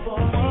the one for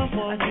me.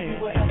 I give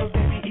you whatever,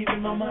 baby, even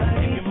my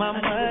money. Even my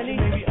money.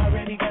 Baby,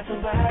 already got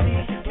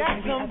somebody.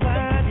 Got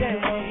somebody.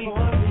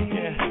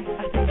 Yeah.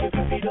 I think you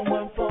could be the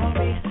one for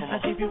me. I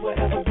give you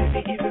whatever,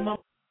 baby, even my.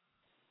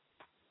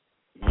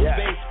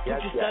 Yeah. Babe, put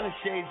your stunning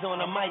shades on.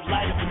 I might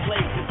light up the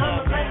place.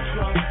 I'm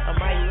electro. I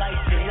might light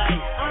your light.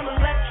 I'm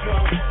electro.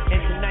 And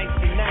tonight's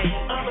the night.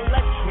 I'm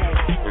electro.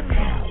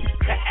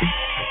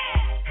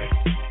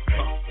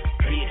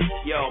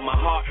 Yo, my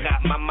heart got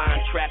my mind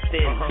trapped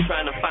in.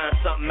 Trying to find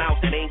something out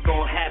that ain't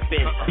gonna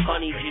happen.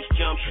 Honey just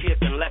jumped ship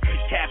and left the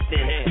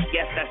captain.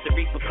 Guess that's the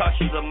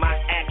repercussions of my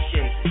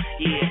actions.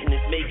 Yeah, and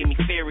it's making me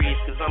furious,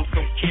 cause I'm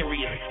so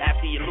curious.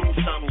 After you lose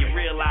something, you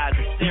realize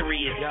it's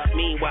serious.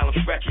 Meanwhile,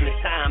 I'm stretching the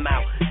time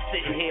out,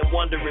 sitting here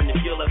wondering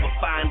if you'll ever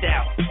find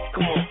out.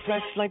 Come on.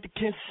 Fresh like the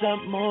kiss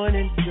up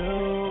morning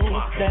dew.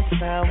 That's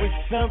how it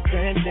felt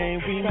that day.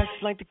 We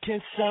fresh like the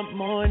kiss up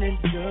morning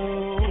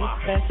dew.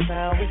 That's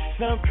how it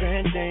felt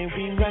that day.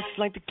 We rush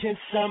like the kiss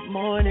up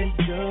morning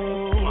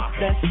dew.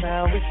 That's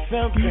how it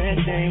felt that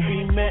day.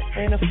 We met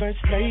and the first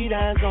laid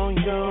eyes on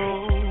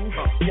you.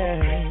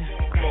 Yeah.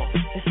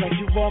 It's like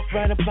you walked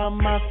right about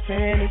my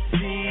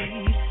fantasy,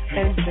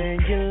 and then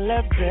you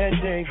left that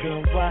day,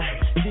 girl. Why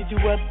did you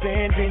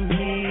abandon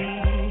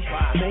me?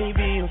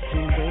 Maybe you'll see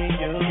when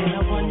you're and I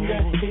wonder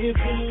if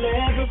you'll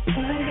ever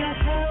find out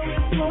how it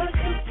was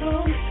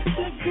supposed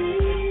to be.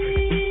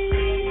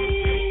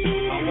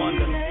 I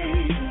wonder.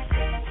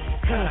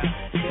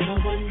 And I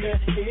wonder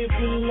if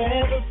you'll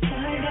ever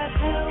find out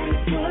how it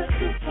was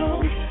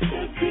supposed to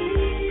be.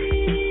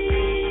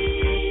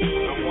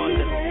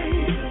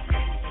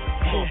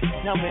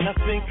 Now when I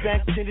think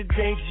back to the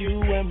days you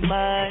were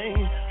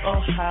mine,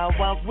 oh how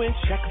I wish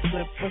I could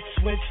flip a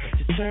switch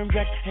to turn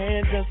back the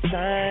hands of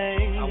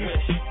time. I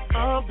wish.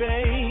 Oh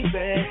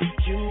baby,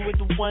 you were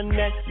the one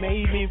that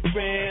made me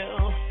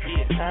real.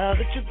 Yeah. Now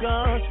that you're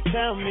gone,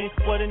 tell me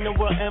what in the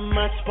world am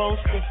I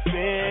supposed to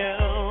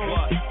feel?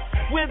 What?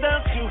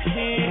 Without you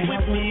here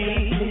with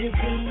me. If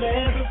you'll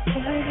never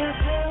find out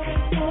how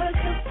it was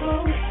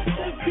supposed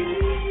to be.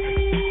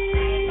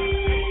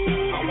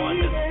 I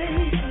wonder.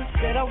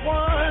 That I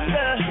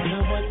wonder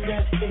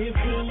if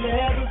we'll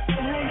ever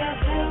find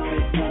out how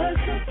it was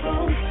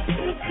supposed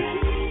to be.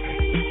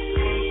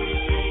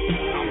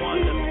 I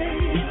wonder.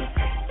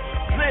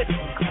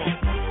 Listen,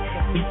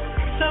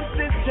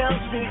 something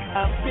tells me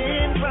I've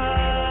been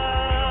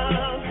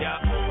wrong. Yeah.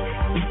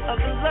 Of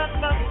the love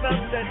I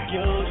felt that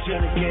you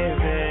should have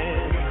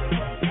given.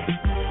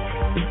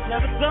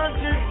 Never thought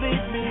you'd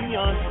leave me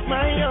on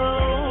my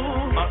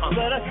own.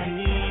 But I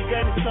see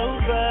that it's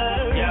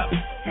over. Yeah.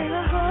 And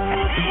I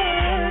hope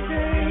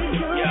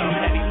yo,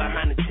 heavy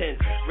behind the tent,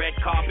 red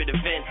carpet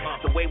event.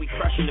 The way we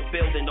crushing the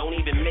building don't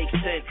even make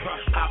sense.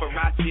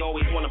 Paparazzi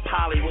always wanna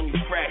poly when you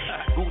fresh.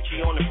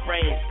 Gucci on the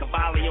frame,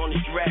 Cavalli on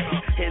the dress.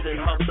 His and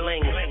her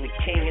bling, the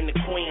king and the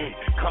queen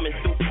coming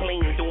through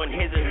clean, doing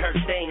his and her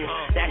thing.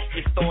 That's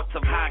just thoughts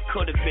of how it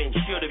could have been,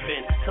 should have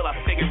been. Till I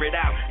figure it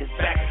out, it's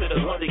back to the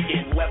hood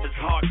again. Whoever's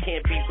heart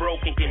can't be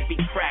broken, can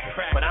be cracked.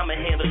 But I'ma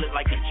handle it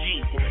like a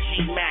G and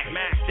G-Mac.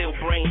 Still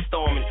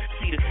brainstorming,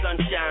 see the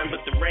sunshine,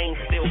 but the rain's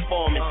still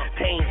forming.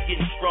 Pain's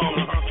getting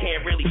stronger,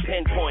 can't really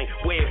pinpoint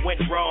where it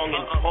went wrong.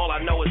 And all I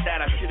know is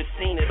that I should have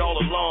seen it all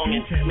along.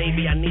 And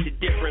maybe I need a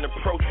different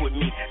approach with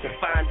me to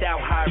find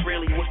out how it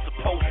really was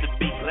supposed to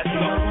be. Let's go.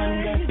 I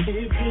wonder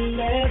if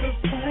you'll ever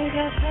find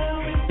out how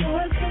it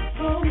was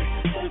supposed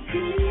to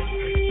be.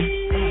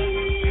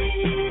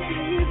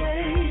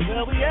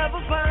 Will we ever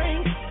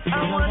find?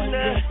 I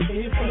wonder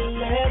if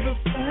we'll ever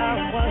find out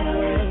how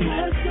it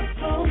was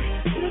supposed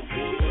to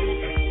be.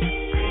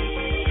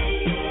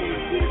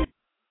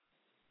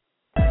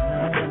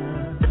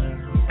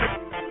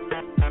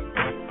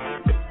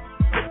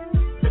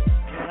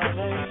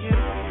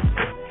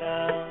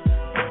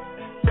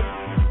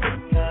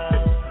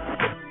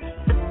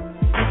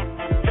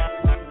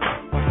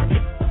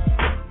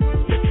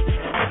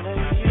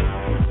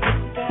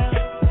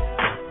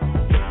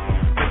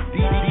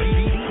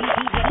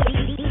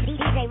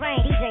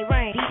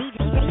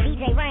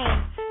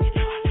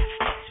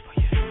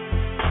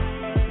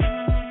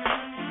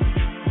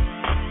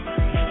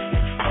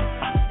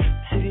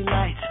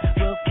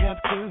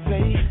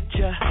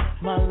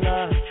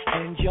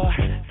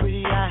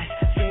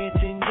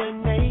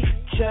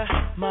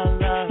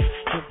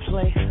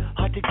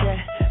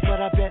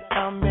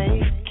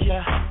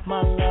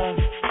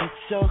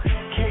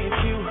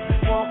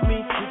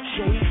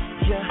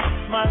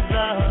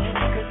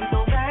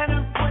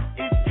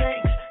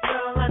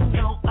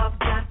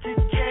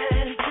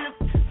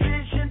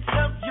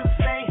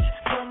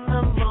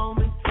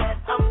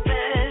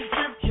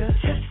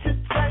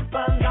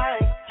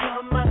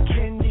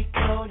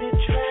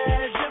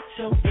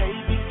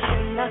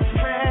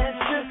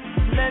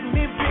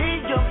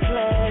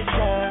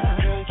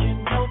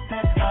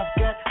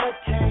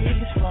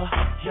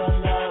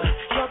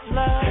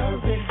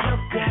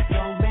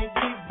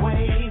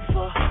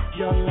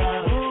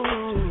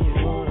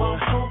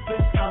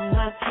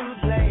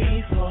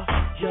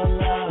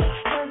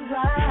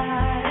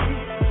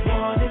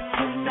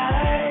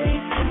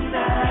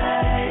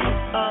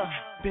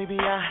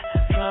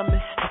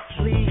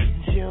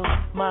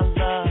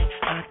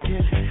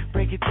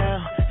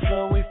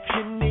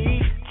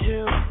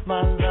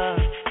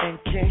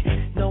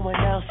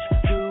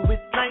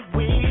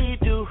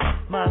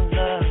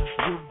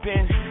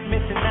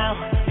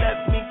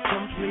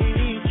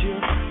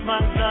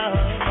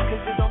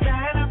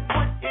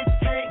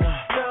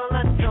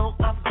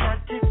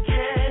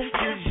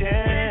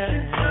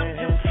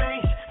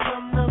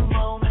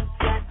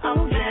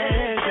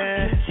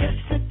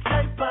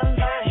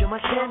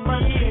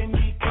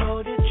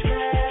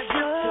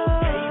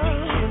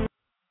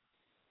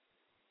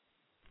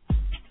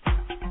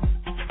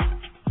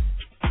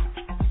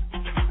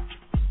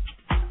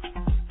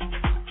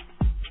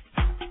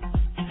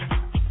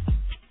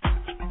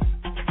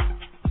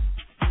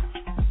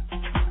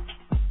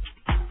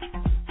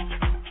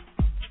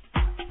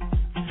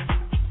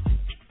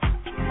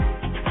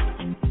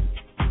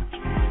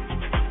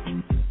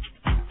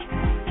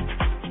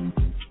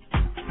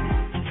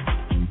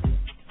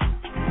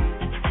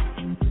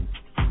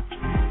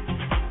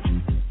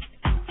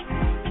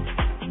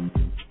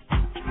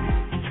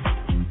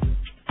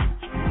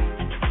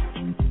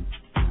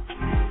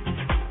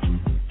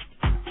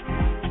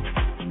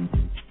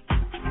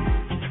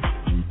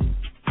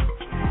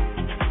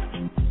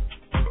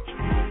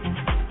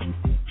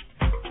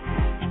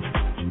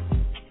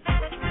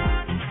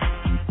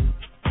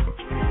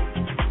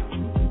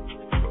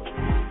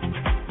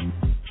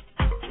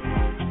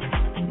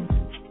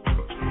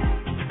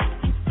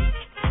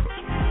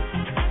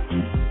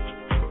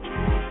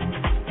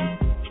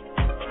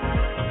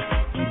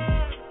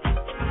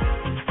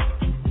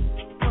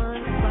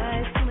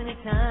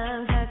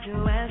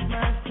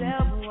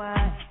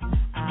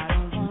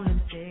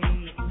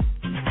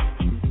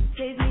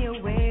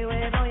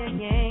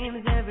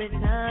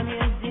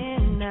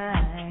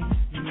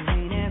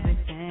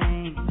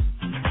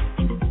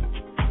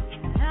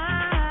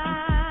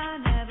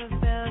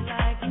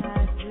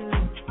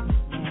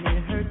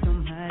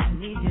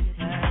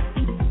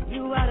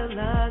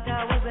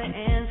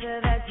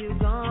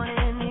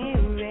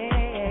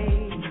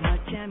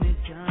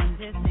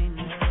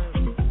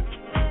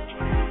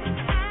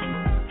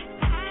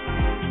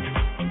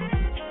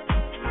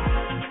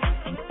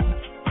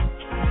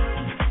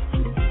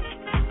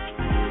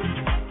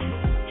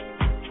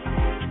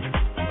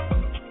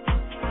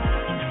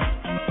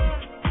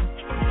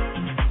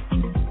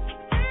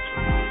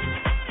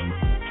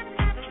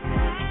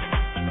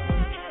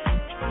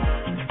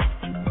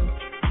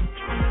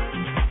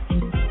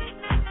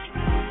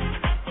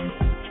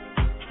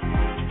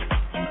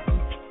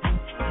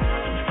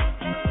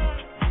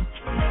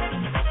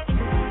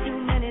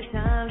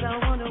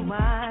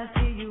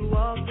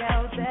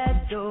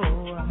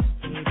 door.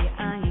 Baby,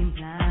 I ain't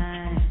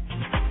blind.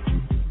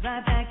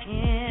 Right back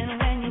in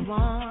when you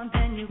want,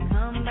 then you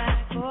come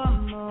back for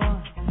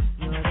more.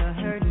 You're the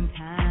hurting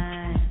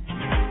kind.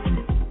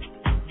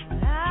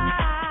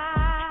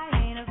 I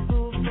ain't a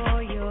fool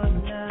for your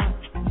love.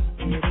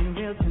 It ain't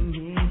real to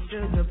me,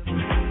 sugar,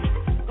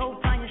 please. Go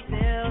find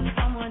yourself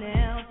someone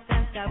else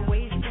and stop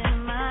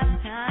wasting my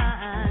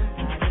time.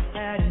 I just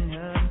had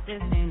enough,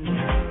 this ain't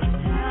love.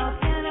 How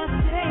can I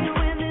say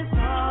when it's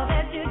all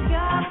that you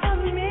got for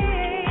me?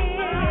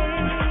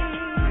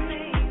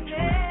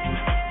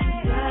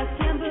 Just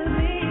can't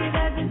believe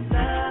that this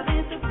love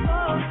is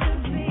supposed to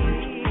be.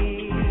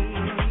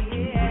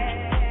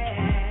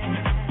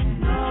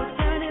 No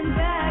turning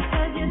back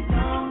 'cause you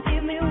don't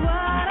give me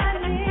what I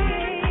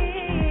need.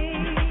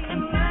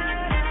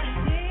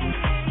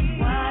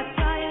 Why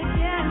try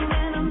again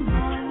when I'm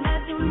knowing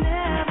that you'll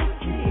never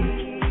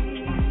see?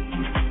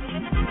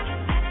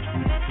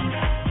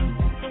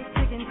 So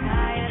sick and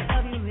tired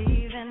of you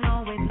leaving,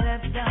 always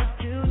left out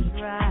to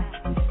dry.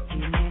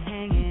 Keep me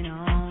hanging on.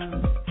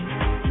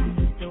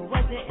 So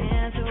what's the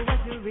answer?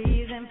 What's the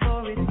reason for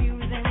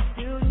refusing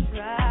to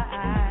try?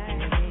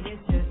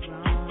 It's just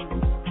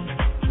wrong.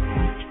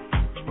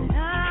 And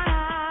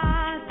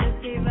I just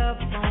gave up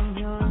on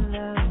your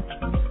love.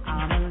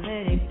 I'ma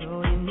let it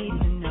go. You need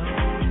to know.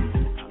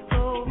 I'll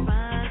go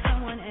find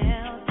someone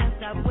else and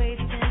stop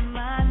wasting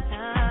my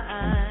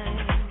time.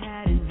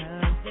 Had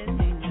enough, this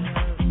ain't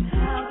love.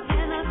 How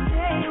can I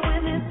say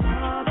when it's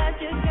all that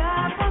you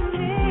got for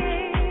me?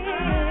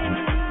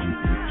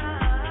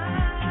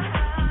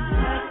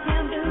 Just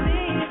can't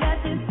believe that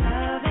this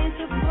love ain't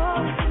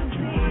supposed to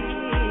be.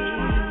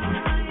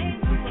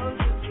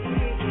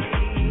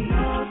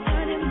 No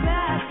turning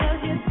back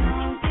 'cause you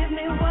don't give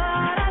me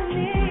what I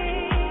need.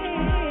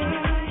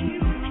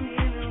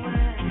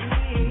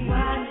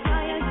 Why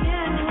try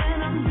again when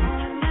I'm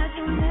knowing that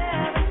you'll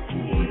never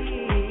see?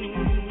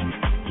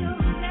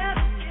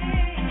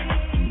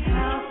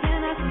 How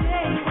can I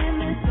say when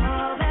it's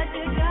all that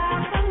you got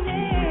for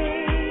me?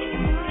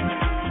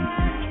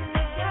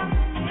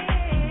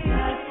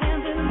 Just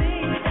can't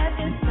believe that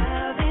this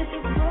love ain't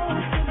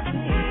supposed to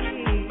be.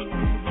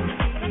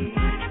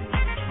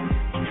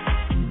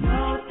 No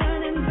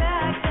turning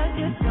back 'cause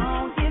you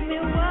don't give me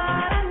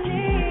what I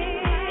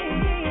need.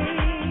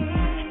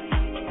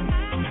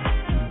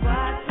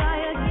 Why try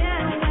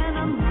again when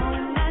I'm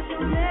knowing that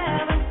you'll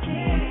never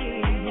see?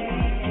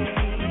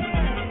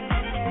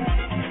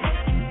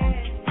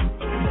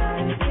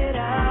 Gotta get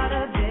out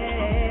of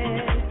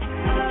this.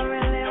 All I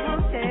really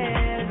want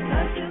is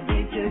us to be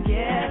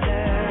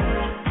together.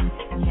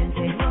 Can't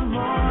take no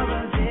more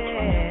of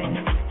this.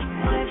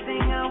 Only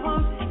thing I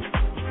want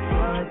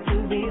for it to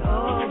be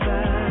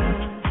over.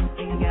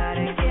 We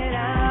gotta get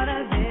out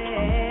of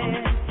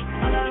this.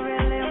 All I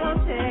really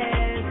want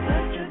is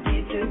us to be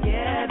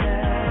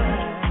together.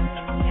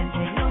 Can't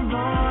take no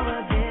more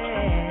of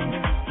this.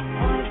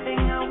 Only thing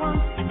I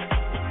want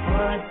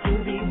for it to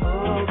be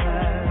over.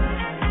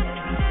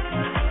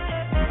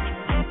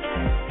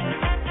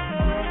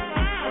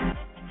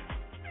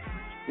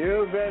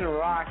 You've been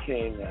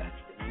rocking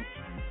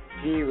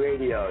G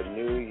Radio,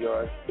 New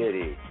York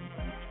City,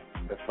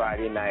 the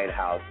Friday Night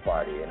House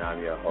Party, and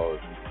I'm your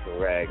host,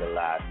 Greg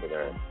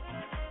Lassiter.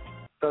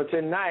 So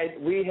tonight,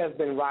 we have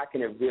been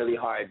rocking it really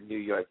hard, New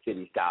York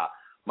City style.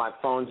 My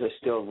phones are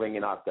still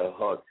ringing off the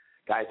hook.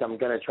 Guys, I'm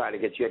going to try to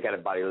get you. I got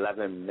about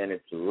 11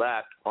 minutes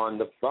left on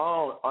the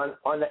phone,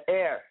 on the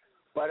air.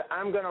 But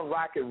I'm going to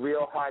rock it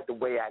real hard the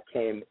way I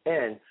came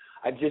in.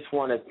 I just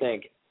want to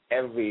thank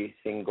every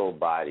single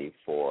body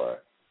for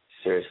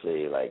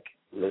seriously, like,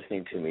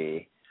 listening to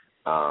me,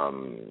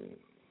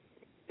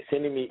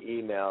 sending me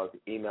emails.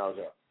 Emails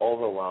are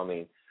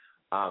overwhelming.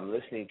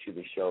 Listening to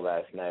the show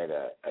last night,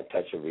 A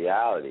Touch of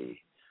Reality,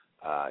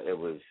 it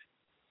was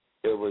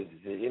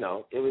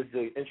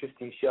an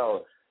interesting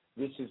show.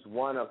 This is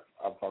one of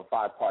a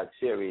 5-part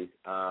series.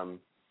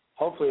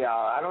 Hopefully,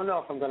 I don't know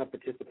if I'm going to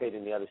participate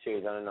in the other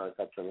series. I don't know. It's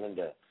up to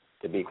Linda,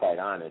 to be quite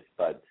honest.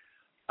 But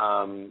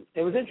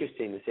it was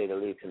interesting, to say the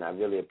least, and I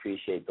really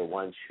appreciate the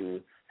ones who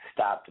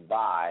stopped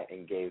by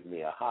and gave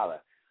me a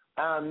holler.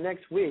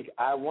 Next week,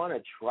 I want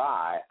to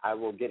try. I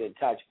will get in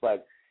touch,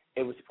 but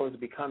it was supposed to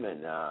be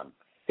coming.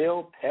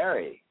 Phil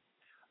Perry.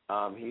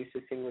 He used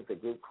to sing with a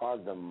group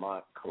called the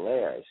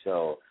Montclair.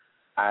 So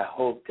I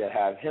hope to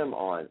have him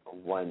on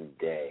one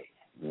day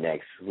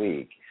next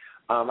week.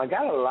 I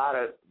got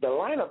the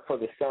lineup for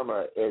the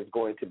summer is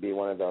going to be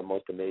one of the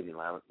most amazing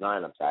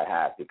lineups I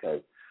have,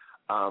 because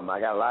I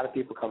got a lot of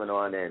people coming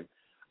on, and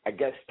I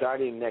guess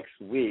starting next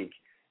week,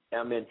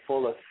 I'm in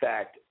full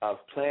effect of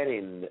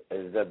planning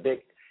the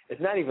big.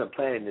 It's not even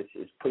planning.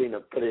 It's putting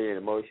it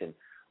in motion.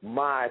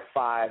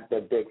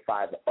 The big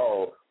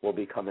 5-0 will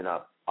be coming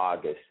up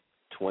August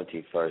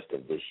 21st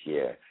of this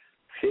year.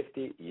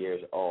 50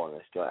 years old, and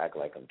I still act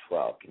like I'm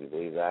 12. Can you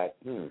believe that?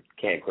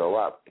 Can't grow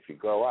up. If you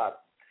grow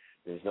up,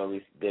 there's no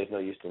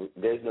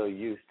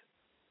use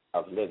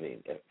of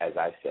living, as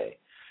I say.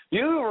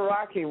 You're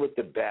rocking with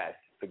the best.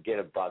 Forget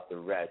about the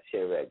rest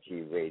here at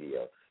G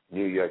Radio,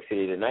 New York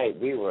City tonight.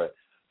 We were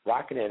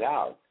rocking it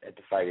out at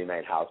the Friday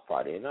Night House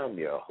Party, and I'm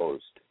your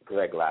host,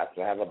 Greg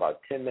Lassiter. I have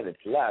about 10 minutes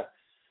left,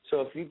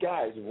 so if you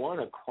guys want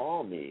to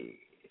call me.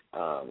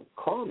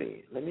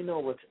 Let me know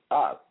what's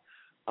up.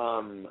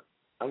 I'm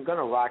going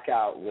to rock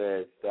out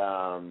with,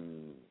 I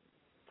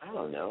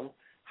don't know,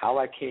 How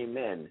I Came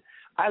In.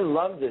 I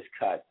love this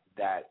cut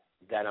that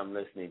I'm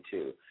listening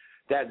to,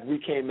 that we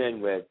came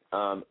in with.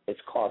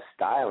 It's called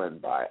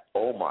Stylin' by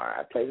Omar.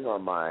 I played it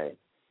on my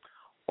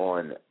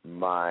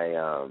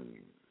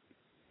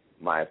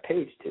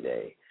page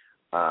today.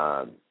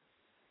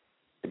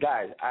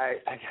 Guys, I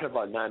got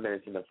about 9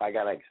 minutes enough. I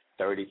got like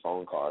 30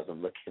 phone calls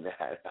I'm looking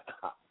at.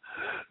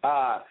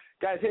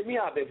 Guys, hit me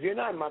up. If you're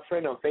not my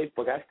friend on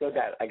Facebook,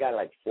 I got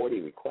like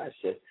 40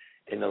 requests just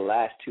in the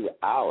last 2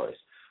 hours.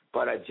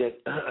 But I just,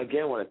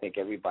 again, want to thank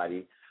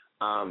everybody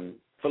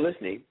for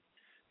listening,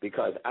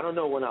 because I don't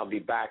know when I'll be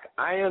back.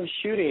 I am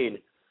shooting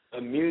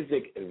a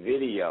music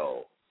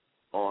video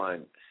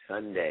on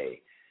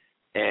Sunday,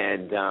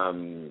 and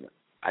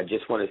I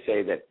just want to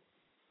say that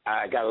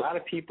I got a lot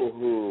of people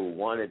who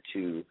wanted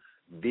to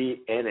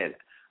be in it.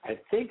 I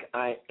think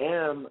I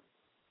am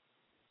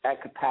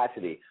at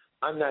capacity.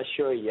 I'm not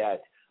sure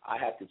yet. I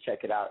have to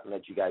check it out and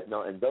let you guys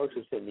know. And those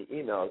who send me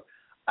emails,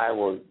 I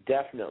will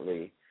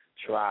definitely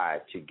try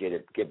to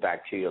get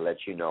back to you, let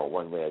you know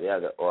one way or the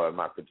other, or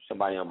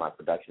somebody on my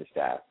production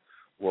staff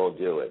will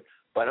do it.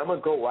 But I'm going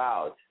to go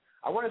out.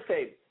 I want to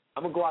say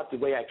I'm going to go out the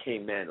way I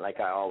came in, like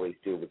I always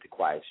do with the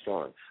Quiet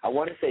Storm. I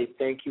want to say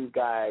thank you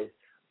guys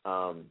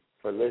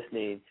for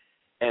listening.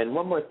 And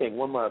one more thing,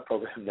 one more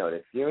program note.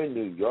 If you're in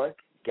New York,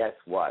 guess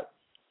what?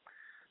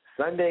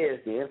 Sunday is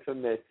the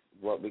infamous,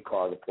 what we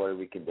call the Puerto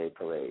Rican Day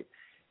Parade.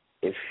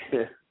 If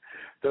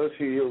those of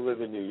you who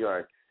live in New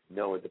York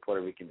know what the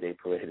Puerto Rican Day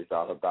Parade is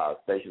all about,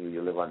 especially when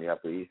you live on the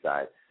Upper East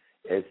Side.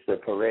 It's the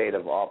parade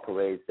of all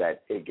parades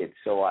that it gets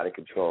so out of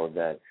control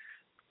that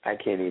I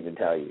can't even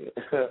tell you.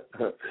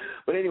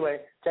 But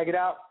anyway, check it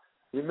out.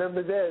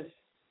 Remember this,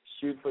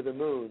 shoot for the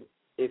moon.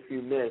 If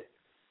you miss,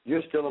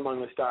 you're still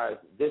among the stars.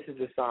 This is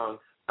the song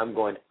I'm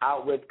going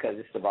out with because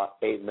it's about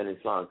 8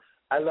 minutes long.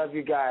 I love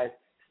you guys.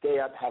 Stay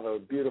up. Have a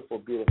beautiful,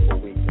 beautiful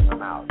week.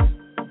 I'm out.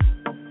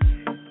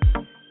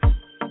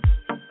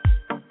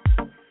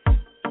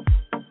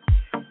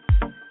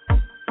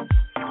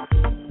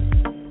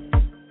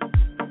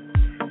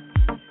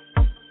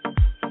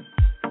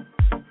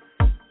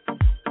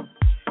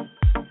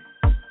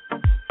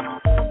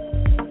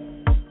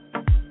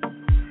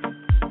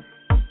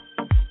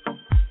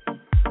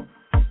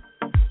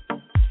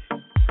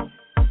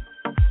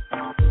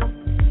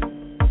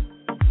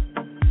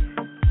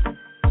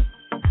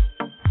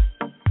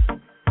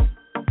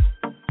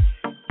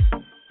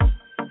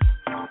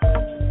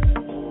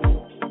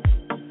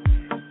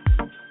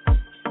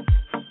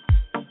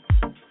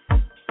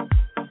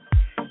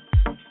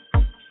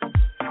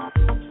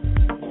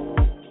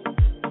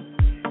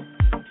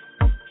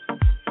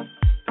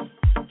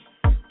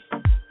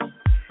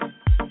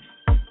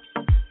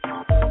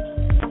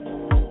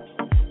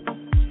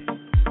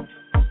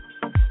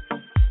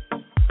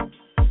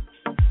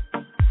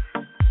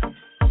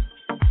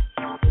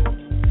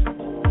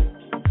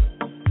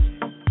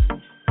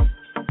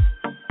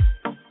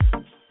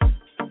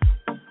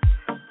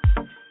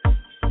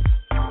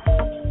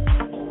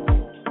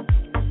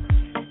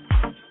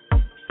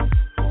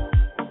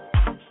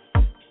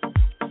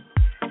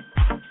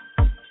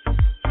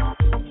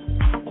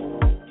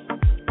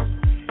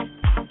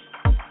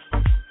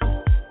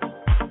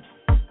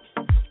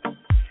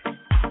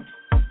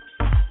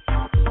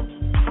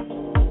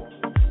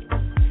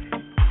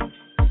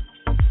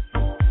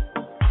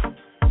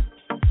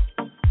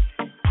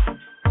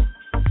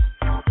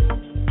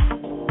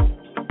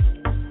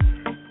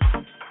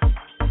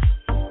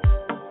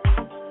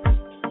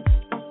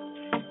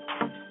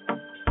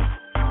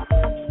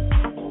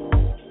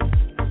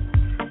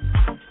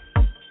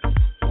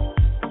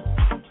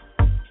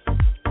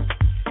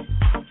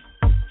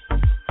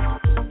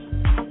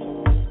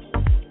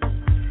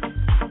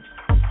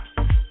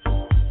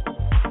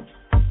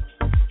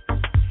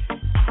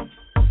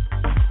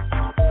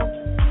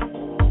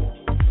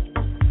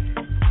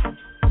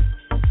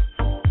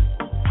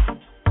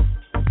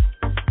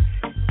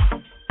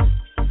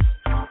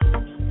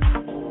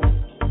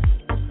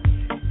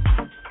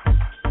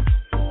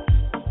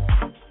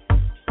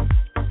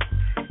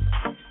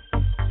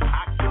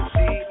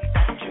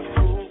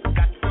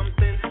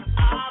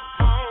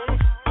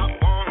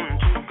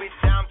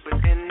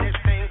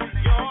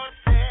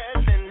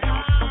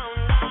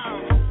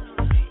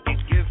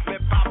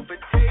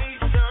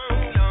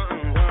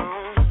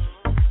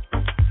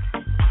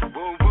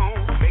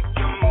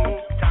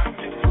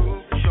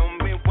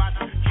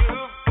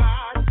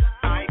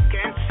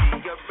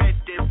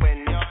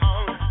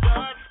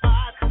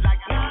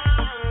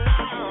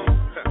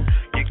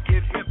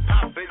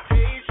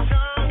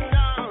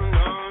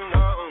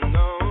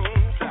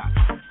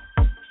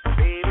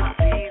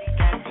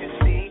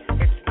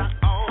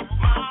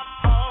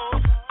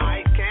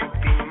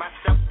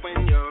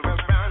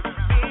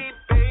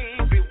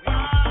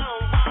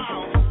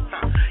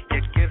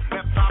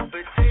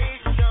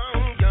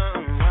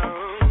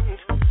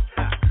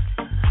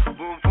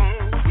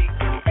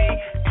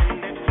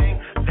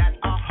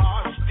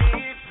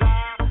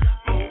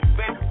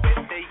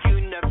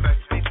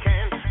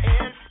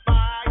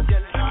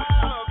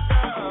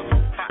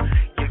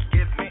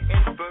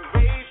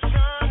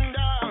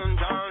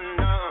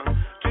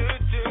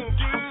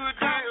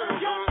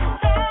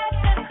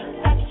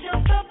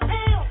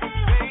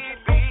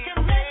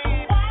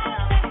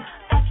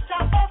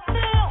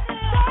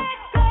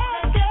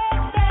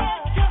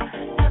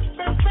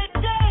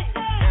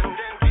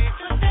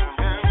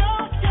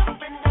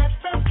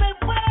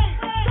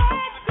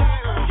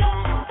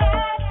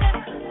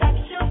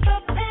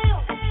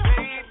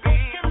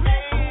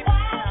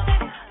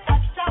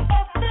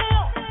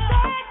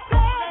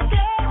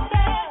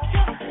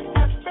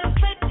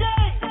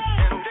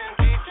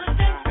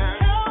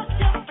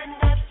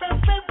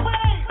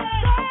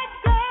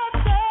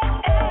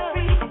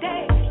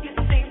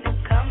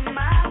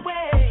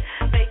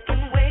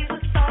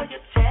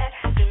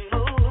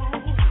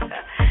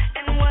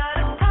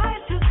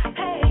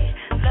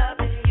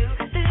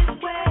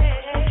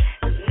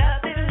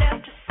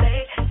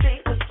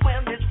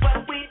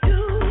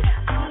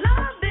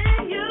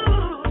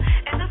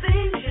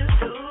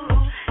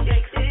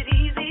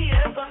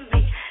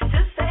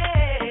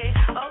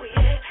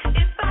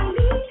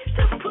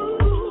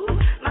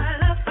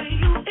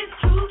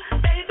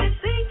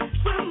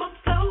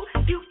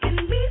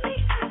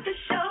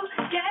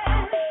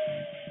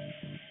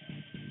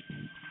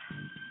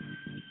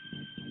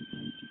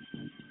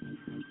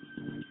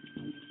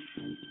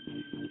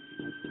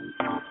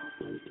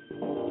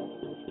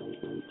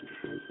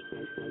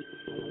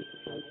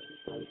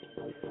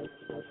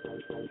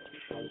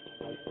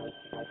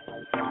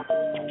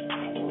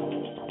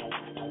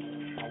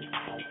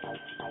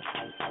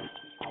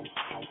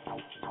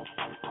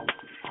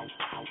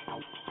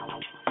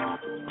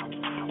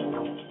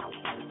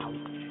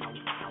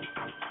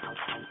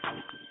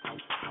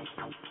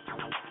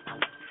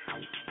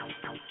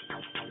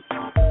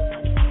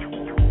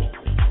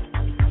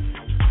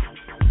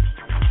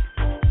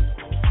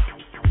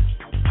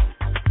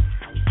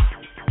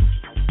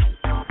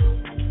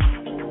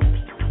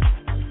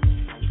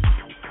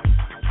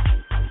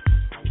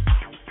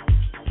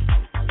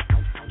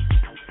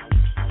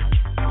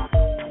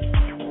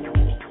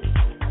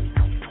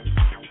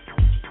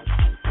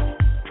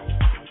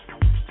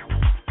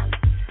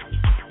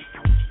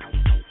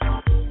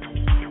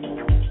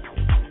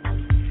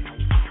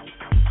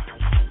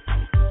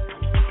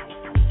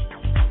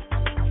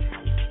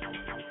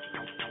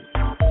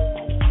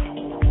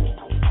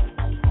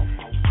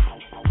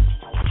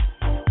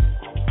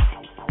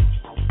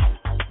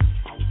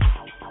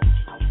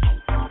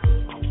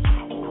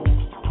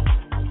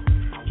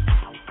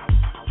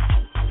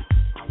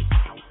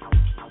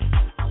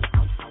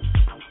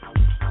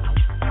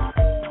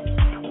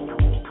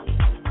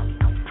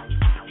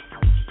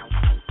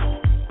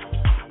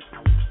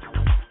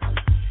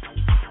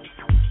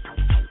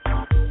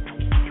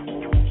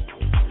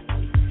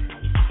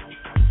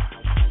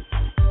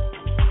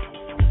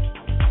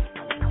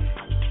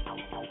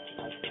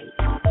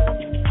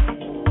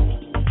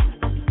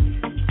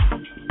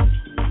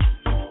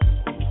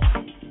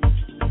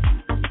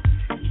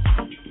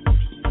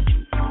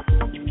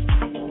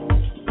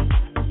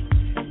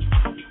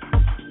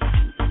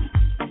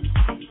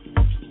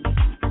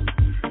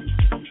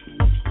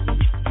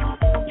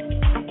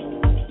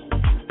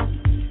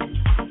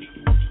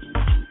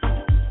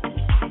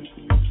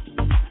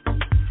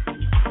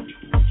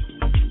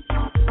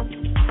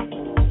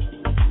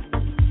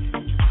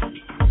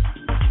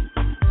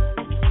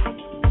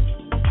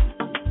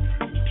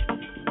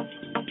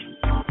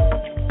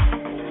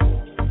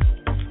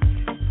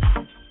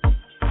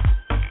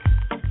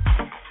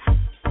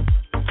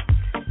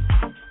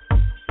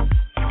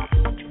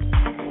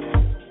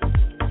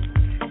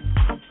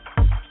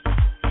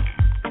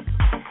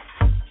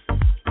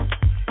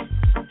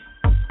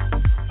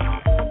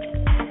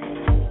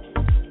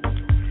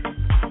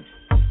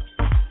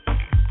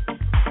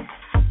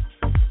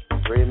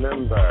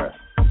 Remember,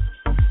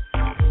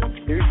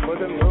 shoot for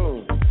the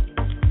moon.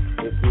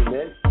 If you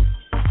miss,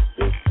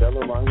 you're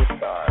still among the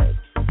stars.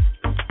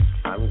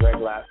 I'm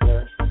Greg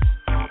Lassiter.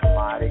 I'm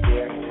out of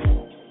here.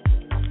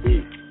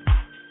 Peace.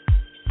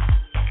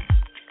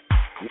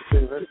 You've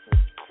been listening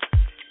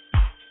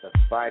to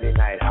Friday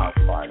Night House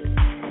Party.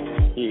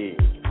 Key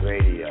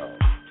Radio,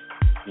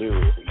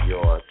 New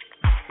York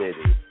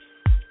City.